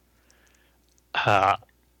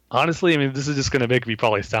 Honestly, I mean, this is just going to make me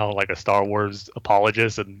probably sound like a Star Wars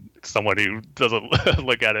apologist and someone who doesn't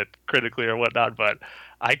look at it critically or whatnot, but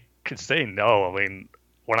I could say no. I mean,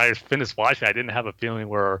 when I finished watching, I didn't have a feeling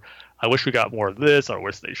where I wish we got more of this, or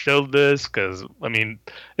wish they showed this, because I mean,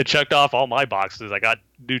 it checked off all my boxes. I got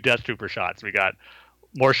new Death Trooper shots. We got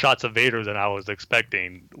more shots of Vader than I was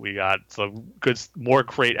expecting. We got some more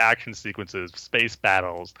great action sequences, space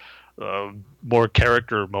battles, more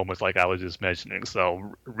character moments like I was just mentioning.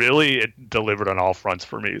 So really, it delivered on all fronts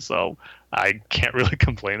for me. So I can't really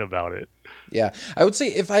complain about it. Yeah, I would say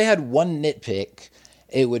if I had one nitpick,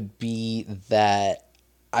 it would be that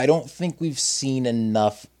I don't think we've seen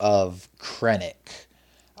enough of Krennic.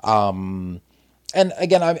 And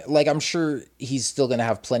again, I'm sure he's still going to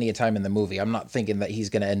have plenty of time in the movie. I'm not thinking that he's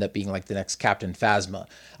going to end up being like the next Captain Phasma.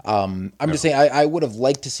 I'm just saying I would have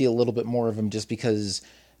liked to see a little bit more of him, just because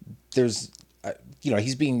there's,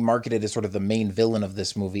 he's being marketed as sort of the main villain of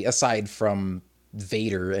this movie, aside from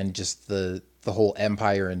Vader and just the whole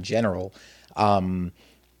Empire in general.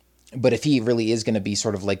 But if he really is going to be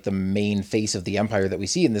sort of like the main face of the Empire that we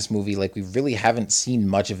see in this movie, like, we really haven't seen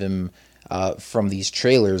much of him from these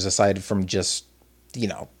trailers, aside from just,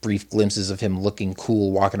 brief glimpses of him looking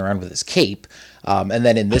cool walking around with his cape. And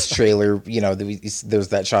then in this trailer, there's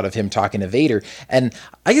that shot of him talking to Vader. And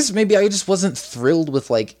I guess maybe I just wasn't thrilled with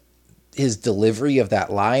like his delivery of that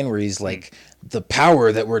line where he's like, the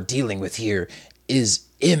power that we're dealing with here is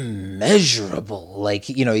immeasurable. Like,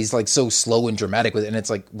 he's like so slow and dramatic with it. And it's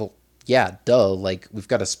like, well, yeah, duh. Like, we've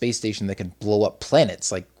got a space station that can blow up planets.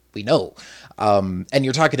 Like, we know. And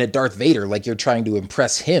you're talking to Darth Vader, like you're trying to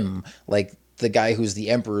impress him, like the guy who's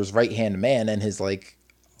the Emperor's right-hand man and has like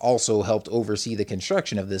also helped oversee the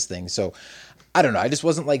construction of this thing. So I don't know. I just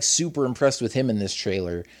wasn't like super impressed with him in this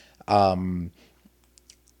trailer. And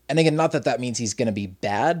again, not that means he's going to be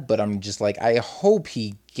bad, but I'm just like, I hope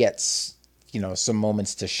he gets, some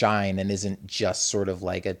moments to shine and isn't just sort of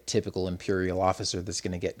like a typical Imperial officer that's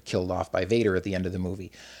going to get killed off by Vader at the end of the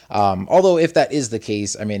movie. Although if that is the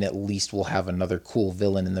case, I mean, at least we'll have another cool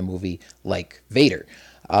villain in the movie like Vader.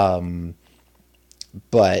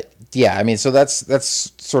 But yeah, I mean, so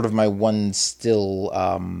that's sort of my one still,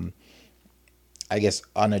 I guess,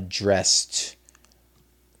 unaddressed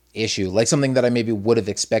issue, like something that I maybe would have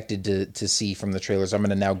expected to see from the trailers. I'm going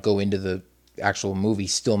to now go into the actual movie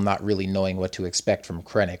still not really knowing what to expect from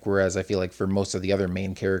Krennic, whereas I feel like for most of the other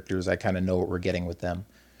main characters, I kind of know what we're getting with them.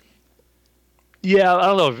 Yeah, I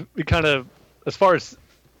don't know. We kind of, as far as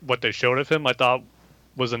what they showed of him, I thought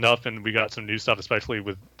was enough, and we got some new stuff, especially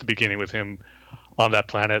with the beginning with him on that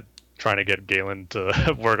planet trying to get Galen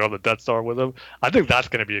to work on the Death Star with him. I think that's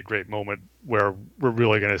going to be a great moment where we're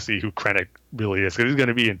really going to see who Krennic really is, because he's going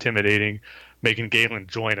to be intimidating, making Galen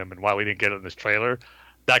join him. And while we didn't get it in this trailer,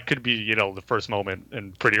 that could be, the first moment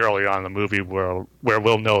and pretty early on in the movie where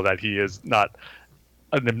we'll know that he is not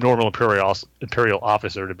a normal Imperial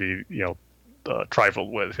officer to be,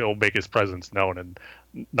 trifled with. He'll make his presence known and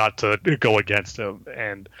not to go against him.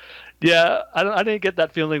 And yeah, I didn't get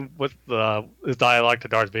that feeling with his dialogue to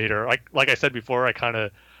Darth Vader. Like I said before, I kind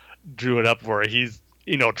of drew it up where he's,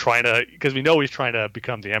 trying to, because we know he's trying to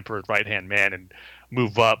become the Emperor's right-hand man and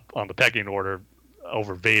move up on the pecking order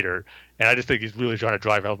over Vader. And I just think he's really trying to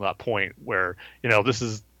drive home that point where, this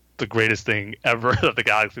is the greatest thing ever that the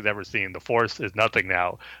galaxy's ever seen. The Force is nothing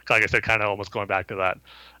now. Like I said, kind of almost going back to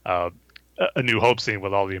that A New Hope scene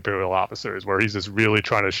with all the Imperial officers, where he's just really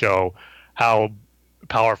trying to show how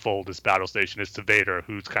powerful this battle station is to Vader,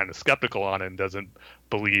 who's kind of skeptical on it and doesn't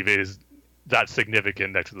believe it is that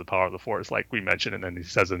significant next to the power of the Force, like we mentioned, and then he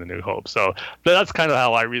says in The New Hope. So that's kind of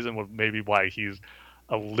how I reason with maybe why he's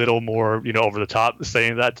a little more, over the top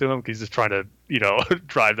saying that to him. He's just trying to,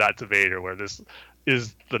 drive that to Vader, where this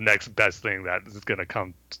is the next best thing that is going to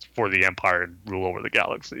come for the Empire and rule over the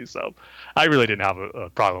galaxy. So I really didn't have a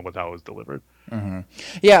problem with how it was delivered. Mm-hmm.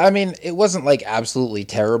 Yeah, I mean, it wasn't like absolutely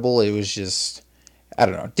terrible. It was just, I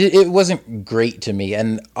don't know. It wasn't great to me.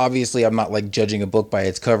 And obviously I'm not like judging a book by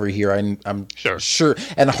its cover here. I'm sure.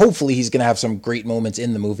 And hopefully he's going to have some great moments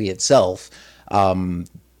in the movie itself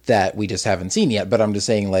that we just haven't seen yet. But I'm just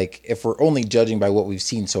saying, like, if we're only judging by what we've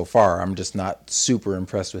seen so far, I'm just not super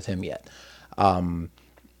impressed with him yet.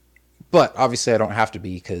 But obviously I don't have to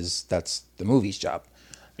be, because that's the movie's job.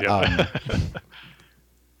 Yeah.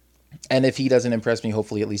 And if he doesn't impress me,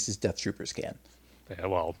 hopefully at least his Death Troopers can. Yeah,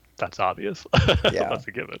 well, that's obvious. Yeah. That's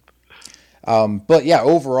a given. But yeah,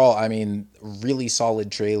 overall, I mean, really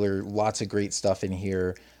solid trailer. Lots of great stuff in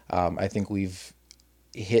here. I think we've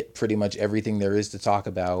hit pretty much everything there is to talk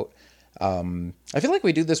about. I feel like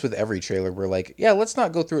we do this with every trailer. We're like, yeah, let's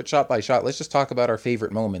not go through it shot by shot. Let's just talk about our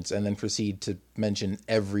favorite moments and then proceed to mention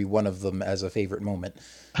every one of them as a favorite moment.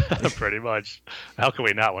 Pretty much. How can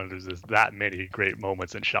we not when there's just that many great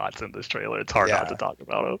moments and shots in this trailer? It's hard not to talk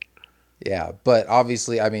about it. Yeah, but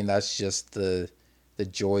obviously, I mean, that's just the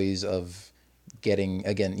joys of getting,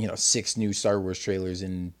 again, 6 new Star Wars trailers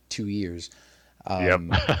in 2 years. Yep.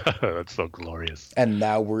 That's so glorious. And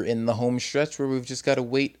now we're in the home stretch where we've just got to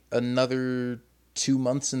wait another 2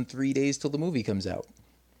 months and 3 days till the movie comes out.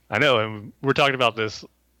 I know, and we're talking about this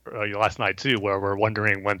last night too, where we're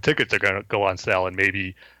wondering when tickets are going to go on sale, and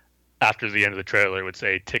maybe after the end of the trailer it would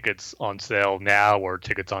say tickets on sale now or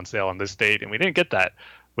tickets on sale on this date, and we didn't get that,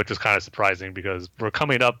 which was kind of surprising because we're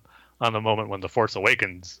coming up on the moment when The Force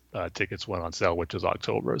Awakens tickets went on sale, which is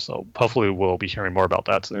October. So hopefully we'll be hearing more about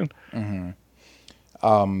that soon. Mm-hmm.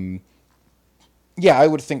 Yeah, I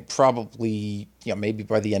would think probably, maybe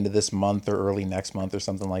by the end of this month or early next month or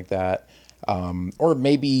something like that. Or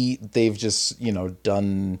maybe they've just,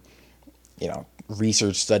 done,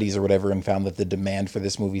 research studies or whatever and found that the demand for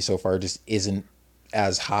this movie so far just isn't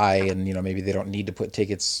as high, and, maybe they don't need to put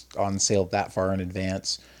tickets on sale that far in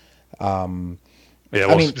advance. Yeah,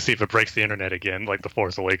 we'll see if it breaks the internet again, like The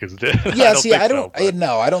Force Awakens did. Yeah, I don't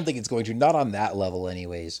think it's going to, not on that level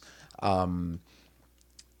anyways.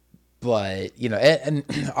 But,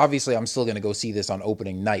 and obviously I'm still going to go see this on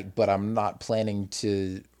opening night, but I'm not planning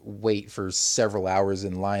to wait for several hours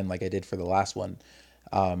in line like I did for the last one.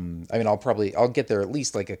 I'll get there at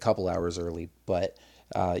least like a couple hours early, but,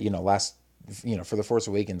 for The Force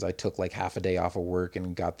Awakens, I took like half a day off of work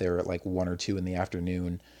and got there at like 1 or 2 in the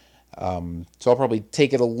afternoon. So I'll probably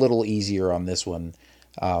take it a little easier on this one.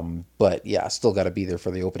 But yeah, still got to be there for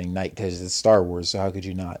the opening night because it's Star Wars. So how could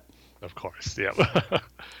you not? Of course. Yeah.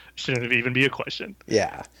 Shouldn't even be a question.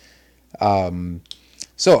 Yeah.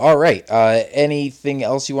 So, all right. Anything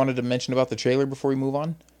else you wanted to mention about the trailer before we move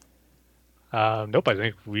on? Nope. I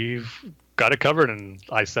think we've got it covered, and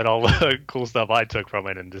I said all the cool stuff I took from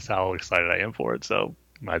it and just how excited I am for it. So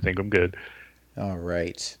I think I'm good. All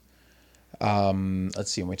right.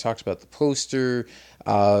 Let's see. When we talked about the poster,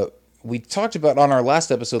 we talked about on our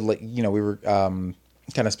last episode, we were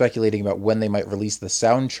kind of speculating about when they might release the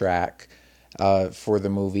soundtrack for the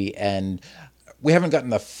movie, and we haven't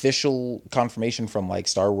gotten official confirmation from like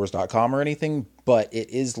StarWars.com or anything, but it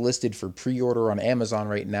is listed for pre-order on Amazon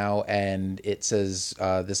right now, and it says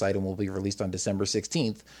this item will be released on December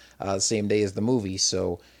 16th, same day as the movie.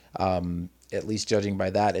 So at least judging by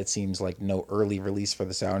that, it seems like no early release for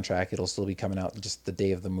the soundtrack. It'll still be coming out just the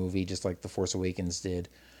day of the movie, just like The Force Awakens did.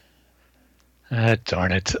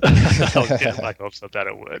 Darn it. I was getting my hopes up that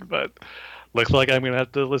it would, but looks like I'm going to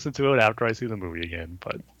have to listen to it after I see the movie again.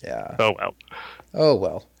 But yeah. Oh,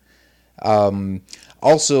 well.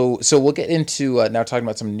 Also, so we'll get into now talking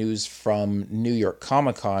about some news from New York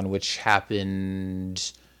Comic Con, which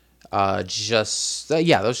happened that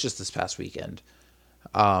was just this past weekend.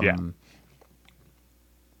 Yeah.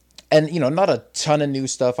 And, not a ton of new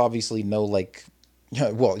stuff. Obviously, no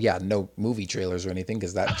no movie trailers or anything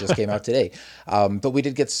because that just came out today. But we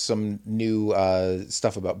did get some new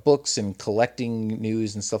stuff about books and collecting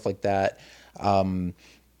news and stuff like that.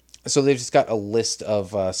 So they've just got a list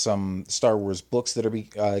of some Star Wars books that are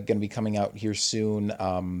going to be coming out here soon.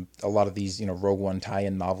 A lot of these, Rogue One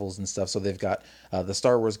tie-in novels and stuff. So they've got the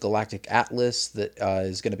Star Wars Galactic Atlas that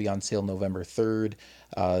is going to be on sale November 3rd.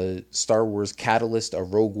 Star Wars Catalyst, a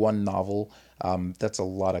Rogue One novel. That's a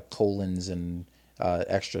lot of colons and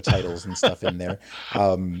extra titles and stuff in there.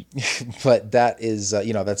 But that is,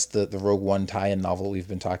 that's the Rogue One tie-in novel we've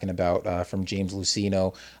been talking about from James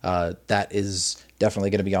Luceno. That is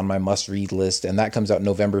definitely going to be on my must-read list, and that comes out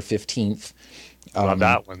November 15th. Well,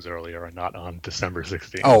 that one's earlier and not on December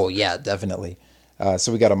 16th. Oh, yeah, definitely.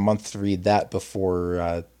 So we got a month to read that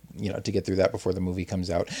before, to get through that before the movie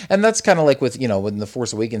comes out. And that's kind of like with, when The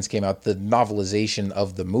Force Awakens came out, the novelization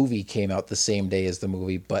of the movie came out the same day as the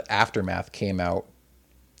movie, but Aftermath came out,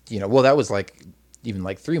 that was like even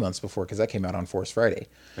like 3 months before because that came out on Force Friday.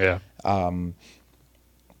 Yeah.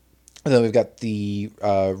 And then we've got the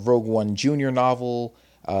Rogue One Junior novel.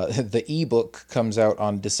 The ebook comes out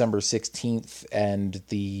on December 16th, and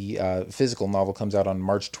the physical novel comes out on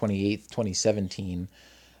March 28th, 2017.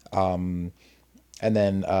 And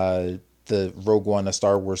then the Rogue One, A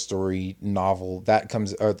Star Wars Story novel,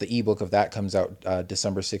 the ebook of that comes out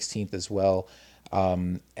December 16th as well.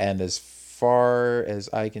 And as far as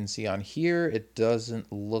I can see on here, it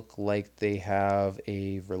doesn't look like they have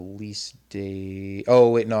a release date. Oh,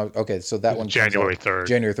 wait, no. Okay, so that one January 3rd.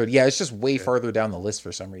 January 3rd. Yeah, it's just way farther down the list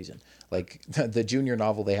for some reason. Like the junior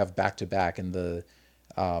novel they have back to back, and the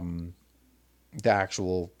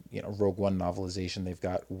actual, Rogue One novelization they've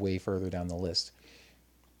got way further down the list.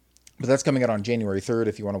 But that's coming out on January 3rd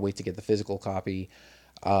if you want to wait to get the physical copy.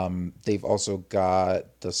 They've also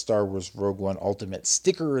got the Star Wars Rogue One Ultimate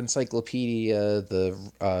Sticker Encyclopedia,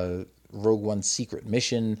 the Rogue One Secret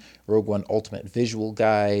Mission, Rogue One Ultimate Visual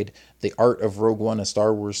Guide, The Art of Rogue One, A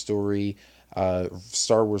Star Wars Story,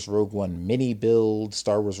 Star Wars Rogue One Mini Build,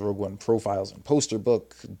 Star Wars Rogue One Profiles and Poster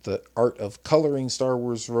Book, The Art of Coloring Star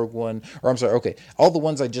Wars Rogue One, all the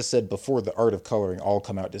ones I just said before The Art of Coloring all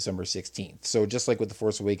come out December 16th. So just like with The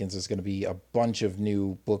Force Awakens, there's going to be a bunch of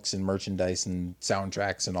new books and merchandise and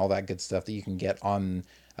soundtracks and all that good stuff that you can get on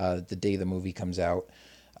the day the movie comes out.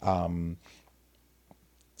 And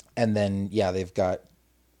then, they've got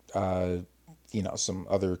some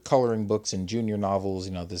other coloring books and junior novels,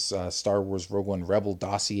 this Star Wars Rogue One Rebel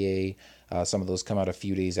dossier. Some of those come out a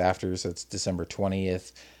few days after, so it's December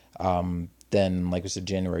 20th. Then, like we said,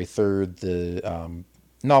 January 3rd, the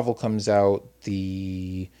novel comes out,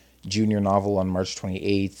 the junior novel on March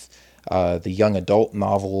 28th, the young adult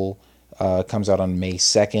novel comes out on May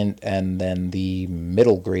 2nd, and then the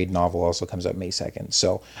middle grade novel also comes out May 2nd.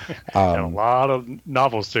 So, and a lot of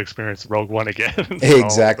novels to experience Rogue One again.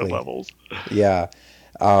 Exactly. All the levels. Yeah.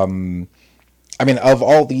 Of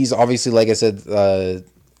all these, obviously, like I said,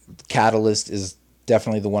 Catalyst is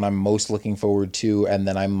definitely the one I'm most looking forward to, and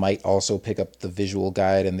then I might also pick up the visual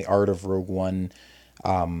guide and The Art of Rogue One,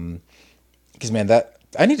 because that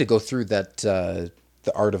I need to go through that.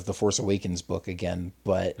 The Art of the Force Awakens book again,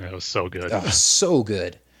 but it was so good. So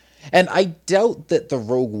good. And I doubt that the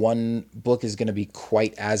Rogue One book is going to be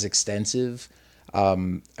quite as extensive.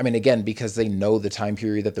 Again, because they know the time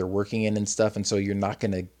period that they're working in and stuff, and so you're not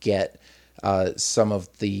going to get some of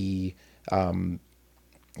the kind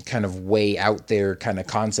of way out there kind of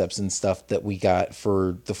concepts and stuff that we got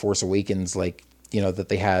for the Force Awakens, like, that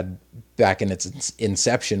they had back in its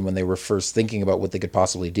inception when they were first thinking about what they could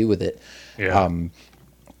possibly do with it. Yeah.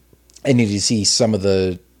 I need to see some of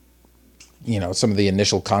the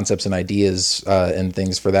initial concepts and ideas and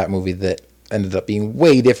things for that movie that ended up being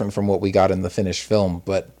way different from what we got in the finished film.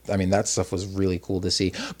 But that stuff was really cool to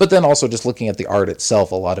see. But then also just looking at the art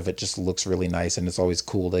itself, a lot of it just looks really nice, and it's always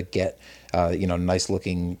cool to get nice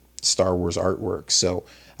looking Star Wars artwork. So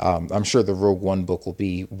I'm sure the Rogue One book will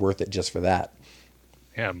be worth it just for that.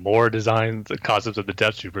 Yeah, more designs and concepts of the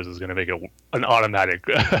Death Troopers is going to make it an automatic.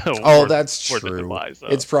 That's true.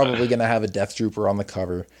 It's probably going to have a Death Trooper on the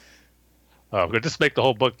cover. We'll just make the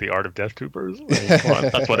whole book The Art of Death Troopers.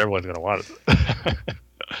 That's what everyone's going to want.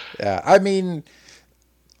 Yeah,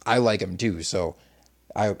 I like them too, so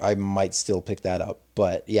I might still pick that up.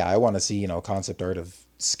 But yeah, I want to see concept art of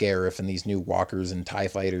Scarif and these new walkers and TIE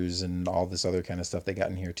fighters and all this other kind of stuff they got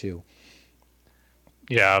in here too.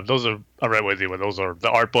 Yeah, those are right with you. Those are the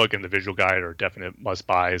art book and the visual guide are definite must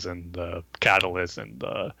buys, and the Catalyst and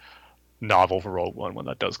the novel for Rogue One when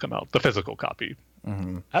that does come out, the physical copy.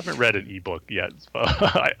 Mm-hmm. I haven't read an ebook yet.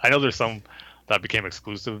 I know there's some that became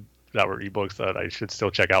exclusive that were ebooks that I should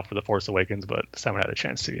still check out for The Force Awakens, but just haven't had a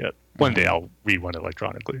chance to yet. One day I'll read one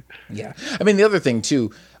electronically. Yeah. The other thing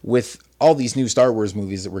too, with all these new Star Wars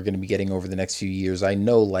movies that we're going to be getting over the next few years, I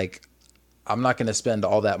know I'm not going to spend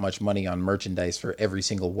all that much money on merchandise for every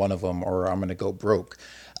single one of them, or I'm going to go broke.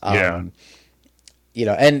 And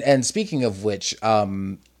speaking of which,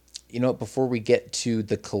 before we get to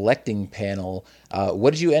the collecting panel,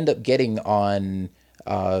 what did you end up getting on,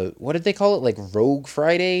 what did they call it? Like Rogue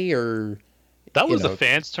Friday or? That was the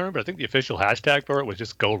fans' term, but I think the official hashtag for it was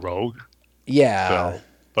just Go Rogue. Yeah. So,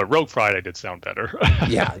 but Rogue Friday did sound better.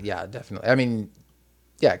 Yeah, definitely.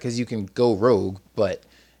 Because you can go rogue, but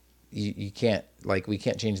you can't, we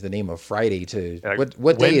can't change the name of Friday to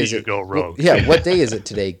what day is it? Go rogue? What day is it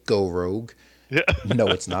today? Go rogue? Yeah. No,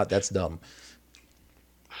 it's not. That's dumb.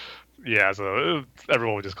 Yeah, so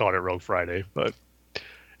everyone would just call it Rogue Friday, but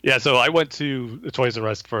yeah. So I went to the Toys R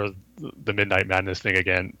Us for the Midnight Madness thing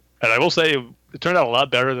again, and I will say it turned out a lot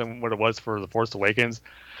better than what it was for The Force Awakens.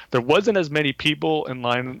 There wasn't as many people in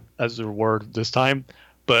line as there were this time,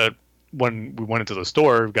 but when we went into the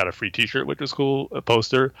store, we got a free T-shirt, which was cool, a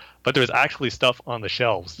poster, but there was actually stuff on the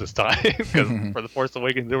shelves this time because for The Force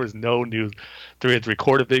Awakens there was no new 3 and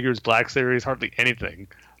 3/4 figures, Black Series, hardly anything.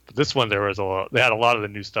 But this one they had a lot of the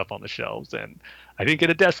new stuff on the shelves, and I didn't get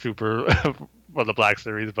a Death Trooper for the Black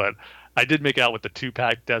Series, but I did make out with the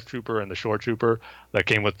 2-pack Death Trooper and the Shore Trooper that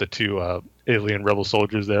came with the 2 alien rebel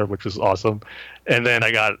soldiers there, which was awesome. And then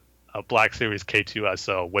I got a Black Series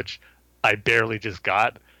K2SO, which I barely just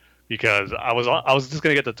got, because I was just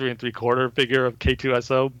going to get the 3 and 3/4 figure of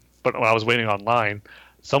K2SO, but when I was waiting online,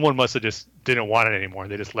 someone must have just didn't want it anymore,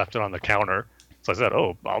 and they just left it on the counter. So I said,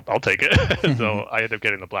 I'll take it. So I ended up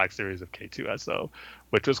getting the Black Series of K2SO,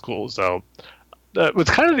 which was cool. So it was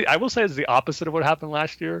kind of I will say it's the opposite of what happened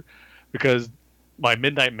last year, because my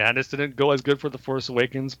Midnight Madness didn't go as good for The Force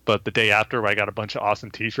Awakens, but the day after where I got a bunch of awesome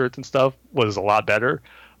T-shirts and stuff was a lot better.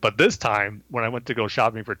 But this time, when I went to go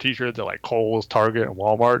shopping for T-shirts at like Kohl's, Target, and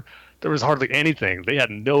Walmart, there was hardly anything. They had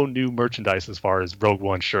no new merchandise as far as Rogue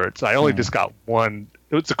One shirts. I only just got one.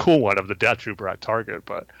 It was a cool one of the Death Trooper at Target,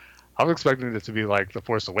 but I was expecting it to be like The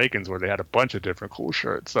Force Awakens where they had a bunch of different cool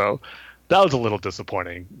shirts. So that was a little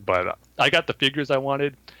disappointing. But I got the figures I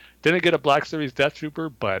wanted. Didn't get a Black Series Death Trooper,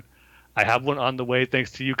 but I have one on the way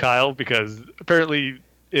thanks to you, Kyle, because apparently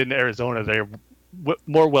in Arizona they're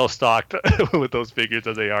more well-stocked with those figures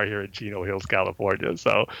than they are here in Chino Hills, California.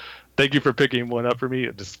 So thank you for picking one up for me.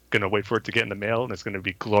 I'm just going to wait for it to get in the mail, and it's going to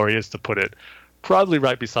be glorious to put it probably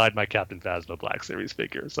right beside my Captain Phasma Black Series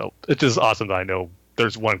figure. So it's just awesome that I know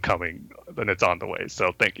there's one coming and it's on the way.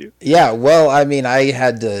 So thank you. Yeah, well, I mean, I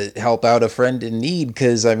had to help out a friend in need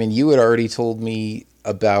because, I mean, you had already told me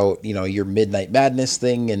about, you know, your Midnight Madness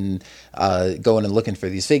thing and going and looking for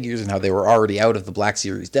these figures and how they were already out of the Black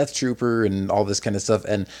Series Death Trooper and all this kind of stuff.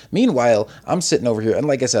 And meanwhile, I'm sitting over here, and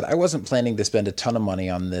like I said, I wasn't planning to spend a ton of money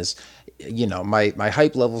on this. You know, my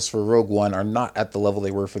hype levels for Rogue One are not at the level they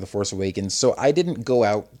were for The Force Awakens, so I didn't go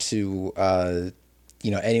out to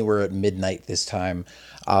anywhere at midnight this time.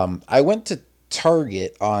 I went to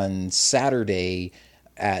Target on Saturday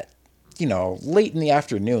at late in the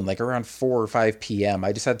afternoon, like around 4 or 5 p.m.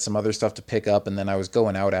 I just had some other stuff to pick up, and then I was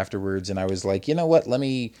going out afterwards, and I was like, you know what, let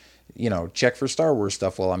me, check for Star Wars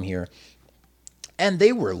stuff while I'm here. And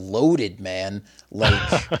they were loaded, man. Like,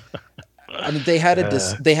 I mean, they had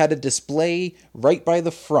a display right by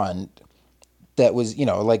the front that was,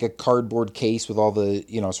 like a cardboard case with all the,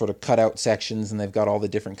 sort of cutout sections, and they've got all the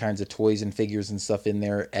different kinds of toys and figures and stuff in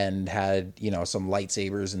there, and had, some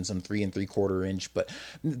lightsabers and some 3 3/4 inch, but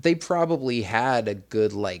they probably had a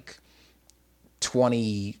good,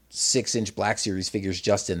 26-inch Black Series figures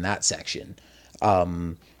just in that section.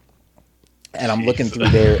 And I'm looking through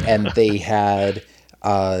there, and they had,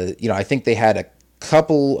 I think they had a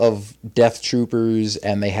couple of Death Troopers,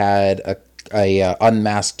 and they had a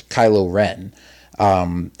unmasked Kylo Ren.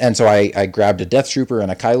 And so I grabbed a Death Trooper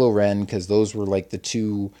and a Kylo Ren because those were like the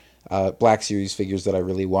two Black Series figures that I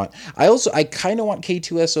really want. I kind of want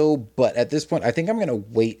K2SO, but at this point I think I'm going to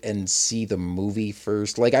wait and see the movie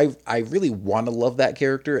first. Like I really want to love that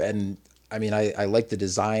character, and I mean I like the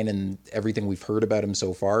design and everything we've heard about him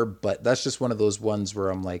so far, but that's just one of those ones where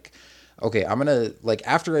I'm like, okay, I'm going to,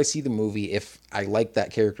 after I see the movie, if I like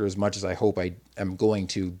that character as much as I hope I am going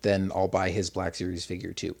to, then I'll buy his Black Series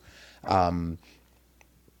figure too. And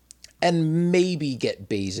maybe get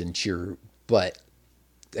Baze and Cheer, but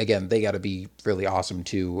again, they got to be really awesome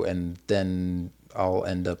too, and then I'll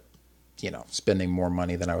end up, spending more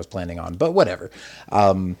money than I was planning on, but whatever.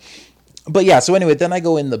 But yeah, so anyway, then I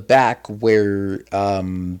go in the back where,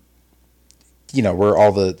 where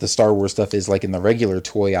all the Star Wars stuff is, like in the regular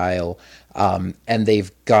toy aisle. And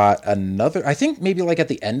they've got another, I think maybe at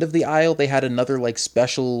the end of the aisle, they had another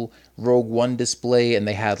special Rogue One display, and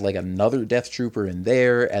they had another Death Trooper in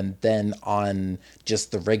there. And then on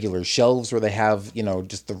just the regular shelves where they have,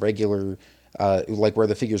 just the regular, where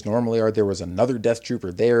the figures normally are, there was another Death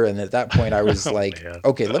Trooper there. And at that point I was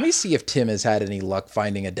okay, let me see if Tim has had any luck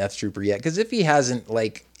finding a Death Trooper yet. 'Cause if he hasn't,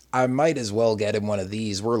 I might as well get him one of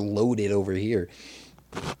these. We're loaded over here.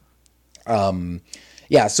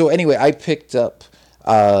 Yeah, so anyway, I picked up,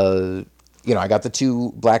 I got the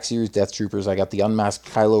 2 Black Series Death Troopers. I got the unmasked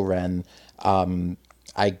Kylo Ren.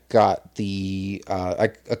 I got the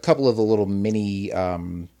a couple of the little mini,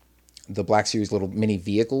 the Black Series little mini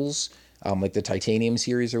vehicles, like the Titanium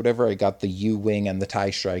series or whatever. I got the U-Wing and the TIE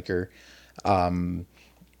Striker.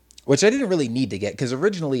 Which I didn't really need to get, because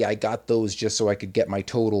originally I got those just so I could get my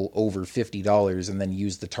total over $50 and then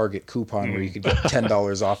use the Target coupon where you could get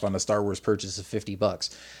 $10 off on a Star Wars purchase of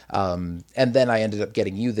 $50. And then I ended up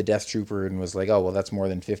getting you the Death Trooper and was like, oh, well, that's more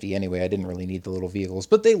than 50 anyway. I didn't really need the little vehicles,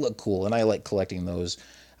 but they look cool and I like collecting those.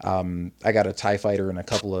 I got a TIE Fighter and a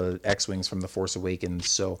couple of X-Wings from The Force Awakens.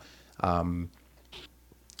 So, I'll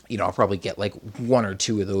probably get 1 or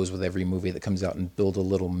 2 of those with every movie that comes out and build a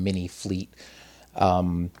little mini fleet.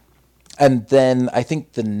 And then I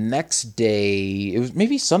think the next day, it was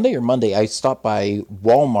maybe Sunday or Monday, I stopped by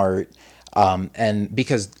Walmart, and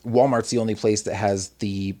because Walmart's the only place that has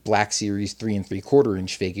the Black Series 3 3/4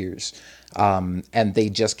 inch figures, and they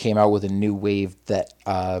just came out with a new wave that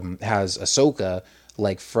has Ahsoka,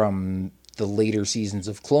 from the later seasons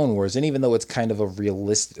of Clone Wars, and even though it's kind of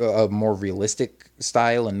a more realistic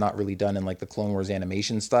style and not really done in the Clone Wars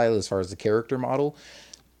animation style as far as the character model,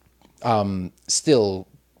 still,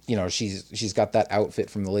 she's got that outfit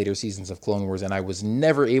from the later seasons of Clone Wars, and I was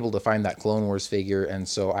never able to find that Clone Wars figure, and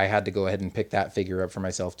so I had to go ahead and pick that figure up for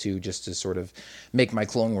myself too, just to sort of make my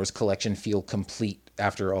Clone Wars collection feel complete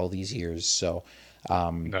after all these years. So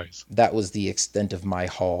Nice. That was the extent of my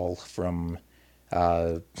haul from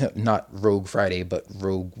not Rogue Friday, but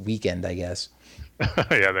Rogue Weekend, I guess.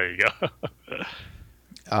 Yeah, there you go.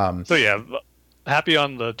 So yeah, happy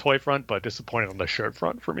on the toy front, but disappointed on the shirt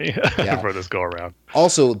front for me for this go around.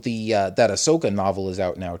 Also, the that Ahsoka novel is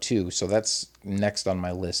out now too, so that's next on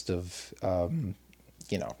my list of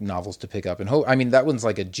novels to pick up. And I mean, that one's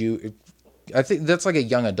like I think that's like a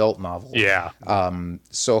young adult novel. Yeah.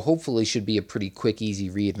 So hopefully should be a pretty quick, easy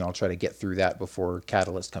read, and I'll try to get through that before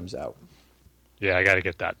Catalyst comes out. Yeah, I got to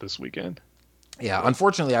get that this weekend. Yeah,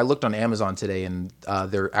 unfortunately, I looked on Amazon today and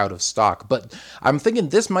they're out of stock. But I'm thinking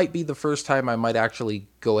this might be the first time I might actually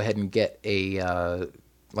go ahead and get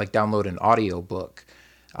download an audio book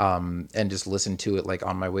and just listen to it like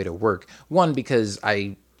on my way to work. One, because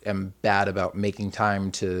I am bad about making time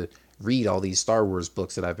to read all these Star Wars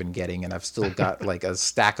books that I've been getting, and I've still got like a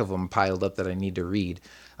stack of them piled up that I need to read.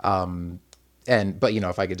 But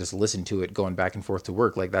if I could just listen to it going back and forth to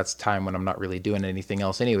work, like that's time when I'm not really doing anything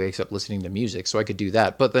else anyway except listening to music, so I could do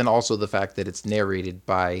that. But then also the fact that it's narrated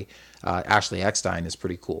by Ashley Eckstein is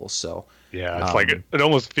pretty cool. So yeah, it's like it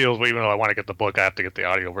almost feels, even though I want to get the book, I have to get the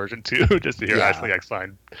audio version too, just to hear Ashley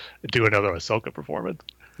Eckstein do another Ahsoka performance.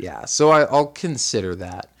 Yeah, so I'll consider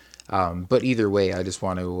that. But either way, I just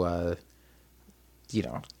want to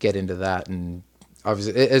get into that. And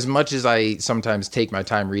obviously, as much as I sometimes take my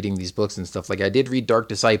time reading these books and stuff, like I did read Dark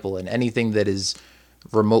Disciple, and anything that is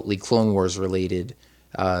remotely Clone Wars related,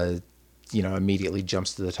 immediately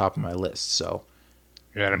jumps to the top of my list. So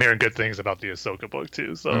yeah, and I'm hearing good things about the Ahsoka book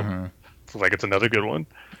too, so it's like it's another good one.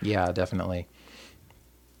 Yeah, definitely.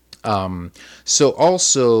 So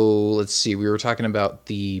also, let's see, we were talking about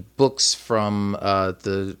the books from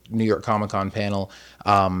the New York Comic-Con panel.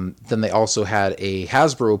 Then they also had a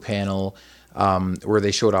Hasbro panel where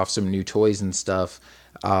they showed off some new toys and stuff.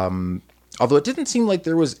 Although it didn't seem like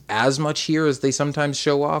there was as much here as they sometimes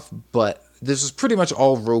show off, but this was pretty much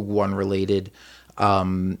all Rogue One related. I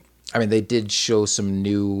mean, they did show some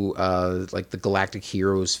new, like the Galactic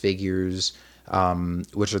Heroes figures,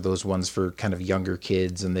 which are those ones for kind of younger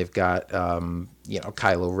kids, and they've got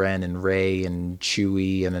Kylo Ren and Rey and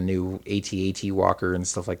Chewie and a new AT-AT Walker and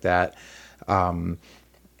stuff like that.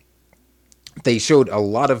 They showed a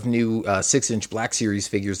lot of new 6-inch Black Series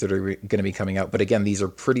figures that are going to be coming out, but again, these are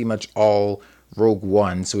pretty much all Rogue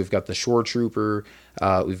One. So we've got the Shore Trooper,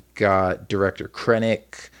 we've got Director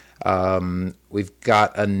Krennic, we've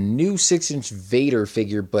got a new 6-inch Vader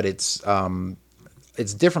figure, but it's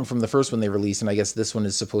different from the first one they released, and I guess this one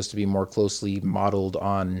is supposed to be more closely modeled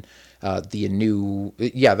on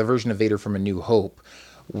the version of Vader from A New Hope,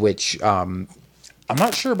 which I'm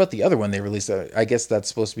not sure about the other one they released. I guess that's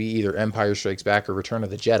supposed to be either Empire Strikes Back or Return of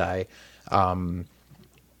the Jedi.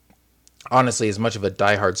 Honestly, as much of a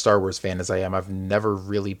diehard Star Wars fan as I am, I've never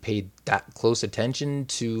really paid that close attention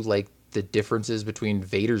to like the differences between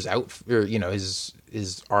Vader's outfit, or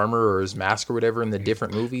his armor or his mask or whatever in the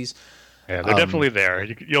different movies. Yeah, they're definitely there.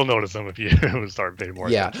 You'll notice them if you start paying more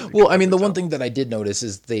attention. Yeah, well, I mean, the one thing that I did notice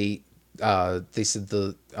is they said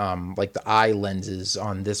the eye lenses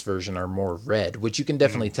on this version are more red, which you can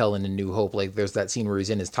definitely tell in A New Hope. Like there's that scene where he's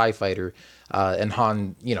in his TIE fighter, and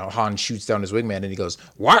Han shoots down his wingman, and he goes,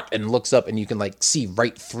 "What?" and looks up, and you can like see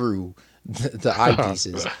right through the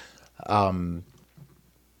eyepieces.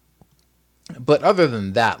 But other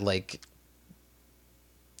than that, like,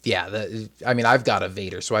 yeah, I mean, I've got a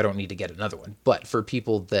Vader, so I don't need to get another one. But for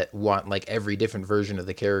people that want like every different version of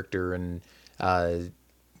the character and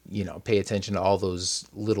pay attention to all those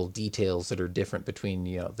little details that are different between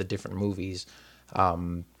the different movies,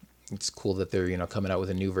 it's cool that they're coming out with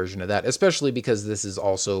a new version of that, especially because this is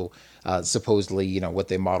also supposedly what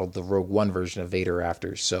they modeled the Rogue One version of Vader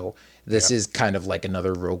after. So this is kind of like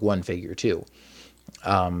another Rogue One figure too.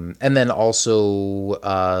 And then also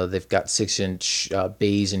they've got 6-inch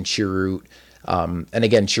Baze and Chirrut. And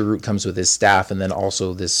again, Chirrut comes with his staff and then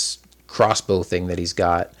also this crossbow thing that he's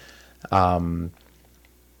got. And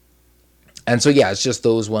so, yeah, it's just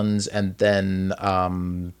those ones. And then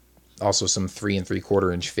also some 3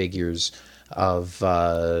 3/4-inch figures of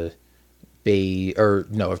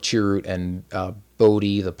Chirrut and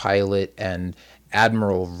Bodhi, the pilot, and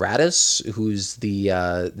Admiral Raddus, who's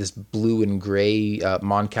the this blue and gray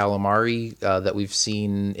Mon Calamari that we've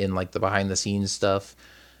seen in like the behind the scenes stuff,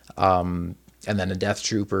 and then a Death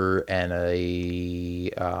Trooper and I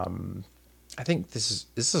think this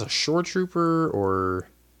is a Shore Trooper, or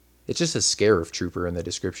it just says Scarif Trooper in the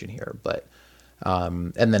description here, but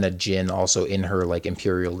and then a Jyn also in her like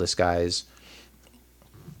Imperial disguise.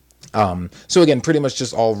 So again, pretty much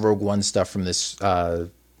just all Rogue One stuff from this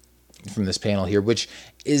panel here, which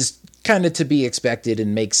is kind of to be expected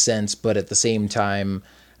and makes sense, but at the same time,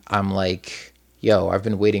 I'm like, yo, I've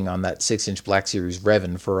been waiting on that 6-inch Black Series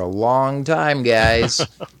Revan for a long time, guys.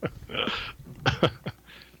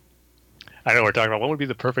 I know we're talking about when would be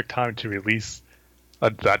the perfect time to release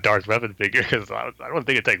that Darth Revan figure, because I don't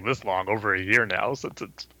think it takes this long, over a year now, since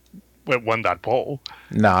it's won that poll.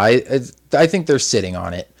 No, I think they're sitting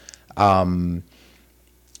on it.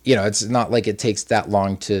 It's not like it takes that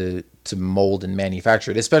long to mold and manufacture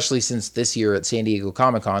it, especially since this year at San Diego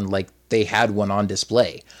Comic-Con, like, they had one on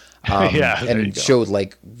display. And showed,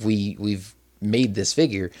 like, we've made this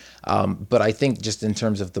figure. But I think just in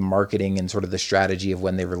terms of the marketing and sort of the strategy of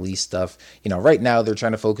when they release stuff, right now they're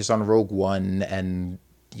trying to focus on Rogue One and,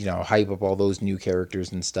 hype up all those new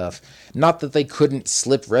characters and stuff. Not that they couldn't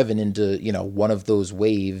slip Revan into, one of those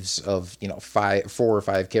waves of, 4 or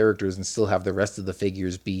 5 characters and still have the rest of the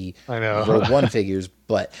figures be Rogue One figures.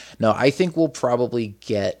 But no, I think we'll probably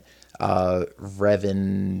get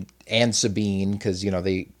Revan and Sabine, because,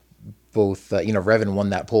 they both, Revan won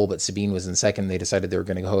that poll, but Sabine was in second. They decided they were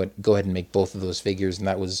going to go ahead and make both of those figures, and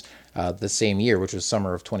that was the same year, which was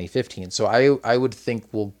summer of 2015. So I would think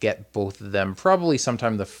we'll get both of them probably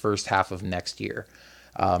sometime the first half of next year,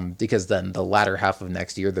 because then the latter half of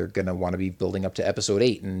next year, they're going to want to be building up to Episode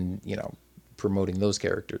 8 and, promoting those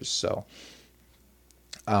characters. So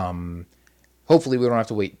hopefully we don't have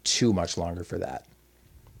to wait too much longer for that.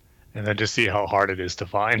 And then just see how hard it is to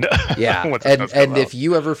find. Yeah, and if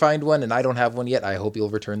you ever find one and I don't have one yet, I hope you'll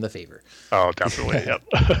return the favor. Oh, definitely, yep.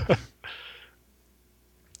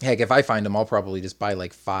 Heck, if I find them, I'll probably just buy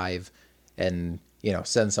like 5 and,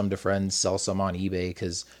 send some to friends, sell some on eBay,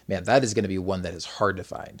 because, man, that is going to be one that is hard to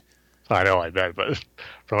find. I know, I bet, but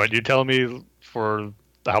from what you tell me, for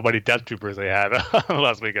how many Death Troopers they had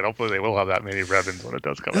last weekend, hopefully they will have that many Revans when it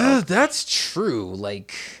does come out. That's true,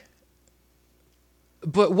 like...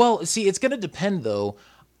 But, well, see, it's going to depend, though,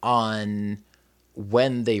 on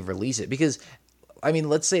when they release it. Because, I mean,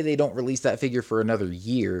 let's say they don't release that figure for another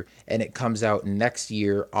year, and it comes out next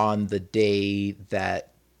year on the day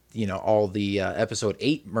that, all the Episode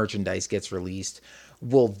 8 merchandise gets released.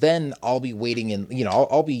 Well, then I'll be waiting and,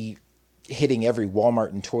 I'll be hitting every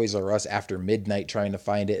Walmart and Toys R Us after midnight trying to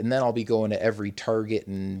find it. And then I'll be going to every Target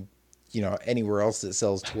and, anywhere else that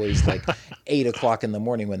sells toys like 8 o'clock in the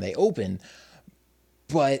morning when they open.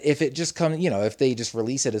 But if it just comes, if they just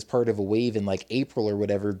release it as part of a wave in like April or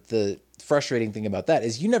whatever, the frustrating thing about that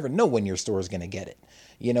is you never know when your store is going to get it.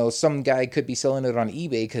 Some guy could be selling it on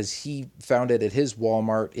eBay because he found it at his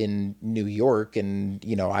Walmart in New York, and,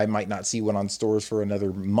 I might not see one on stores for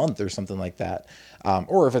another month or something like that.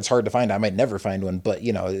 Or if it's hard to find, I might never find one. But,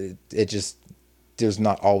 it just, there's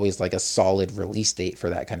not always like a solid release date for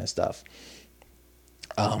that kind of stuff.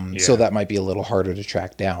 So that might be a little harder to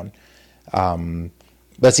track down.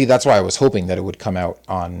 But see, that's why I was hoping that it would come out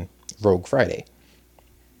on Rogue Friday.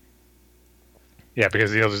 Yeah,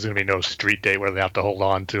 because there's going to be no street date where they have to hold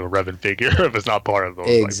on to a Revan figure if it's not part of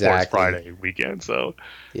those like Force Friday weekend. So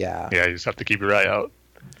yeah, you just have to keep your eye out.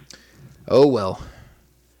 Oh well,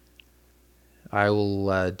 I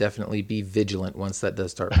will definitely be vigilant once that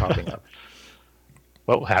does start popping up.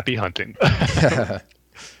 Well, happy hunting.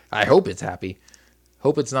 I hope it's happy.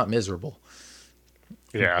 Hope it's not miserable.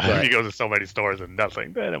 Yeah, if you go to so many stores and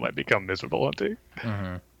nothing, then it might become miserable hunting.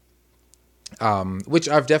 Mm-hmm. Which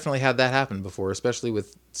I've definitely had that happen before, especially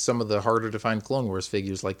with some of the harder to find Clone Wars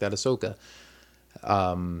figures like that Ahsoka.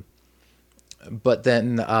 But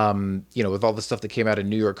then, with all the stuff that came out of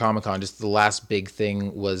New York Comic Con, just the last big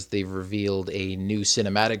thing was they revealed a new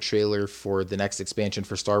cinematic trailer for the next expansion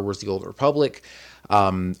for Star Wars The Old Republic,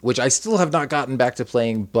 which I still have not gotten back to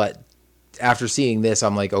playing, but after seeing this,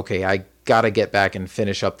 I'm like, okay, I gotta get back and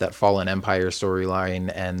finish up that Fallen Empire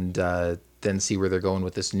storyline and then see where they're going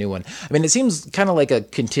with this new one. I mean, it seems kind of like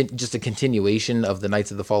just a continuation of the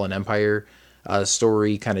Knights of the Fallen Empire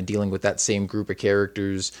story, kind of dealing with that same group of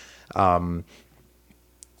characters. But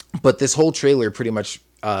this whole trailer pretty much,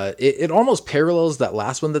 it almost parallels that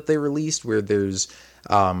last one that they released, where there's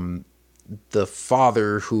the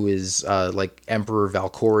father who is like Emperor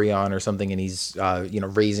Valkorion or something, and he's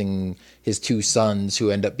raising his 2 sons who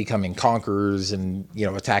end up becoming conquerors and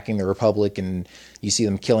attacking the Republic, and you see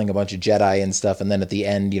them killing a bunch of Jedi and stuff, and then at the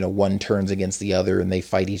end one turns against the other and they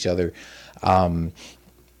fight each other. But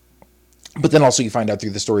then also you find out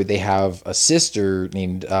through the story they have a sister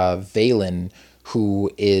named Valen, who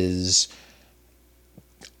is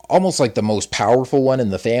almost like the most powerful one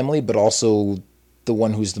in the family, but also the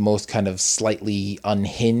one who's the most kind of slightly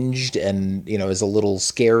unhinged and, is a little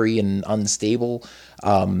scary and unstable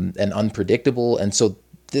and unpredictable. And so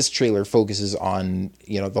this trailer focuses on,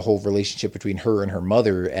 the whole relationship between her and her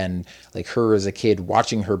mother, and like her as a kid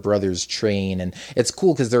watching her brothers train. And it's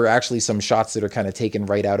cool because there are actually some shots that are kind of taken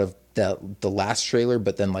right out of the last trailer,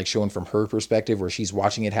 but then like shown from her perspective, where she's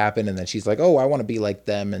watching it happen, and then she's like, oh, I want to be like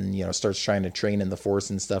them, and starts trying to train in the Force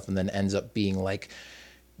and stuff, and then ends up being like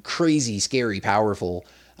crazy, scary, powerful.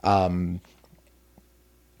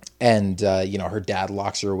 And her dad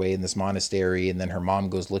locks her away in this monastery, and then her mom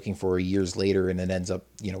goes looking for her years later, and it ends up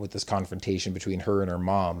with this confrontation between her and her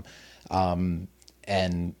mom.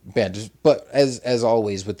 And man, but as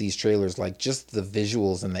always with these trailers, like just the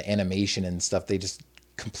visuals and the animation and stuff, they just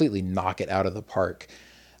completely knock it out of the park.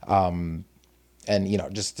 And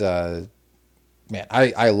man,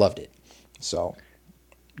 I loved it. So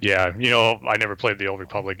yeah, I never played the Old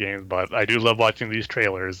Republic games, but I do love watching these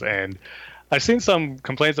trailers. And I've seen some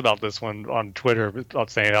complaints about this one on Twitter about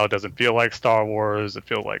saying how it doesn't feel like Star Wars, it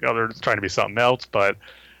feels like it's trying to be something else. But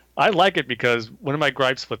I like it because one of my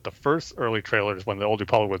gripes with the first early trailers when the Old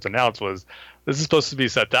Republic was announced was this is supposed to be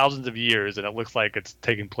set thousands of years, and it looks like it's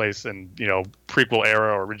taking place in prequel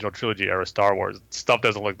era or original trilogy era Star Wars. Stuff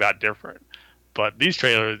doesn't look that different, but these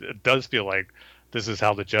trailers, it does feel like this is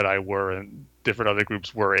how the Jedi were and different other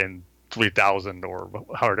groups were in 3,000 or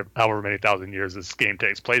however many thousand years this game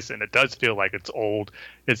takes place in. It does feel like it's old,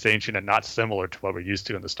 it's ancient, and not similar to what we're used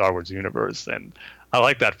to in the Star Wars universe. And I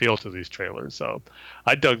like that feel to these trailers. So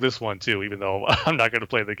I dug this one too, even though I'm not going to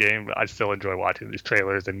play the game. I still enjoy watching these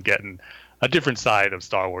trailers and getting a different side of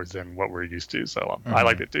Star Wars than what we're used to. So I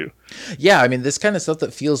liked it too. Yeah, I mean, this kind of stuff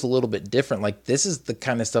that feels a little bit different. Like this is the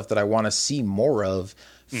kind of stuff that I want to see more of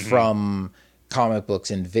from comic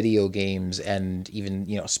books and video games, and even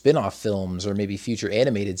spin-off films or maybe future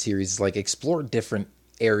animated series. Like explore different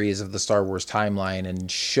areas of the Star Wars timeline and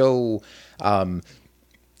show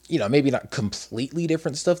maybe not completely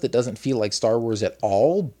different stuff that doesn't feel like Star Wars at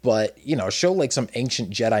all, but show like some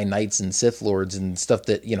ancient Jedi Knights and Sith Lords and stuff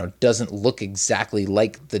that doesn't look exactly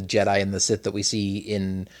like the Jedi and the Sith that we see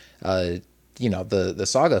in the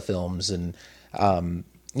saga films. And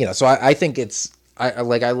so I think I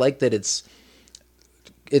like that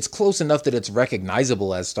it's close enough that it's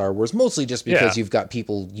recognizable as Star Wars, mostly just because you've got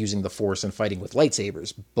people using the Force and fighting with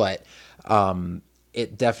lightsabers. But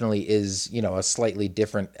it definitely is, a slightly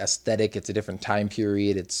different aesthetic. It's a different time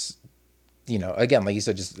period. It's, again, like you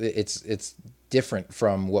said, just it's different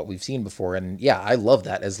from what we've seen before. And yeah, I love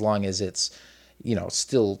that as long as it's,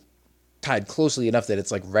 still tied closely enough that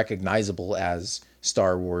it's like recognizable as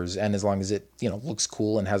Star Wars. And as long as it, looks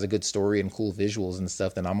cool and has a good story and cool visuals and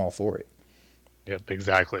stuff, then I'm all for it. Yep,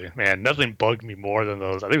 exactly. Man, nothing bugged me more than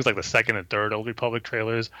those. I think it was like the second and third Old Republic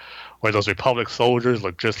trailers where those Republic soldiers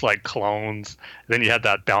look just like clones. And then you had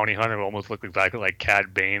that bounty hunter who almost looked exactly like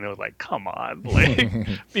Cad Bane. It was like, come on, like,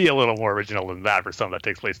 be a little more original than that for something that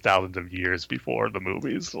takes place thousands of years before the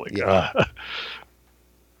movies. Like,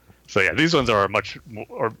 so yeah, these ones are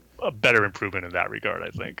a better improvement in that regard,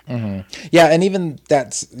 I think. Yeah, and even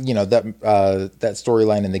that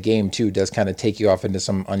storyline in the game too does kind of take you off into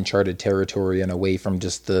some uncharted territory and away from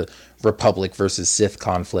just the Republic versus Sith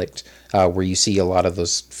conflict, where you see a lot of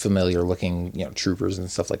those familiar looking troopers and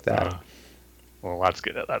stuff like that. Well, that's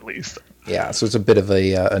good at least. Yeah, so it's a bit of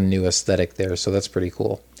a new aesthetic there, so that's pretty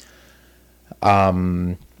cool.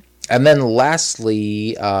 And then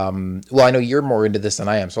lastly, I know you're more into this than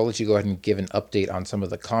I am, so I'll let you go ahead and give an update on some of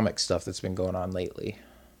the comic stuff that's been going on lately.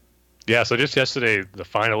 Yeah, so just yesterday, the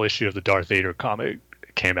final issue of the Darth Vader comic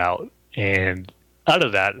came out, and out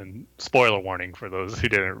of that, and spoiler warning for those who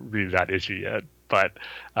didn't read that issue yet, but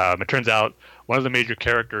it turns out one of the major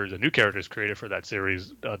characters, the new characters created for that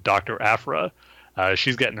series, Dr. Aphra,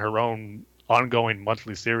 she's getting her own ongoing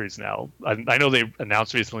monthly series now. I know they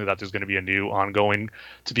announced recently that there's going to be a new ongoing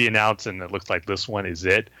to be announced, and it looks like this one is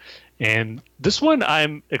it. And this one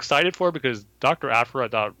I'm excited for because Dr. Aphra I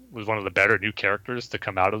thought was one of the better new characters to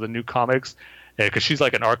come out of the new comics, because she's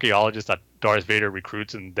like an archaeologist that Darth Vader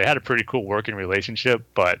recruits, and they had a pretty cool working relationship.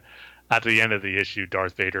 But at the end of the issue,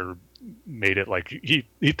 Darth Vader made it like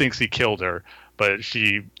he thinks he killed her, but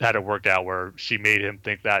she had it worked out where she made him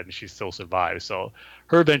think that, and she still survived. So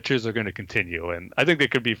her adventures are going to continue, and I think they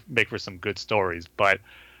could make for some good stories. But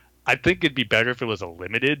I think it'd be better if it was a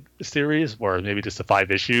limited series, or maybe just a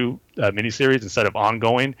 5-issue miniseries instead of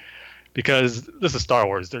ongoing, because this is Star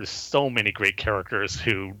Wars. There's so many great characters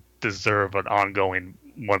who deserve an ongoing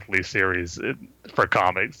monthly series for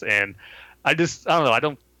comics, and I don't know. I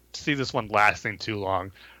don't see this one lasting too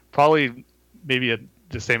long. Probably maybe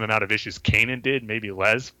the same amount of issues Kanan did, maybe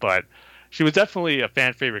less, but she was definitely a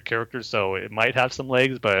fan favorite character, so it might have some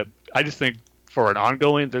legs. But I just think for an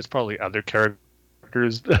ongoing, there's probably other characters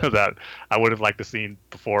characters that I would have liked to seen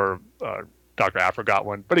before Dr. Aphra got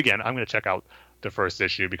one. But again, I'm going to check out the first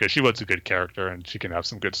issue because she was a good character and she can have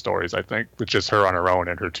some good stories, I think, with just her on her own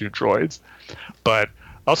and her 2 droids. But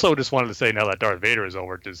also just wanted to say, now that Darth Vader is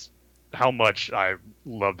over, just how much I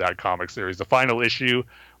love that comic series. The final issue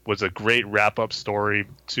was a great wrap-up story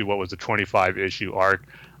to what was a 25-issue arc.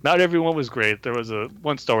 Not everyone was great. There was a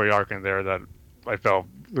one story arc in there that I felt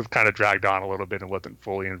was kind of dragged on a little bit and wasn't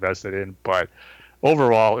fully invested in. But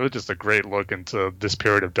overall, it was just a great look into this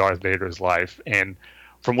period of Darth Vader's life. And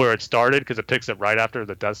from where it started, because it picks up right after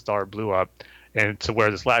the Death Star blew up, and to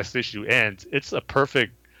where this last issue ends, it's a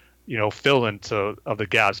perfect, fill in of the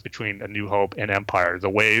gaps between A New Hope and Empire. The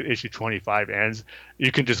way issue 25 ends,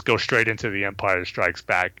 you can just go straight into The Empire Strikes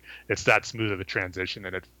Back. It's that smooth of a transition,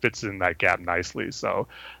 and it fits in that gap nicely. So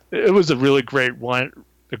it was a really great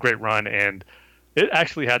run, and it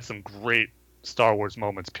actually had some great Star Wars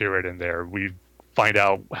moments, period, in there. We find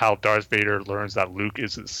out how Darth Vader learns that Luke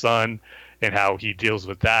is his son and how he deals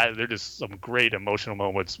with that. There's just some great emotional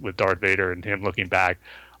moments with Darth Vader and him looking back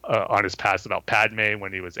on his past about Padme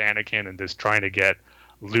when he was Anakin and just trying to get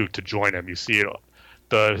Luke to join him. You see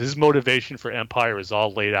it. His motivation for Empire is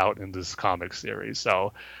all laid out in this comic series.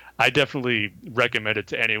 So I definitely recommend it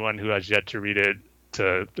to anyone who has yet to read it.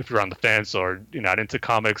 If you're on the fence or you're not into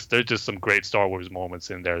comics, there's just some great Star Wars moments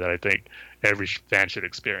in there that I think every fan should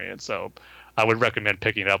experience. So I would recommend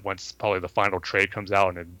picking it up once probably the final trade comes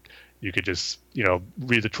out, and you could just,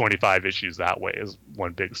 read the 25 issues that way as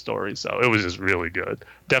one big story. So it was just really good.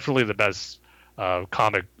 Definitely the best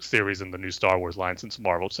comic series in the new Star Wars line since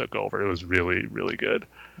Marvel took over. It was really, really good.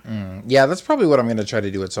 Yeah, that's probably what I'm going to try to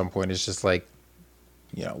do at some point. It's just like,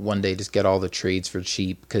 one day just get all the trades for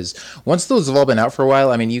cheap. Because once those have all been out for a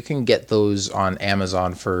while, I mean, you can get those on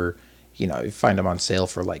Amazon for, you find them on sale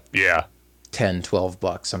for like $10,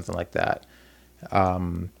 $12, something like that.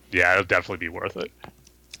 Yeah, it'll definitely be worth it.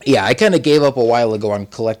 Yeah, I kind of gave up a while ago on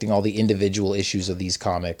collecting all the individual issues of these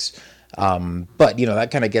comics. But, that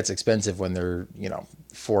kind of gets expensive when they're, $4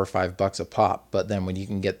 or $5 a pop. But then when you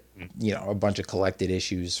can get, a bunch of collected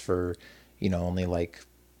issues for, only like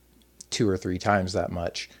 2 or 3 times that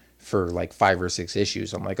much for like 5 or 6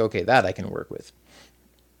 issues, I'm like, okay, that I can work with.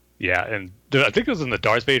 Yeah, and I think it was in the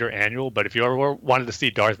Darth Vader annual, but if you ever wanted to see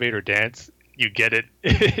Darth Vader dance, you get it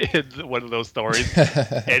in one of those stories,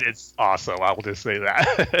 and it's awesome. I will just say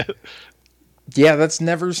that. Yeah, that's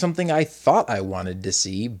never something I thought I wanted to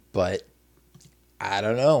see, but I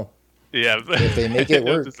don't know. Yeah, if they make it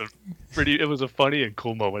work. It was a funny and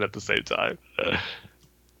cool moment at the same time.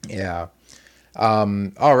 Yeah.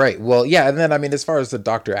 All right. Well, yeah. And then, I mean, as far as the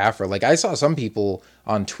Dr. Aphra, like I saw some people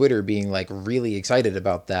on Twitter being like really excited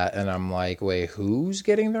about that. And I'm like, wait, who's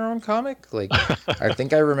getting their own comic? Like, I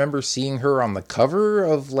think I remember seeing her on the cover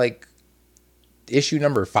of like issue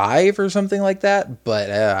number 5 or something like that. But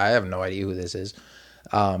I have no idea who this is.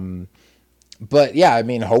 But yeah, I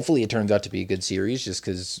mean, hopefully it turns out to be a good series just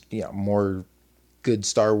because, more good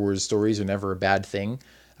Star Wars stories are never a bad thing.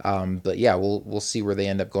 But yeah, we'll see where they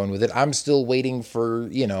end up going with it. I'm still waiting for,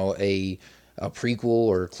 a prequel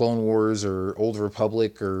or Clone Wars or Old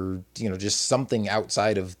Republic or, just something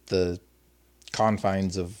outside of the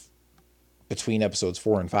confines of between episodes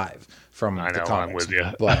 4 and 5 from the comics. I'm with you.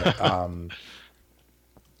 But,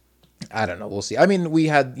 I don't know. We'll see. I mean, we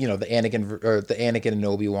had, the Anakin and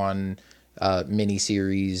Obi-Wan, mini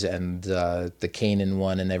series and, the Kanan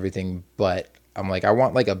one and everything. But I'm like, I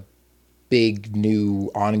want like a big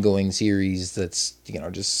new ongoing series that's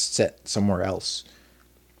just set somewhere else.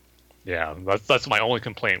 Yeah, that's my only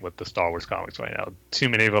complaint with the Star Wars comics right now. Too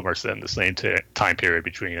many of them are set in the same time period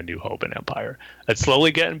between A New Hope and Empire. It's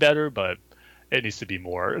slowly getting better, but it needs to be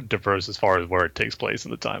more diverse as far as where it takes place in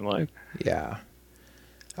the timeline. Yeah.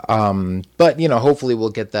 But hopefully we'll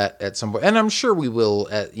get that at some point, and I'm sure we will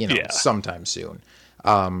at sometime soon.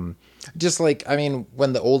 Just like, I mean,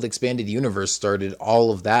 when the old expanded universe started,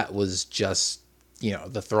 all of that was just,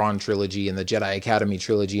 the Thrawn trilogy and the Jedi Academy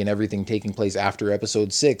trilogy and everything taking place after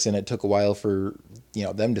episode 6. And it took a while for,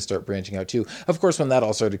 them to start branching out too. Of course, when that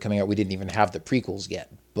all started coming out, we didn't even have the prequels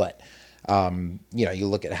yet. But, you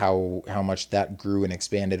look at how much that grew and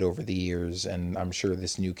expanded over the years. And I'm sure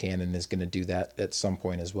this new canon is going to do that at some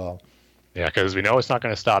point as well. Yeah, because we know it's not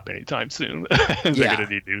going to stop anytime soon. They're going to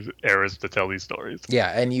need new eras to tell these stories.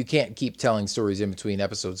 Yeah, and you can't keep telling stories in between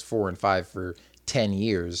episodes 4 and 5 for 10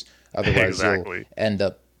 years. Otherwise, you'll end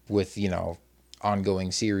up with,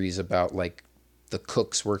 ongoing series about, like, the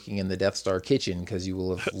cooks working in the Death Star kitchen because you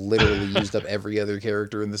will have literally used up every other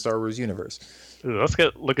character in the Star Wars universe. Let's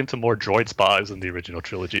look into more droid spas in the original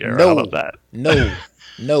trilogy era. How about that?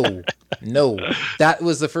 No. No, that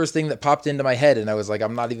was the first thing that popped into my head, and I was like,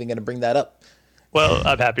 I'm not even going to bring that up. Well,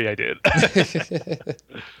 I'm happy I did.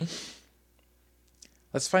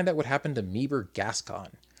 Let's find out what happened to Meeber Gascon.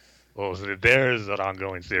 Well, so there's an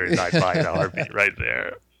ongoing series I'd buy in a heartbeat right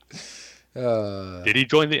there. Did he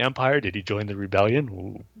join the Empire? Did he join the Rebellion?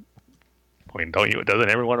 Ooh. I mean, doesn't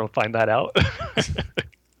everyone want to find that out?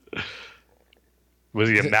 Was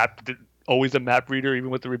he always a map reader even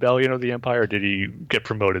with the Rebellion or the Empire, or did he get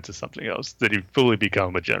promoted to something else? Did he fully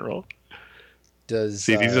become a general? These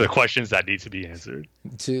are the questions that need to be answered.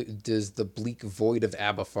 Does the bleak void of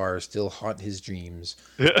Abafar still haunt his dreams?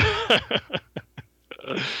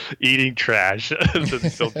 Eating trash. Doesn't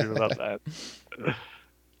still dream about that.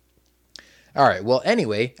 All right. Well,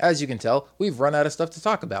 anyway, as you can tell, we've run out of stuff to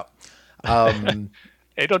talk about.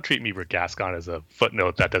 Hey, don't treat me, Gascon, as a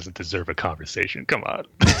footnote that doesn't deserve a conversation. Come on.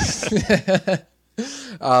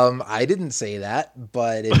 I didn't say that,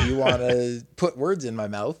 but if you want to put words in my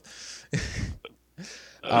mouth.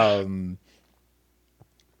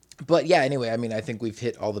 But yeah, anyway, I mean, I think we've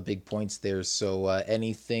hit all the big points there. So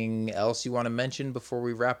anything else you want to mention before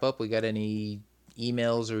we wrap up? We got any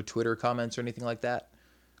emails or Twitter comments or anything like that?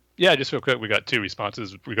 Yeah, just real quick, we got 2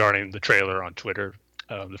 responses regarding the trailer on Twitter.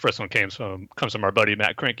 The first one comes from our buddy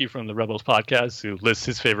Matt Cranky from the Rebels podcast, who lists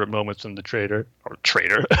his favorite moments from the trailer.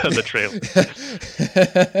 The trailer.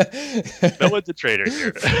 No one's a traitor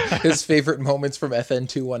here. His favorite moments from FN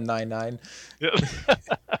 2199.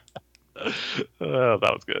 Oh,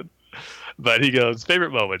 that was good. But he goes,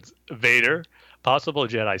 favorite moments: Vader, possible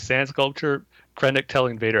Jedi sand sculpture, Krennic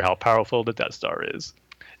telling Vader how powerful the Death Star is.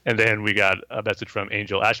 And then we got a message from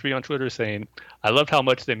Angel Ashby on Twitter saying, I loved how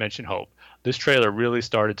much they mentioned hope. This trailer really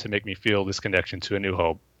started to make me feel this connection to A New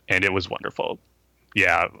Hope, and it was wonderful.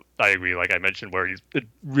 Yeah, I agree. Like I mentioned, where it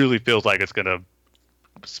really feels like it's going to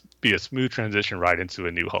be a smooth transition right into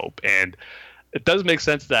A New Hope. And it does make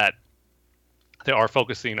sense that they are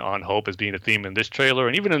focusing on hope as being a theme in this trailer.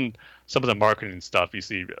 And even in some of the marketing stuff, you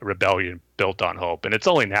see rebellion built on hope. And it's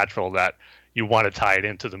only natural that you want to tie it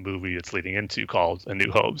into the movie it's leading into called A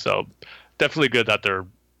New Hope. So definitely good that I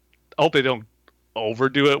hope they don't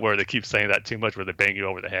overdo it where they keep saying that too much, where they bang you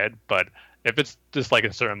over the head. But if it's just like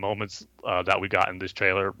in certain moments that we got in this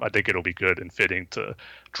trailer, I think it'll be good and fitting to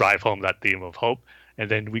drive home that theme of hope.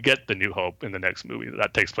 And then we get the New Hope in the next movie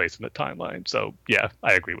that takes place in the timeline. So yeah,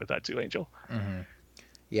 I agree with that too, Angel. Mm-hmm.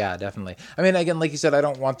 Yeah, definitely. I mean, again, like you said, I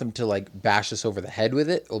don't want them to like bash us over the head with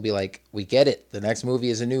it. It'll be like, we get it. The next movie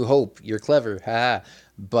is A New Hope. You're clever. Ha.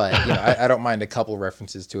 But you know, I don't mind a couple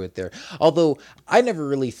references to it there. Although I never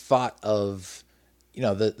really thought of, you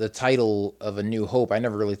know, the title of A New Hope. I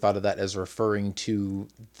never really thought of that as referring to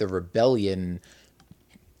the rebellion.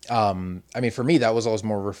 I mean, for me, that was always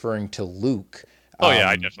more referring to Luke. Oh yeah,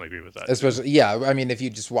 I definitely agree with that. Especially, yeah. I mean, if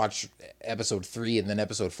you just watch episode 3 and then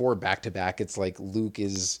episode 4 back to back, it's like Luke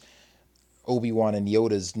is Obi-Wan and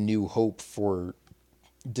Yoda's new hope for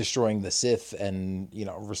destroying the Sith and, you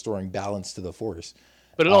know, restoring balance to the Force.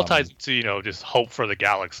 But it all ties into, you know, just hope for the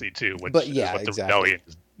galaxy too, which is what the rebellion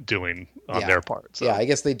is doing on their part. So. Yeah, I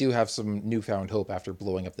guess they do have some newfound hope after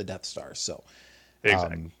blowing up the Death Star. So,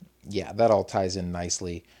 exactly. Yeah, that all ties in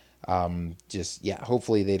nicely.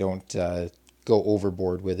 Hopefully they don't go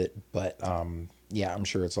overboard with it, but yeah, I'm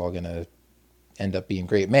sure it's all gonna end up being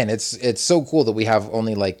great. Man, it's so cool that we have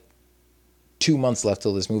only like 2 months left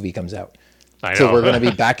till this movie comes out. So we're gonna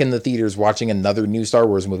be back in the theaters watching another new Star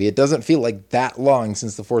Wars movie. It doesn't feel like that long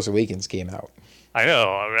since The Force Awakens came out. I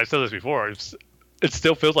know. I mean, I said this before. It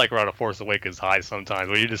still feels like we're on a Force Awakens high sometimes,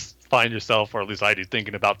 where you just find yourself, or at least I do,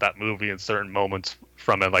 thinking about that movie in certain moments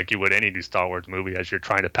from it, like you would any new Star Wars movie, as you're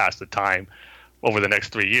trying to pass the time over the next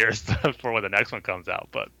 3 years for when the next one comes out.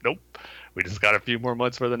 But nope, we just got a few more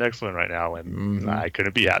months for the next one right now, and I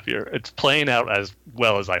couldn't be happier. It's playing out as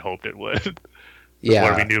well as I hoped it would. Yeah,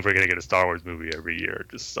 when we knew we were going to get a Star Wars movie every year.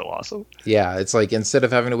 Just so awesome. Yeah, it's like instead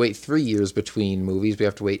of having to wait 3 years between movies, we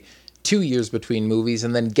have to wait 2 years between movies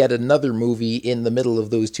and then get another movie in the middle of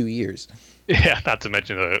those 2 years. Yeah, not to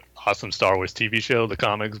mention the awesome Star Wars TV show, the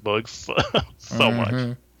comics, books, so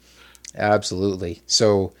much. Absolutely.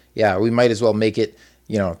 So, yeah, we might as well make it,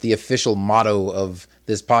 you know, the official motto of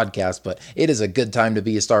this podcast, but it is a good time to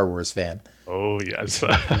be a Star Wars fan. Oh, yes.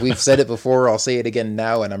 We've said it before, I'll say it again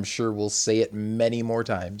now, and I'm sure we'll say it many more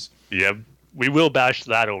times. Yeah, we will bash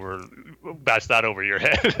that over your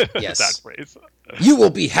head. Yes. That phrase. You will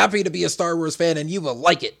be happy to be a Star Wars fan, and you will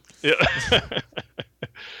like it. Yeah.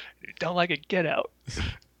 You don't like it, get out.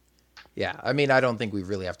 Yeah, I mean, I don't think we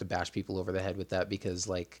really have to bash people over the head with that because,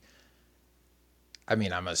 like, I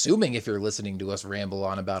mean, I'm assuming if you're listening to us ramble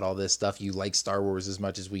on about all this stuff, you like Star Wars as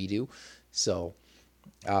much as we do. So,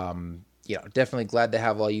 definitely glad to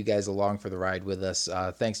have all you guys along for the ride with us.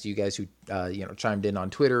 Thanks to you guys who, chimed in on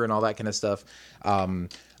Twitter and all that kind of stuff.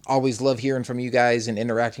 Always love hearing from you guys and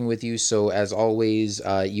interacting with you. So as always,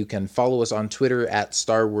 you can follow us on Twitter at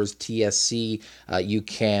Star Wars TSC. You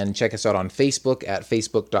can check us out on Facebook at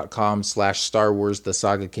facebook.com/Star Wars The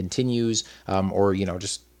Saga Continues, or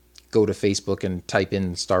just go to Facebook and type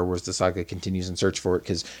in Star Wars The Saga Continues and search for it,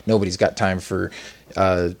 because nobody's got time for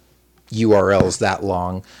URLs that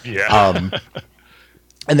long. Yeah.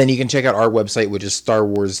 And then you can check out our website, which is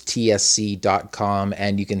starwarstsc.com,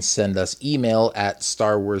 and you can send us email at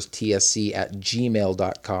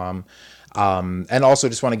starwarstsc@gmail.com. And also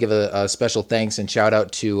just want to give a special thanks and shout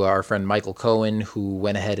out to our friend Michael Cohen, who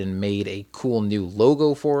went ahead and made a cool new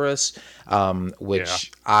logo for us,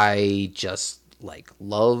 which I just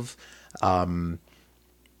love.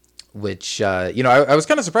 Which, I was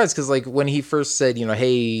kind of surprised because when he first said,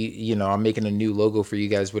 hey, I'm making a new logo for you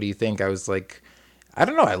guys. What do you think? I was like, I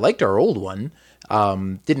don't know. I liked our old one.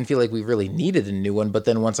 Didn't feel like we really needed a new one. But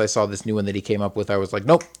then once I saw this new one that he came up with, I was like,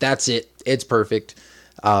 nope, that's it. It's perfect.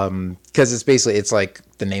 Because it's like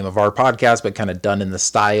the name of our podcast, but kind of done in the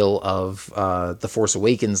style of the Force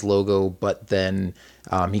Awakens logo. But then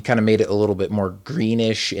he kind of made it a little bit more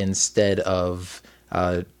greenish instead of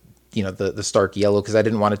the stark yellow, because I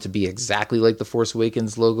didn't want it to be exactly like the Force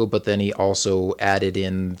Awakens logo. But then he also added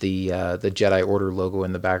in the Jedi Order logo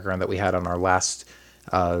in the background that we had on our last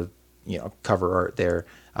cover art there,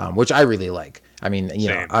 which I really like. I mean,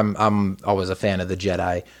 Same. I'm always a fan of the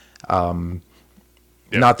Jedi.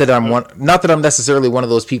 Not that I'm necessarily one of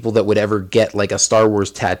those people that would ever get a Star Wars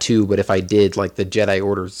tattoo, but if I did, the Jedi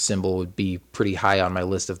Order symbol would be pretty high on my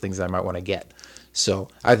list of things I might want to get. So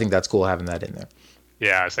I think that's cool having that in there.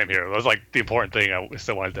 Yeah, same here. It was the important thing I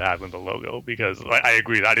still wanted to have in the logo, because I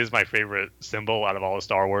agree, that is my favorite symbol out of all of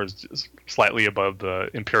Star Wars, just slightly above the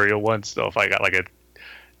Imperial one. So if I got a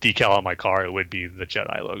decal on my car, it would be the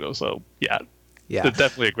Jedi logo. So yeah, it's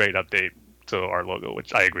definitely a great update to our logo,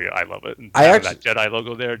 which I agree, I love it. And that Jedi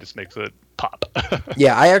logo there just makes it pop.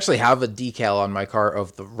 Yeah, I actually have a decal on my car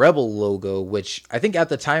of the Rebel logo, which I think at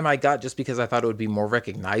the time I got just because I thought it would be more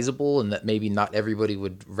recognizable and that maybe not everybody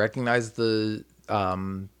would recognize the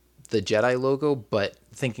Jedi logo. But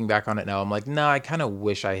thinking back on it now, I'm like, no, I kind of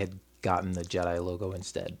wish I had gotten the Jedi logo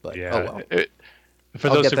instead. But yeah, oh well. For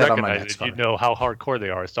those who recognize it, you know how hardcore they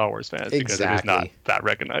are as Star Wars fans, because it is not that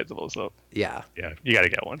recognizable. So yeah, you got to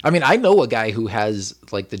get one. I mean, I know a guy who has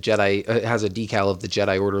the Jedi has a decal of the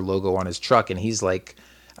Jedi Order logo on his truck, and he's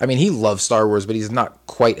he loves Star Wars, but he's not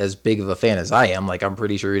quite as big of a fan as I am. I'm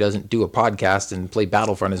pretty sure he doesn't do a podcast and play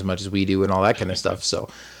Battlefront as much as we do and all that kind of stuff. So,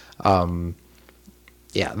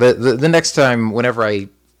 yeah, the next time, whenever I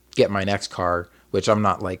get my next car, which I'm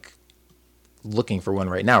not looking for one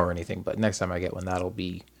right now or anything, but next time I get one, that'll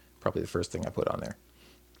be probably the first thing I put on there.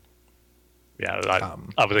 Yeah,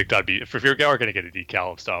 I would think that'd be, if you're going to get a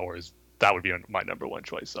decal of Star Wars, that would be my number one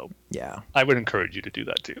choice. So yeah, I would encourage you to do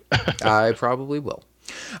that too. I probably will.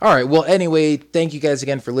 All right. Well, anyway, thank you guys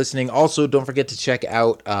again for listening. Also, don't forget to check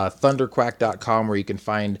out thunderquack.com, where you can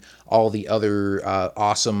find all the other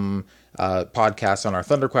awesome podcasts on our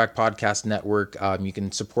Thunderquack podcast network. You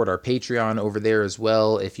can support our Patreon over there as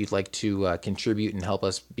well if you'd like to contribute and help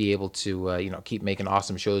us be able to keep making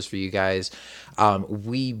awesome shows for you guys.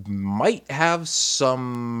 We might have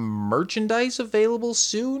some merchandise available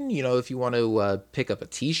soon, if you want to pick up a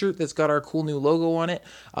t-shirt that's got our cool new logo on it,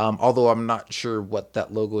 although I'm not sure what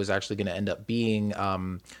that logo is actually going to end up being.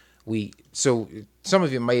 So some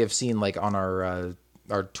of you may have seen on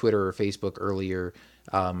our Twitter or Facebook earlier,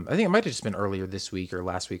 I think it might have just been earlier this week or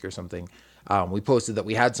last week or something. We posted that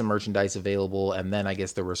we had some merchandise available, and then I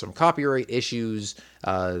guess there were some copyright issues.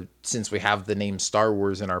 Since we have the name Star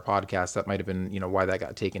Wars in our podcast, that might have been, why that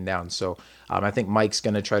got taken down. So I think Mike's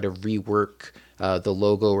going to try to rework the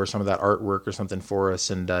logo or some of that artwork or something for us,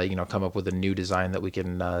 and come up with a new design that we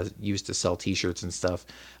can use to sell t-shirts and stuff.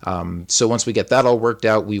 So once we get that all worked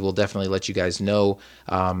out, we will definitely let you guys know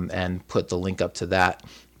and put the link up to that.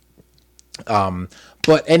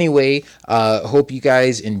 But anyway, hope you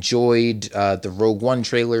guys enjoyed the Rogue One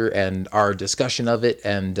trailer and our discussion of it,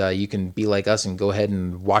 and you can be like us and go ahead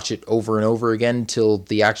and watch it over and over again till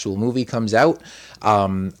the actual movie comes out.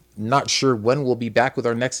 Not sure when we'll be back with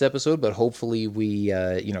our next episode, but hopefully we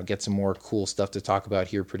get some more cool stuff to talk about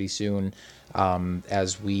here pretty soon,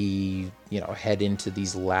 as we head into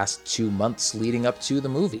these last 2 months leading up to the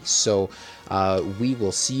movie. So we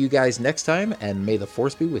will see you guys next time, and may the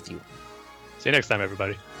Force be with you. See you next time,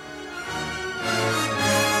 everybody.